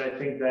bullish, and I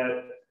think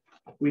that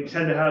we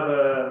tend to have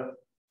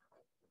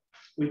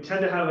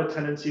a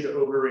tendency to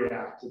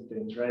overreact to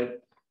things, right?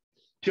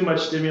 Too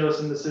much stimulus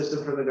in the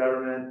system from the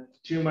government,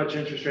 too much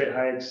interest rate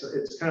hikes.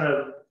 It's kind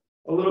of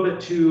a little bit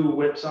too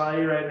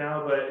whipsaw-y right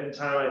now, but in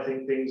time, I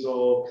think things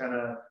will kind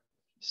of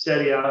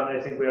steady out. And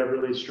I think we have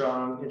really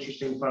strong,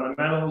 interesting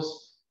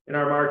fundamentals in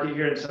our market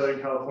here in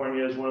Southern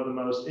California. Is one of the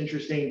most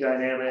interesting,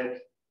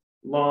 dynamic,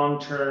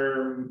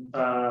 long-term,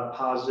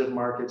 positive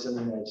markets in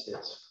the United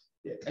States.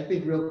 Yeah, I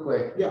think real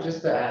quick,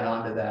 just to add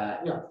on to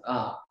that,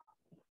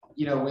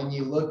 when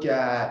you look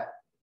at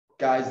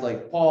guys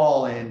like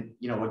Paul, and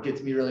what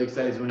gets me really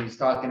excited is when he's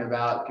talking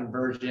about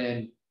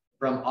conversion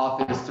from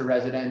office to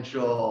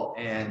residential,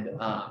 and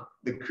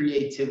the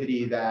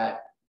creativity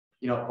that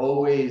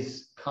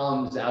always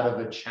comes out of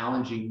a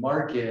challenging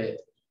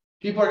market.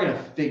 People are going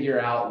to figure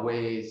out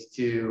ways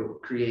to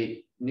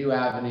create new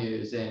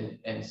avenues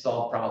and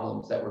solve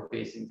problems that we're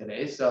facing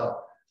today. So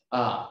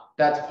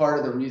that's part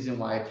of the reason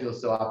why I feel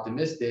so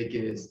optimistic,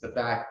 is the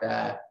fact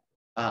that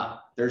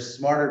there's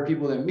smarter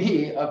people than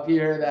me up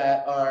here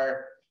that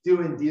are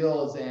doing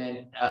deals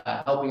and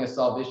helping us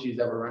solve issues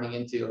that we're running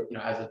into,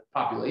 as a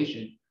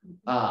population.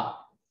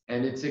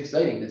 And it's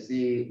exciting to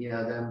see,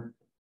 them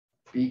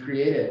be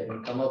creative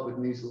and come up with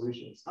new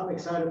solutions. I'm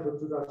excited for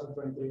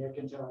 2023. I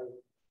can tell you.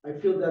 I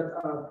feel that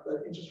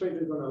the interest rate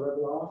is going to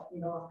level off,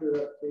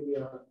 after maybe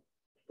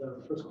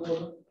the first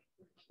quarter.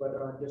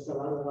 But there's a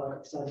lot of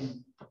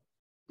exciting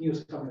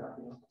news coming up.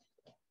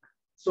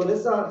 So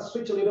let's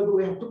switch a little bit.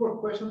 We have 2 more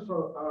questions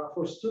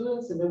for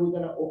students, and then we're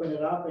going to open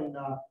it up, and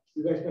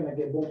you guys are going to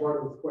get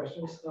bombarded with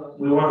questions.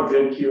 We want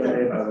good Q&A,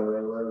 by the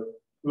way.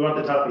 We want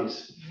the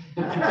toughies.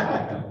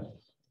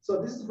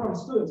 So this is from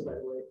students, by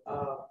the way.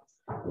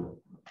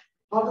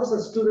 How does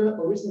a student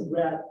or recent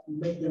grad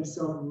make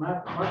themselves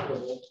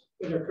marketable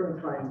in their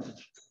current climate?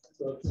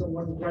 So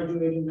someone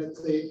graduating,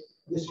 let's say,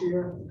 this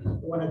year,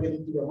 want to get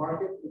into the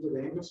market, into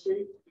the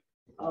industry.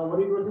 What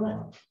do you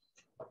recommend?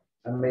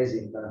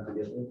 Amazing time to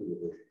get into the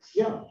business.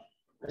 Yeah.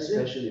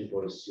 Especially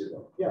for a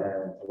student. Yeah.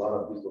 And a lot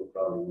of people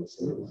probably will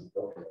say, this is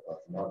talking about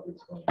the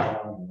market's going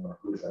down,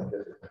 things like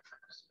that.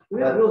 We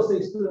have real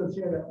estate students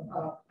here.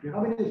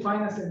 How many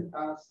finance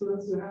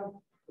students do you have?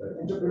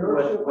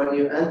 Entrepreneurship? When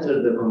you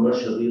enter the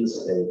commercial real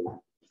estate,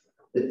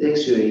 it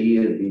takes you a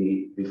year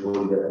before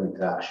you get any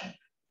traction.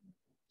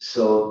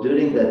 So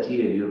during that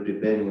year, you're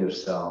preparing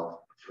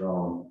yourself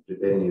from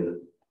preparing your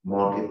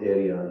market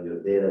area, your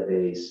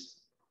database,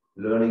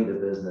 learning the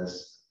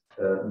business.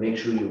 Make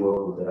sure you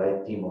work with the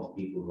right team of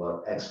people who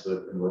are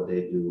expert in what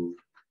they do.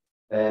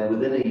 And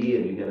within a year,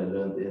 you're going to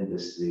learn the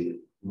industry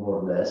more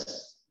or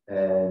less.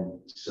 And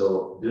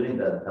so during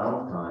that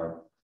downtime,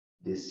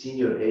 the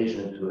senior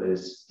agent who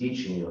is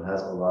teaching you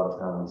has a lot of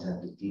time in his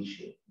hand to teach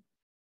you.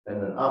 In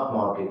an up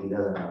market, he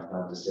doesn't have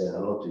time to say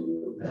hello to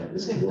you. And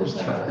this is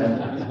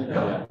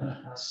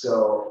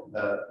So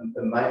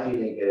my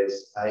feeling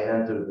is I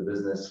entered the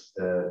business,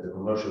 the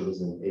commercial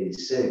business in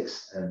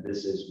 '86, and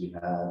we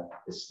had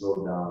a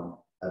slowdown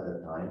at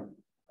the time,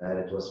 and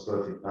it was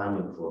perfect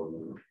timing for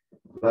me.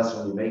 Plus,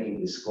 when you're making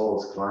these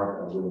calls, clients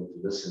are willing to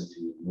listen to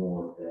you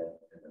more than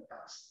in the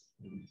past.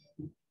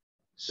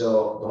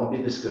 So don't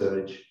be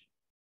discouraged.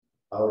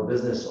 Our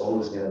business is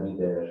always going to be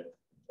there.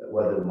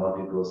 Whether the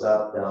market goes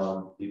up,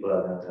 down, people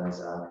are going to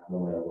transact no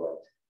matter what.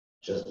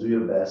 Just do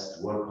your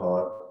best, work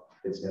hard.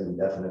 It's going to be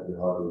definitely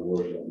harder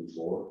work than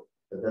before,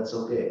 but that's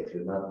okay. If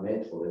you're not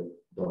made for it,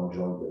 don't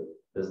join the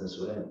business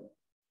we're in.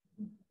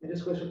 And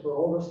this question for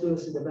all the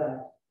students in the back.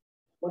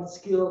 What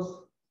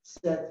skills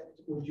set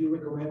would you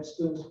recommend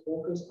students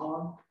focus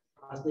on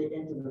as they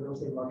enter the real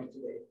estate market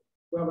today?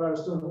 We have a lot of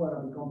students who want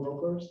to become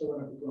brokers, they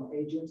want to become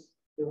agents,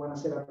 they want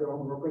to set up their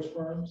own brokerage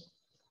firms.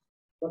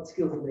 What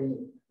skills do they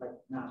need, like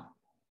now?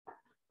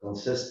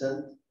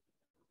 Consistent,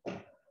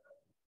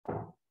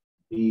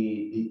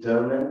 be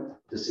determined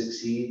to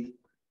succeed,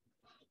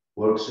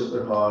 work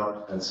super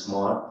hard and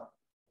smart.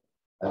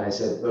 And I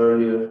said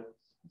earlier,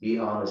 be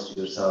honest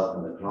to yourself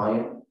and the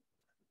client,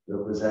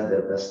 represent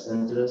their best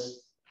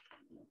interest,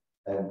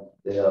 and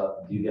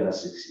you're gonna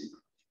succeed.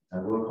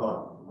 And work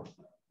hard.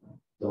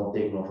 Don't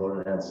take no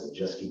for an answer,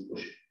 just keep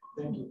pushing.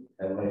 Thank you.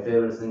 And my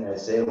favorite thing I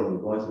say when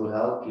you're going through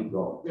hell, keep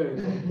going.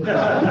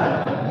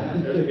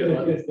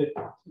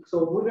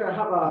 So we're gonna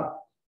have a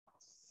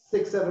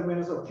 6-7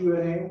 minutes of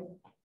Q&A.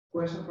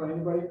 Question for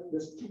anybody?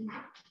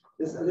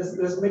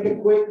 Let's make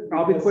it quick.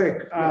 I'll be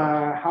quick.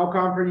 How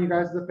confident you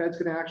guys the Fed's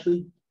gonna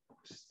actually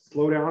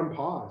slow down and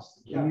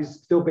pause? Yeah.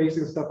 He's still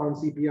basing stuff on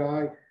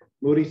CPI.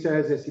 Moody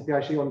says that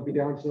CPI should only be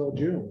down until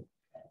June.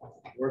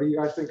 What do you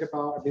guys think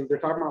about? I mean, they're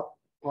talking about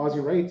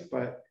pausing rates,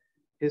 but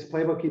his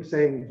playbook keeps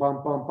saying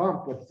bump, bump,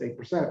 bump with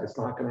 8%. It's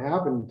not going to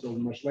happen until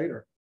much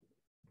later.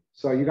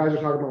 So you guys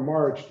are talking about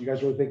March. Do you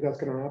guys really think that's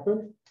going to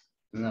happen?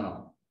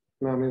 No.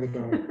 No, maybe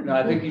not. No,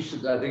 I think you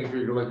should, I think if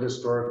you look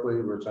historically,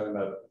 we're talking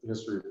about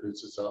history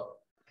repeats itself.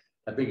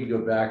 I think you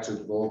go back to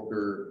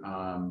Volcker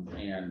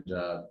and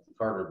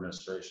Carter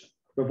administration.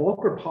 The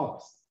Volcker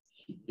paused.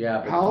 Yeah.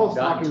 but Powell's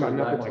got talking to about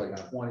got nothing to like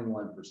that.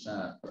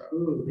 21%.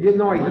 Yeah,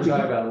 no, We're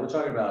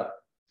talking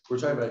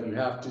about you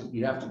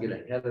have to get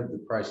ahead of the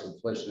price of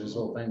inflation. This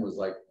whole thing was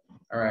like,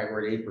 all right,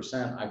 we're at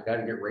 8%. I've got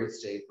to get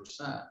rates to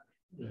 8%.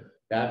 Yeah.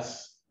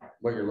 That's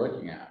what you're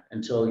looking at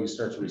until you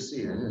start to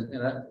recede. And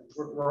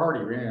we're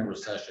already in a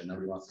recession.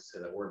 Nobody wants to say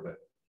that word, but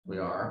we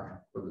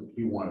are, whether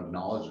you want to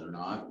acknowledge it or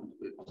not.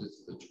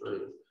 It's the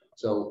truth.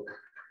 So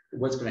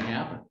what's going to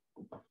happen?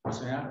 What's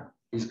going to happen?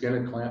 He's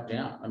going to clamp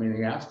down. I mean,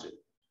 he has to.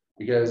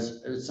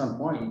 Because at some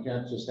point, you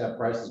can't just have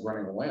prices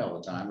running away all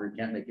the time, or you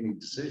can't make any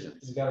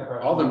decisions.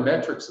 All the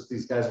metrics that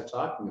these guys are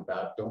talking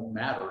about don't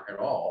matter at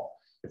all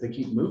if they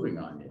keep moving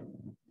on you.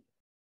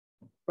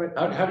 But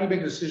How do you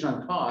make a decision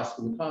on cost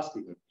when the cost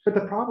keep moving? But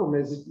the problem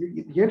is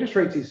the interest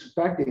rates he's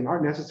expecting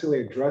aren't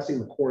necessarily addressing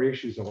the core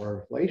issues of our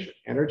inflation.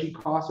 Energy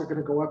costs are going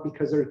to go up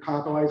because they're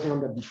capitalizing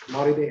on the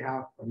commodity they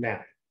have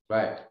now.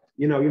 Right.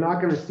 You know, you're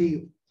not going to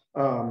see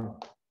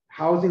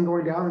housing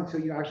going down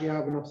until you actually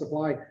have enough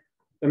supply.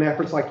 And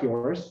efforts like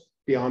yours,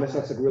 be honest,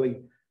 that's a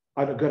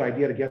good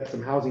idea to get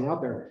some housing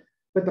out there.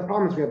 But the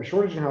problem is we have a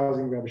shortage in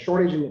housing, we have a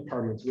shortage in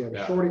apartments, we have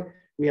a shortage,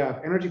 we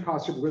have energy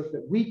costs through the roof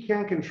that we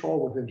can't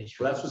control with interest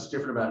So rates. that's what's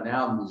different about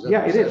now than these other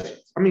Yeah, it is.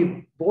 recessions. I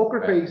mean,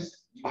 Volcker Right.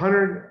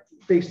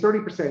 faced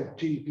 30%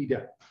 GDP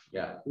debt.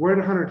 Yeah, We're at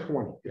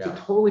 120. It's a Yeah.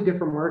 totally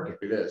different market.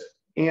 it is.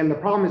 And the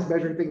problem is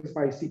measuring things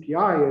by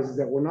CPI is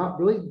that we're not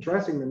really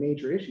addressing the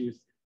major issues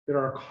that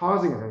are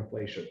causing our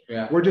inflation.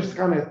 Yeah. We're just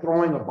kind of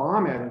throwing a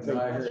bomb at it and saying,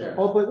 No, I hear you.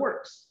 hopefully it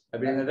works. I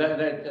mean,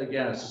 that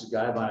again, it's just a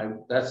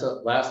guideline. That's the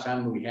last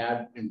time we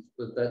had,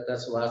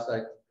 that's the last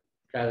I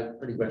kind of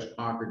pretty much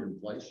conquered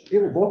inflation.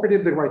 Yeah, well, Volcker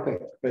did the right thing,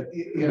 but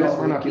You it know,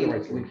 might not be the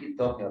right we thing. keep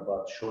talking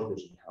about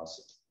shortage in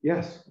housing.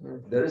 Yes.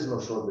 There is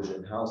no shortage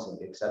in housing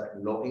except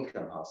low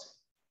income housing.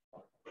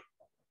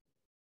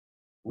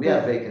 We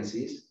have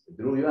vacancies.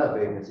 Drew, you have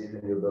vacancies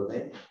in your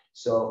building.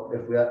 So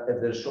if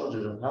there's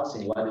shortage of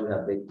housing, why do we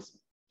have vacancies?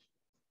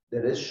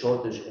 There is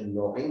shortage in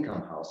low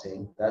income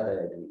housing, that I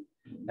agree.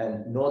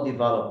 And no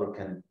developer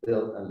can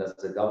build unless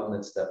the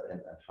government step in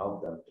and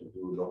help them to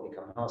do low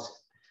income housing.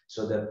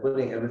 So they're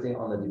putting everything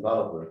on the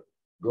developer,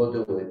 go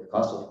do it,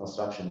 cost of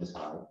construction is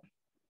high.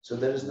 So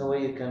there is no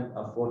way you can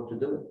afford to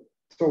do it.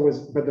 So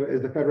is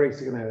the Fed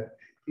rate's gonna,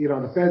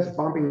 the Fed's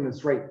bumping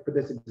this rate for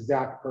this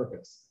exact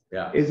purpose.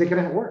 Yeah. Is it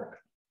gonna work?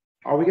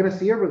 Are we gonna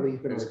see a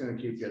relief in It's it? going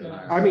to keep getting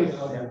higher. I mean,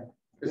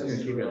 It's going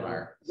to keep getting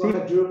higher. Go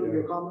ahead, Drew,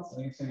 your comments?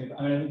 I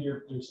think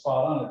you're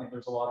spot on. I think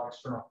there's a lot of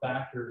external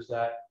factors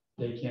that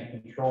they can't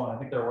control. And I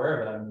think they're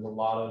aware of it. I mean, there's a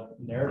lot of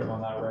narrative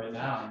on that right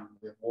now.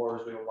 We have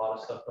wars, we have a lot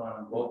of stuff going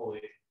on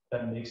globally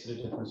that makes it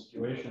a different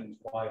situation.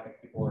 It's why I think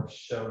people are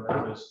so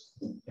nervous.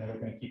 They're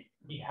going to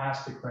he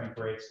has to crank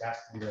rates, he has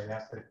to do that, he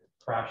has to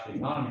crash the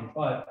economy.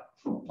 But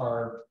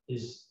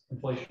is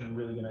inflation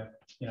really going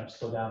to,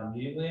 slow down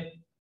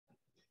immediately?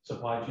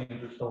 Supply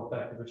chains are still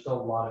affected. There's still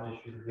a lot of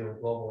issues to deal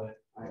with globally.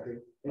 I agree.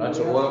 That's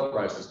Anybody what else? oil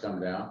prices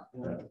come down.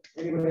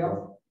 Anybody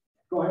else?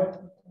 Go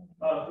ahead.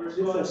 First This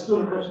of all, is a I just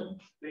student want question.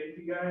 to thank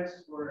you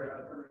guys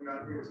for coming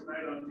out here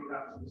tonight on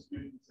behalf of the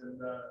students and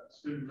the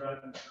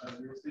student-run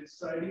real estate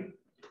society.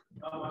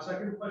 My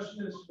second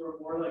question is for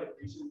more like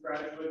recent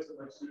graduates and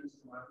like students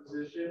in my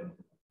position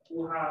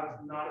who have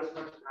not as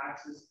much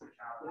access to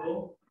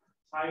capital.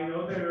 I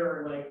know there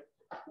are like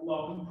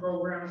loan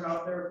programs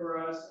out there for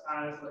us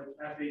as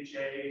like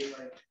FHA,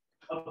 like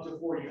up to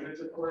 4 units,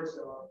 of course.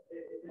 So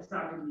it's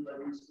not going to be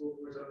like useful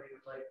for something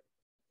like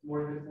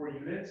more than 4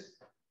 units.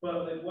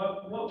 But like,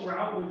 what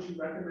route would you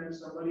recommend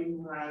somebody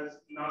who has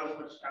not as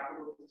much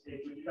capital to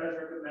take? Would you guys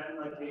recommend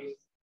like a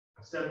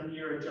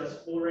 7-year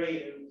adjustable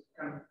rate and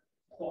kind of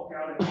clock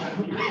out at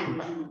 7 years? Or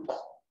would you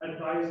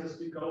advise us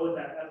to go with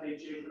that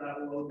FHA for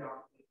that low down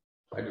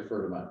payment? I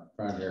defer to my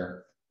friend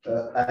here.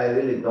 I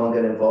really don't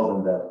get involved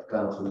in that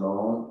kind of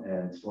loan,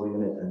 and 40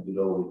 unit and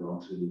below we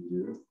don't really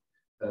do.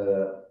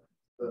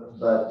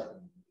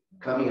 But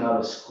coming out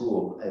of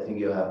school, I think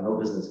you have no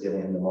business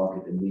getting in the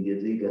market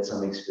immediately, get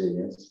some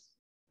experience,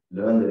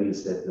 learn the real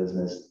estate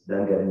business,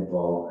 then get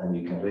involved, and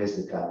you can raise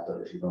the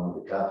capital if you don't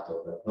have the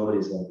capital, but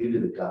nobody's going to give you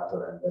the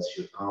capital unless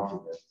you're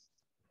confident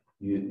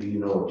you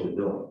know what you're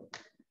doing.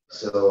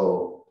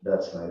 So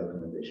that's my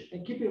recommendation.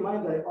 And keep in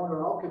mind that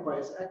owner occupier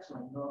is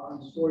excellent, you know,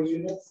 on 4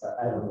 units.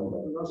 I don't know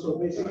that. You know, so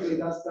basically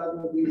that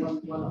will be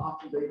one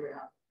option that you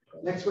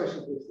have. Next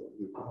question, please.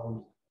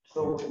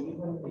 So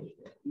even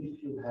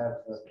if you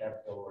have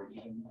capital, or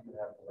even if you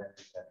have the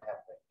lenders that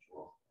have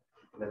actual,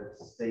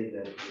 let's say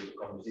that the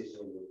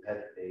conversation with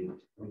Patrick,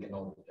 we can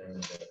all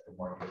determine that the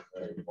market is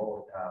very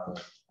volatile.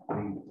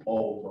 We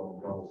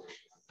all don't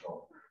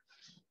know.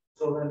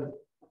 So then,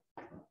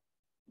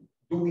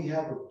 do we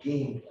have a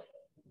game?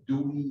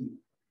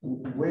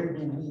 Where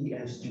do we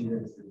as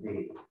students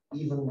today,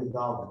 even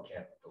without the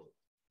capital,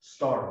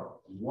 start?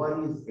 What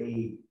is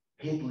a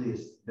hit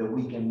list that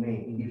we can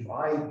make? And if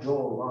I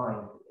draw a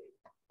line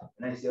today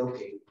and I say,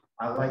 okay,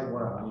 I like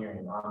what I'm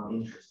hearing, I'm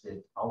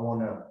interested, I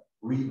want to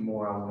read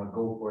more, I want to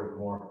go for it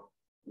more.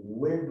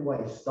 Where do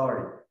I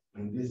start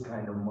in this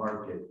kind of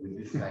market with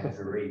this kind of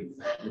rates,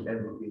 with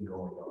everything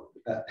going on?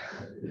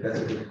 That's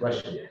a good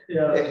question.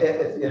 Yeah.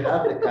 If you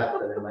have the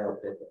capital, in my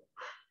opinion,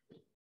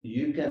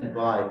 you can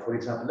buy, for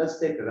example, let's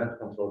take a rent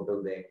control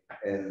building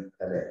in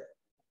LA,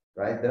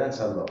 right? The rents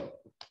are low.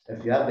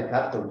 If you have the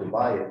capital to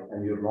buy it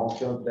and you're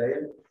long-term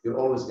player, you're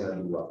always going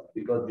to do well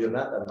because your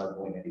rent are not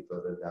going any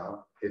further down.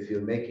 If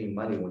you're making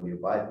money when you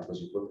buy it because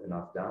you put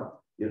enough down,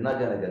 you're not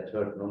going to get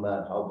hurt no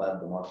matter how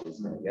bad the market is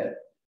going to get.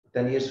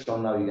 10 years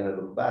from now, you're going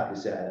to look back and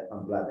say,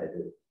 I'm glad I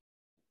did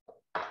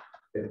it.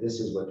 If this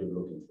is what you're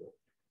looking for.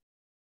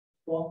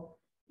 Well,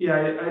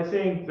 yeah, I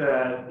think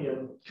that,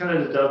 kind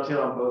of to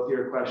dovetail on both of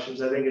your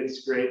questions, I think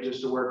it's great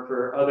just to work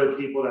for other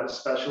people that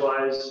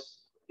specialize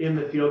in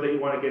the field that you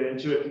want to get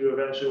into if you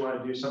eventually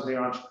want to do something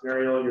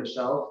entrepreneurial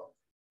yourself,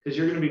 because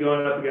you're going to be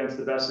going up against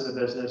the best in the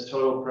business,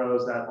 total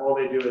pros that all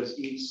they do is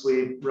eat,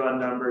 sleep, run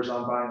numbers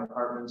on buying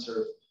apartments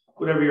or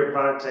whatever your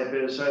product type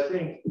is. So I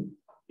think,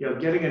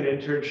 getting an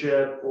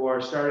internship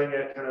or starting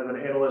at kind of an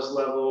analyst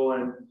level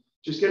and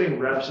just getting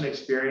reps and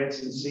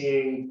experience and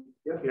seeing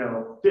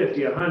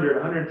 50, 100,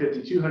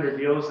 150, 200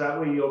 deals. That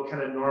way you'll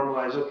kind of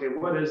normalize, okay,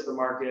 what is the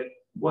market?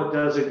 What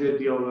does a good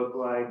deal look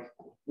like?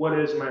 What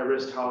is my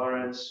risk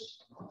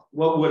tolerance?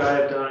 What would I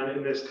have done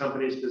in this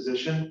company's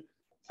position?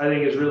 I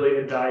think is really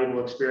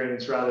invaluable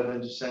experience rather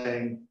than just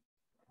saying,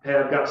 hey,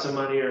 I've got some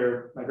money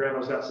or my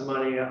grandma's got some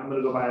money. I'm going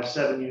to go buy a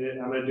 7-unit.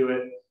 I'm going to do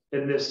it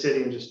in this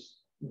city and just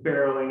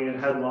barreling in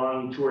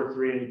headlong 2 or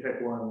 3 and you pick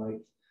one. Like,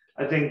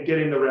 I think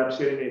getting the reps,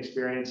 getting the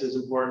experience is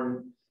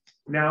important.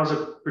 Now is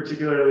a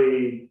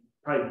particularly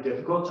probably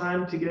difficult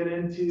time to get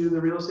into the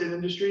real estate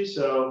industry.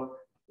 So,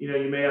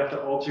 you may have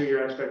to alter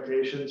your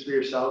expectations for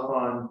yourself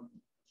on,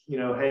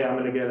 hey, I'm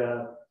going to get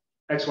a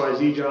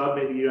XYZ job.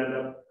 Maybe you end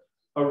up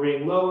a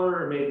ring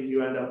lower, or maybe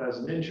you end up as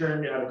an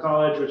intern out of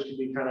college, which can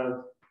be kind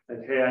of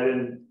like, hey, I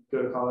didn't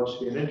go to college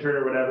to be an intern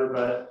or whatever,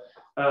 but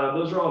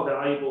those are all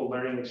valuable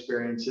learning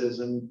experiences.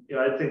 And,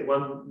 I think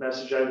one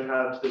message I would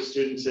have to the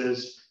students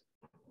is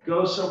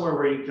go somewhere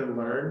where you can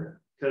learn,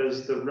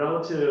 because the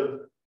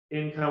relative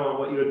income on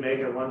what you would make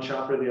at one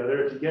shop or the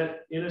other, if you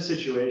get in a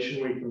situation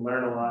where you can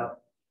learn a lot,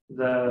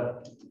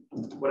 the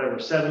whatever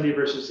 $70,000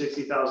 versus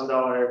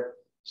 $60,000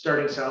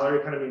 starting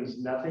salary kind of means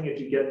nothing if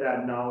you get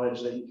that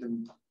knowledge that you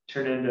can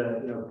turn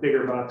into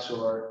bigger bucks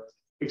or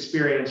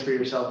experience for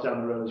yourself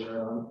down the road as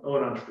your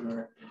own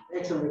entrepreneur.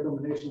 excellent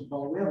recommendation,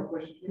 Paul. We have a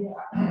question here.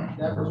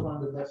 That was one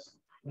of the best,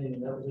 that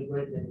was a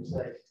great thing to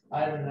say.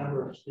 I have a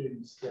number of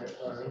students that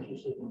are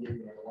interested in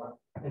getting into one,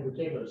 in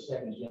particular,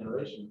 second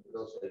generation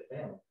real estate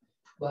family.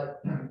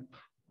 But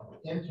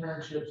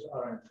internships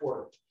are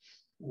important.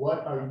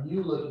 What are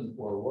you looking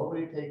for? What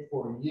would it take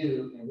for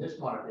you in this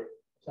market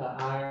to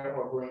hire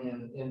or bring in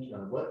an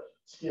intern? What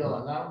skill,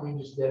 and not mean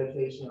just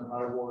dedication and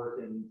hard work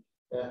and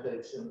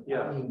ethics, and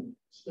I mean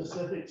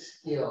specific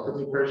skills. For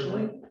me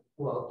personally?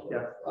 Well,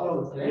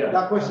 Yeah.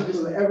 That question is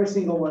to every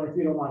single one, if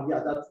you don't mind.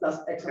 Yeah, that's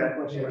excellent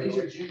question. These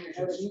are juniors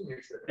and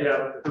seniors.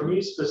 Yeah, for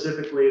me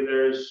specifically,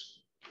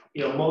 there's,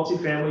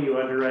 multifamily you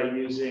underwrite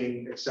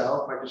using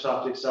Excel,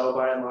 Microsoft Excel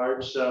by and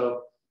large.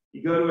 So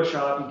you go to a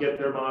shop, you get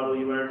their model,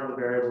 you learn how the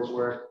variables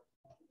work.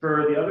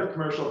 For the other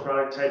commercial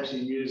product types,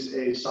 you use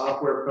a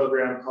software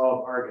program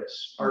called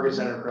Argus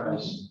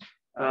Enterprise.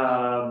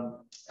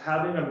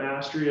 Having a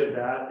mastery of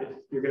that, if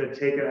you're going to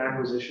take an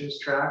acquisitions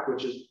track,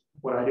 which is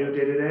what I do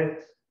day to day,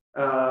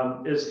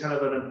 is kind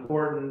of an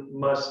important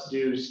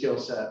must-do skill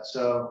set.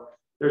 So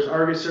there's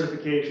Argus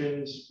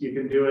certifications. You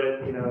can do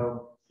it,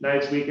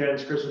 nights,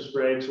 weekends, Christmas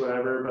breaks,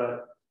 whatever.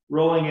 But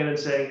rolling in and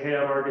saying, hey,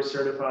 I'm Argus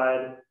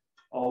certified,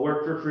 I'll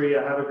work for free.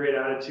 I have a great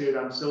attitude.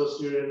 I'm still a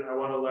student. I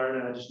want to learn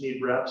and I just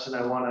need reps and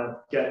I want to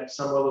get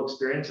some level of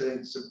experience. I think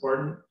it's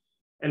important.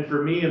 And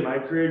for me in my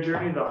career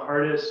journey, the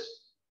hardest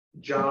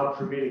job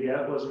for me to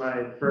get was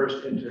my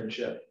first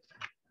internship.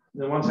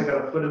 And then once I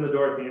got a foot in the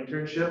door at the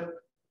internship,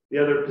 the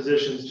other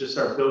positions just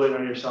start building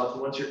on yourself.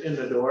 And once you're in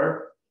the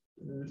door,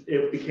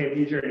 it became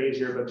easier and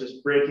easier, but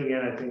just breaking in,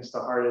 I think is the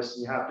hardest.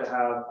 And you have to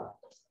have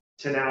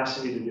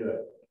tenacity to do it.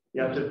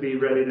 You have to be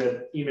ready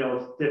to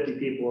email 50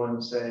 people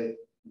and say,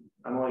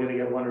 I'm only going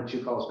to get 1 or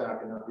 2 calls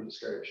back and not be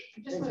discouraged.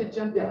 I just want to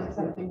jump in on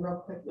something real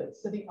quickly.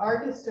 So the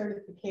Argus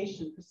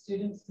certification for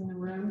students in the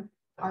room,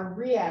 our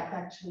REAC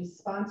actually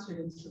sponsored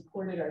and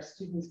supported our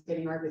students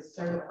getting Argus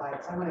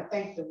certified. So I want to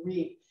thank the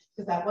REAC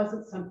because that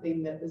wasn't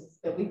something that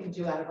we could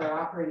do out of our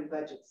operating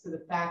budget. So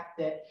the fact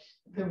that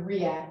the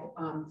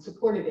REAC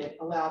supported it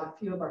allowed a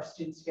few of our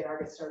students to get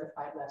Argus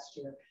certified last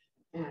year,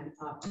 and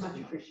much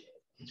appreciated.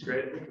 It's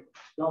great.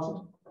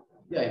 Dawson?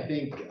 Yeah, I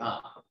think,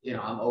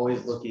 I'm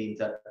always looking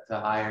to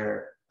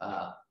hire,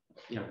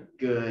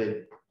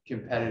 good,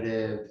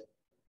 competitive,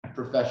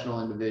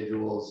 professional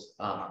individuals.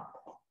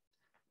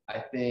 I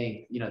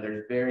think,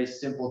 there's very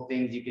simple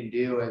things you can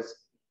do as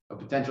a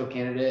potential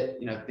candidate,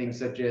 things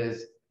such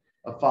as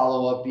a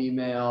follow-up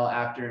email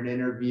after an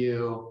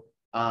interview,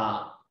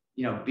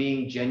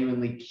 being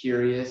genuinely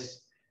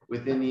curious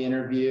within the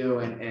interview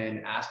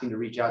and asking to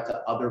reach out to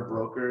other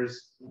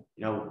brokers.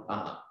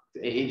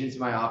 The agents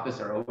in my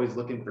office are always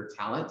looking for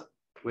talent,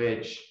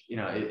 which,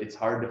 it's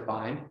hard to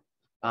find.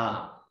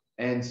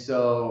 And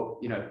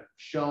so,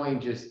 showing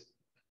just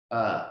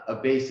a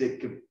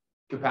basic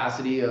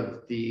capacity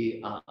of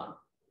the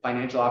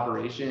financial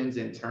operations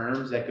and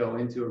terms that go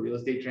into a real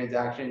estate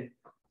transaction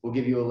will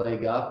give you a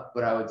leg up.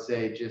 But I would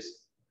say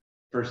just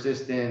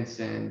persistence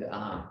and,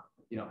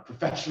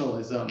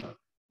 professionalism,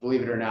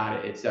 believe it or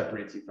not, it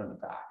separates you from the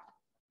pack.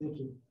 Thank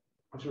you.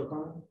 Mr.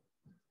 O'Connor?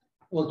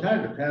 Well, it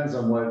kind of depends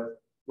on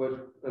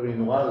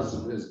a lot of this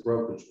is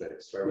brokerage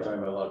based, right? We're talking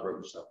about a lot of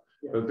brokerage stuff,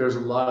 but there's a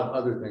lot of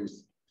other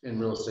things in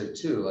real estate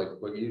too, like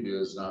what you do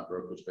is not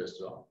brokerage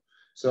based at all.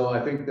 So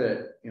I think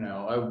that,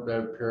 I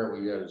would pair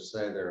what you guys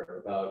say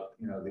there about,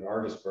 the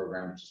artist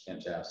program, which is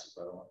fantastic,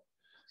 by the way.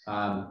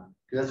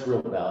 Because that's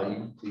real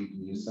value. You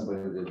can use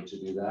somebody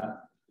to do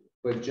that.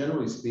 But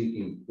generally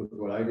speaking, with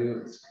what I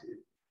do,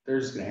 they're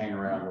just going to hang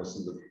around and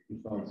listen to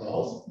phone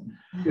calls.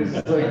 Because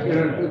it's like,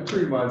 in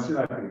 3 months, you're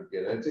not going to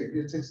get it.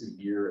 It takes a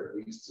year at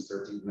least to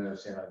start to even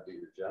understand how to do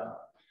your job.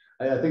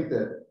 I think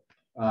that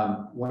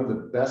one of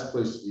the best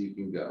places you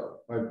can go,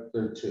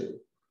 there are 2.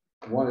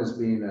 One is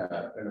being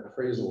an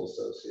appraisal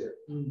associate,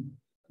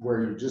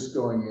 where you're just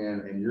going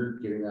in and you're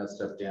getting that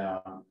stuff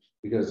down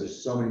because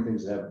there's so many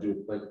things that have to do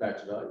with like back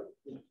to value.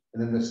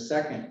 And then the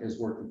second is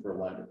working for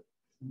a lender.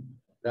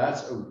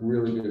 That's a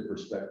really good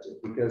perspective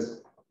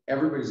because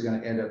everybody's going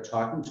to end up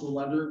talking to a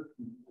lender.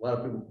 A lot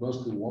of people,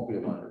 most people won't be a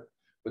lender,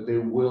 but they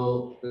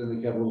will, then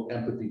they have a little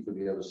empathy for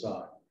the other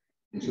side.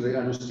 And so they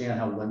understand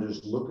how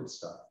lenders look at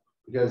stuff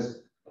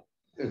because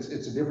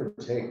it's a different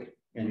take.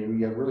 And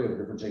you really have a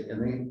different take.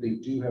 And they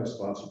do have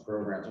sponsored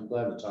programs. I'm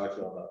glad to talk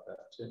to you about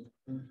that too.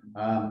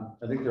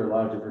 I think there are a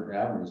lot of different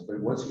avenues, but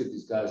once you get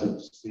these guys up to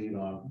speed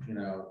on,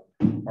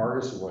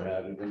 artists or what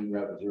have you, then you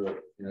have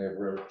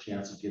a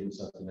chance of getting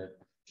something at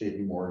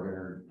JP Morgan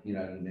or, you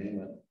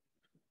name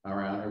it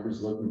around.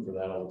 Everybody's looking for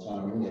that all the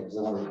time because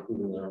they want to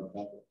recruit in their own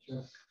company.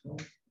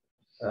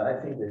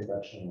 I think there's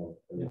actually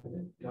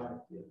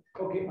Got it.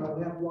 Okay,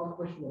 we have one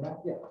question on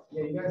that.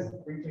 Yeah, you guys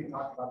briefly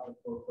talked about the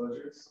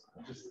foreclosures.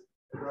 Just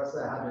for us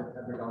that haven't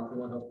ever gone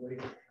through one, hopefully,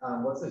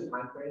 what's the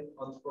time frame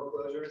on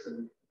foreclosures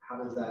and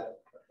how does that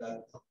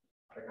affect,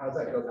 how does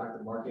that go back to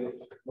the market?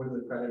 When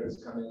do the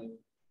creditors come in?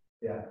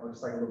 Yeah, or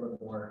just like a little bit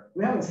more.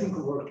 We haven't seen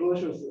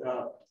foreclosures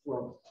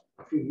for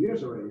a few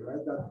years already, right?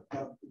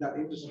 That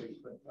industry.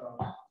 But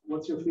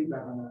what's your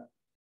feedback on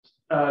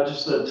that?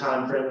 Just the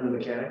time frame and the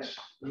mechanics.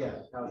 Yeah,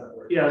 how does that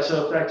work? Yeah,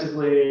 so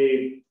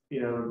effectively,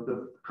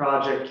 the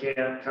project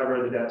can't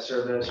cover the debt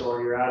service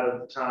or you're out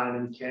of time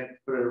and you can't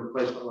put a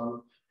replacement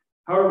loan.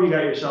 However you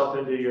got yourself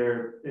into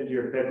your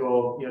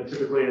pickle,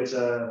 typically it's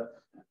a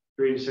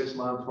 3 to 6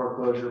 month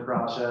foreclosure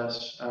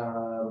process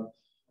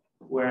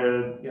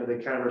where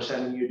they kind of are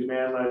sending you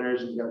demand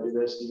letters and you got to do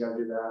this, you got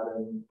to do that,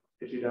 and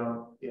if you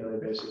don't,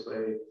 they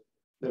basically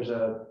there's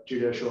a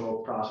judicial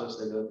process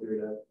they go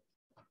through to.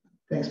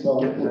 Thanks,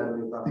 Paul.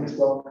 Thanks,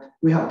 Paul.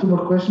 We have 2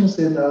 more questions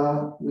and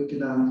we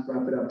can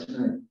wrap it up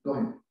tonight. Go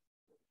ahead.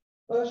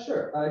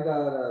 Sure. I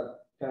got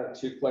kind of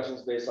 2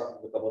 questions based off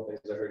of a couple of things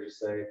I heard you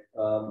say.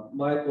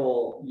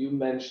 Michael, you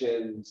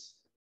mentioned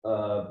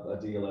a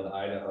deal in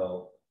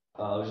Idaho.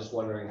 I was just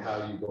wondering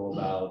how you go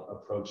about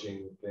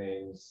approaching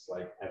things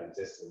like at a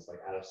distance, like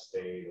out of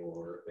state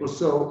or. Well,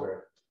 so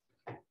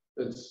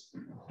it's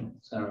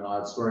kind of an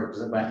odd story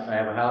because I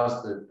have a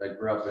house that I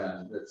grew up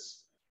in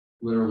that's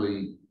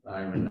literally,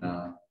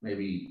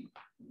 maybe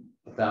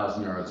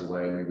 1,000 yards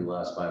away, maybe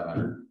less,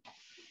 500.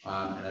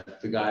 And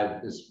the guy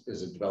is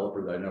a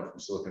developer that I know from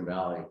Silicon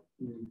Valley.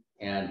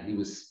 And he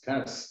was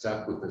kind of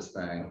stuck with this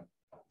thing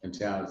in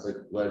town. It's like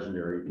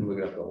legendary. You can look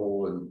it up, the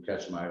hole in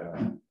Ketchum,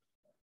 Idaho.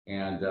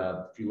 And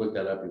if you look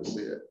that up, you'll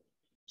see it.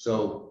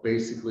 So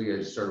basically, I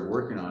just started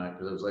working on it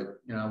because I was like,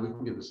 you know, we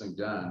can get this thing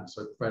done.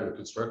 So I provided a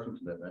construction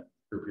commitment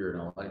for a period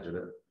and I did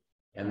it.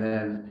 And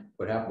then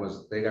what happened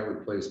was they got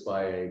replaced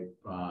by a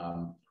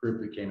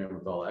group that came in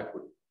with all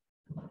equity.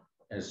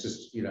 And it's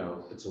just, you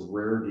know, it's a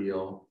rare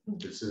deal.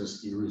 It's in a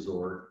ski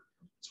resort.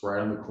 It's right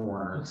on the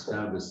corner. It's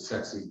kind of this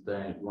sexy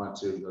thing. If you want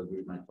to, go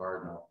give my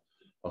card and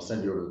I'll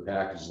send you over the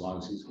package as long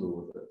as he's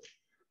cool with it.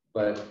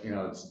 But, you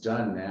know, it's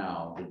done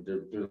now.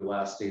 They're the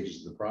last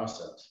stages of the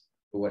process.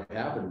 But what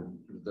happened,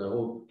 the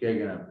whole gig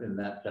in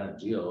that kind of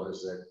deal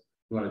is that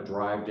you want to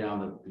drive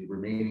down the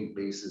remaining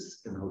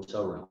bases in the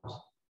hotel rooms.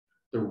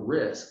 The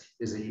risk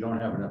is that you don't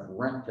have enough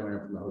rent coming in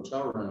from the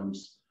hotel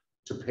rooms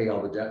to pay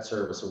all the debt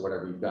service or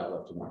whatever you've got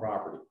left in the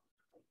property.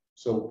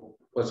 So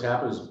what's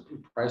happened is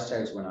price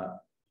tags went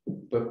up,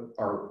 but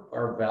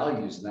our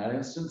values in that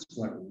instance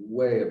went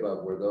way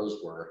above where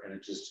those were. And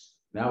it just,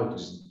 now we can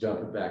just dump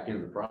it back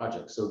into the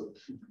project. So,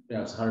 you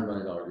know, it's a $100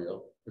 million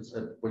deal. It's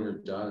when you're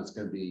done, it's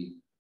going to be,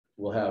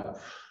 we'll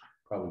have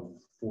probably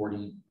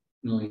 $40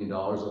 million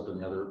up in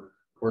the other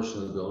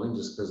portion of the building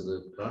just because of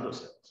the condo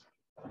sales.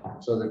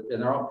 So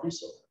and they're all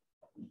pre-sold.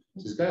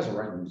 So these guys are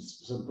writing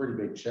some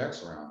pretty big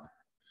checks around.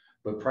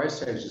 But price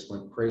tags just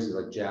went crazy,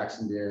 like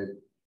Jackson did.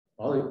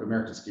 All the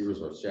American ski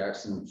resorts,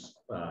 Jackson's,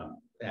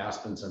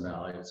 Aspen, and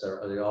Valley,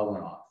 etc. They all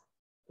went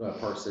off.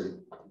 Park City,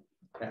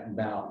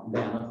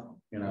 Mammoth,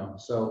 you know.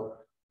 So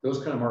those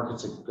kind of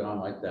markets have gone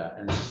like that,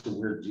 and it's just a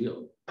weird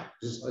deal.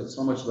 Just like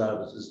so much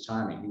about it is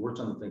timing. He worked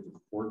on the thing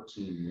for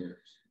 14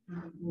 years.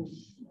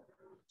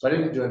 So I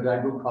didn't do it. Did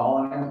I go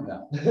calling him?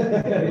 No.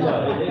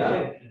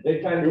 They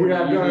kind of. We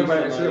have done it,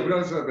 but I should have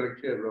done something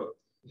a kid, really.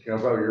 You know,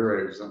 probably your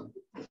age or something.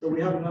 So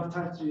we have enough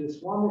time to do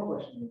this. One more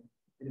question.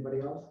 Anybody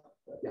else?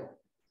 Yeah.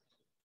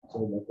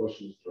 So my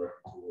question is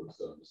directed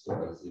towards Mr.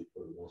 Azzi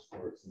for the most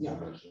part, since you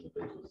mentioned that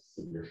there's a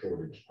severe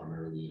shortage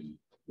primarily in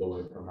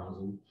low-income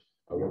housing.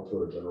 I work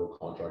for a general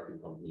contracting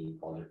company in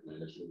project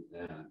management,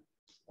 and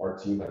our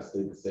team has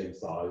stayed the same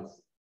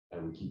size,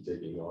 and we keep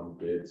taking on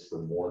bids for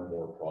more and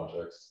more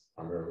projects,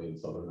 primarily in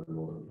Southern and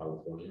Northern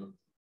California.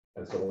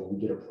 And so when we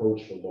get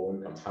approached for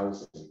low-income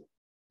housing,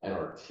 and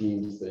our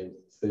team stays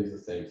the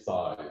same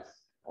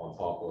size, on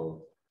top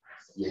of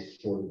steel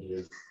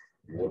shortages,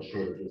 wood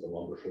shortages, and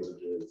lumber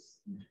shortages,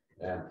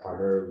 and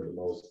primarily the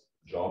most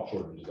job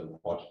shortages in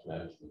project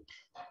management.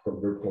 From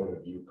your point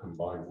of view,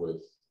 combined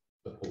with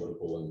the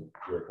political and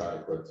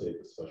bureaucratic red tape,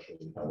 especially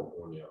in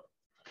California,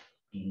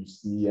 do you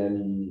see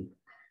any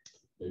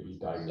maybe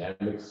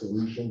dynamic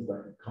solutions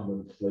that could come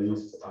in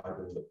place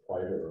either in the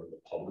private or in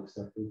the public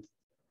sector?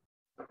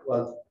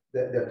 Well,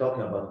 they're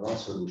talking about one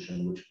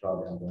solution, which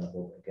probably I'm going to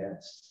vote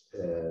against.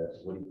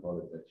 What do you call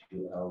it?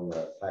 The UL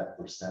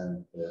 5%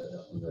 on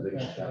the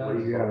rich. What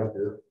do you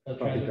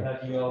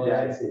call it?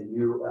 Yeah, it's a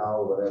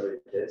UL, whatever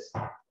it is.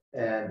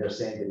 And they're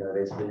saying they're going to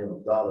raise billions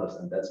of dollars,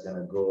 and that's going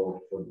to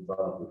go for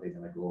development. They're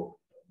going to go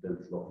build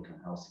low-income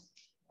housing.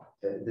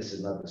 This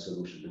is not the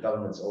solution. The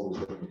government's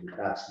always looking to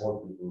tax more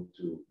people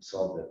to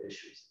solve their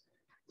issues.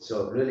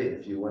 So really,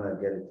 if you want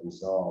to get it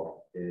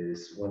resolved,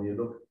 is when you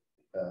look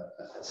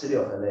city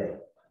of LA,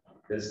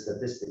 there's a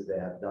statistic they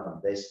have done.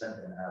 They spent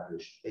an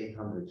average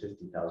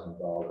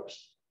 $850,000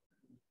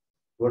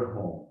 per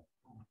home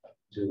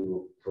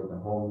for the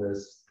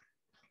homeless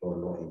or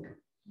low income.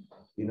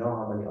 You know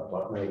how many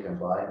apartments you can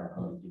buy and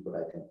how many people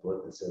I can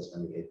put that says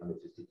only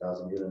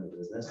 850,000 you're in the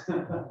business?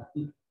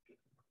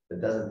 It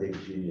doesn't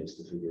take genius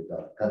to figure it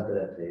out. Cut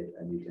that rate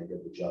and you can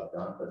get the job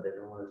done, but they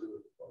don't want to do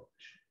it.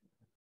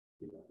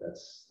 You know,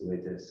 that's the way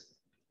it is.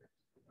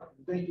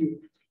 Thank you.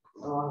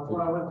 I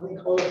want to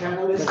thank all the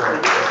panelists.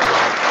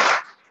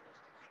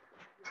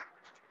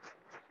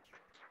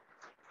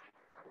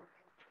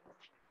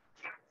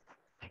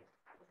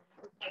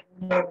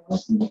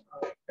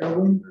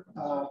 Erwin,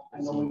 I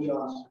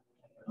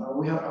know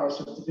we have our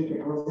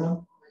certificate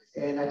program,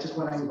 and I just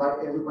want to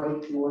invite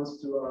everybody who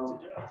wants to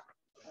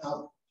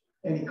have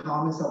any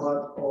comments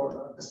about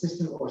or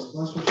assistance or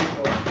sponsorship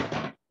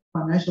or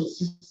financial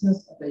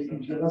assistance that you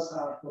can give us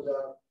for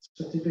the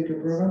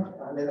certificate program.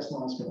 Let us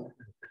know as well.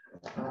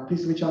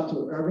 Please reach out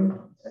to Irving.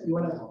 You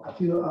want a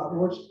few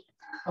words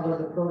about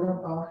the program,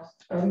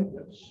 Irving?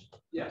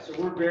 Yeah, so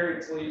we're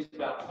very pleased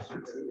about the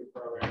certificate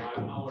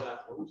program. I want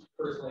to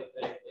personally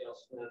thank Dale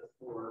Smith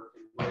for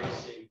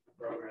embracing the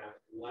program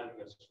and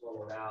letting us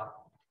roll it out.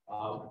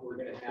 We're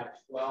going to have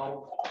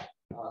 12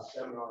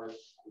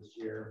 seminars this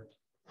year.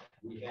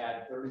 We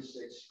had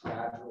 36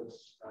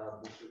 graduates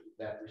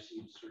that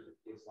received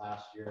certificates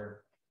last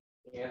year.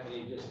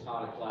 Anthony just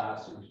taught a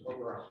class. There was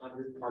over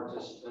 100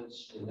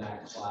 participants in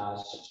that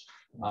class.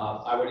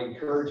 I would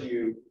encourage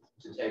you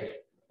to take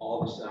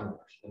all the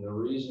seminars. And the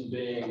reason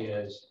being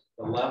is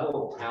the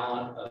level of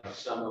talent of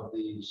some of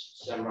these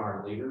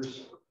seminar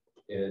leaders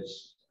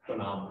is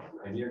phenomenal.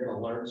 And you're going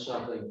to learn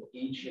something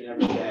each and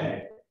every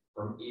day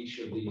from each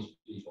of these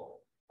people.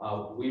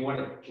 We want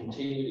to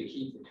continue to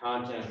keep the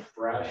content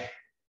fresh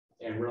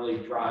and really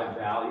drive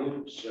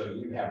value, so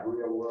you have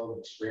real world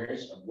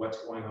experience of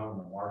what's going on in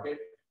the market.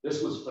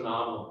 This was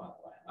phenomenal, by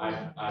the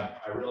way.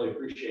 I really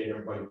appreciate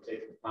everybody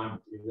taking the time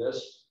to do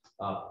this.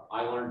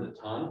 I learned a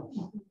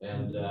ton,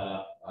 and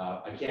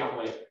I can't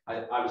wait.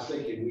 I was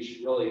thinking we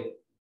should really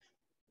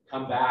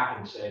come back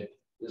and say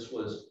this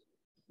was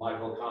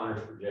Michael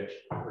Connor's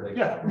prediction.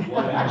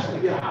 What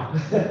actually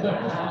happened.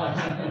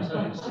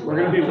 We're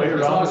going to be way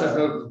wrong. As long as there's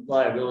no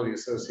liability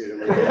associated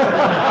with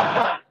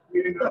it.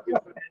 We didn't give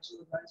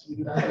financial advice. We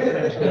do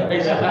that.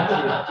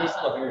 Exactly. Just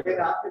like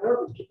In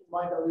order to keep in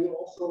mind that we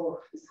also,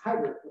 it's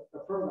hybrid, the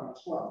program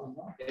as well, you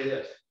know? It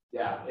is,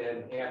 yeah.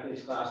 In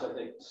Anthony's class, I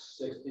think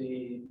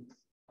 60.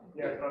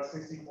 Yeah, about 60-40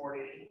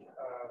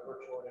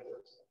 virtual and in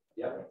person.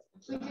 Yep.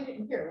 We did it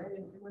in here, right?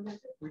 In 100?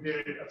 We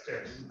did it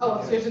upstairs. Oh,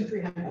 upstairs in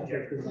 300.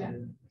 Yeah. Yeah.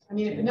 I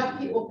mean, if enough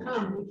people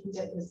come, we can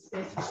get this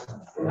space.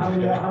 And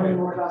how many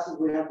more classes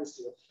we have this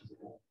year?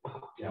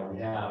 Yeah,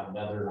 we have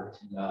another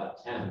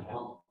 10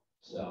 coming.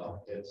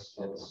 So it's.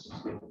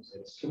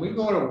 Can we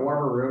go in a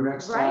warmer room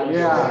next time? Right?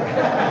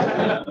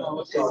 Yeah.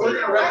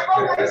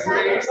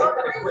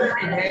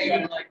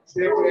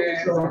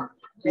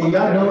 On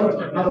that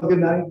note, have a good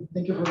night.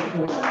 Thank you for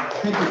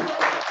thank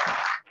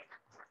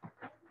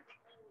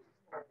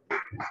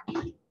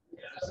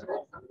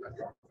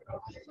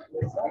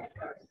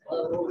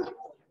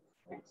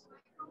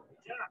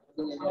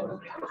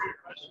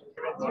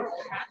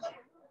you.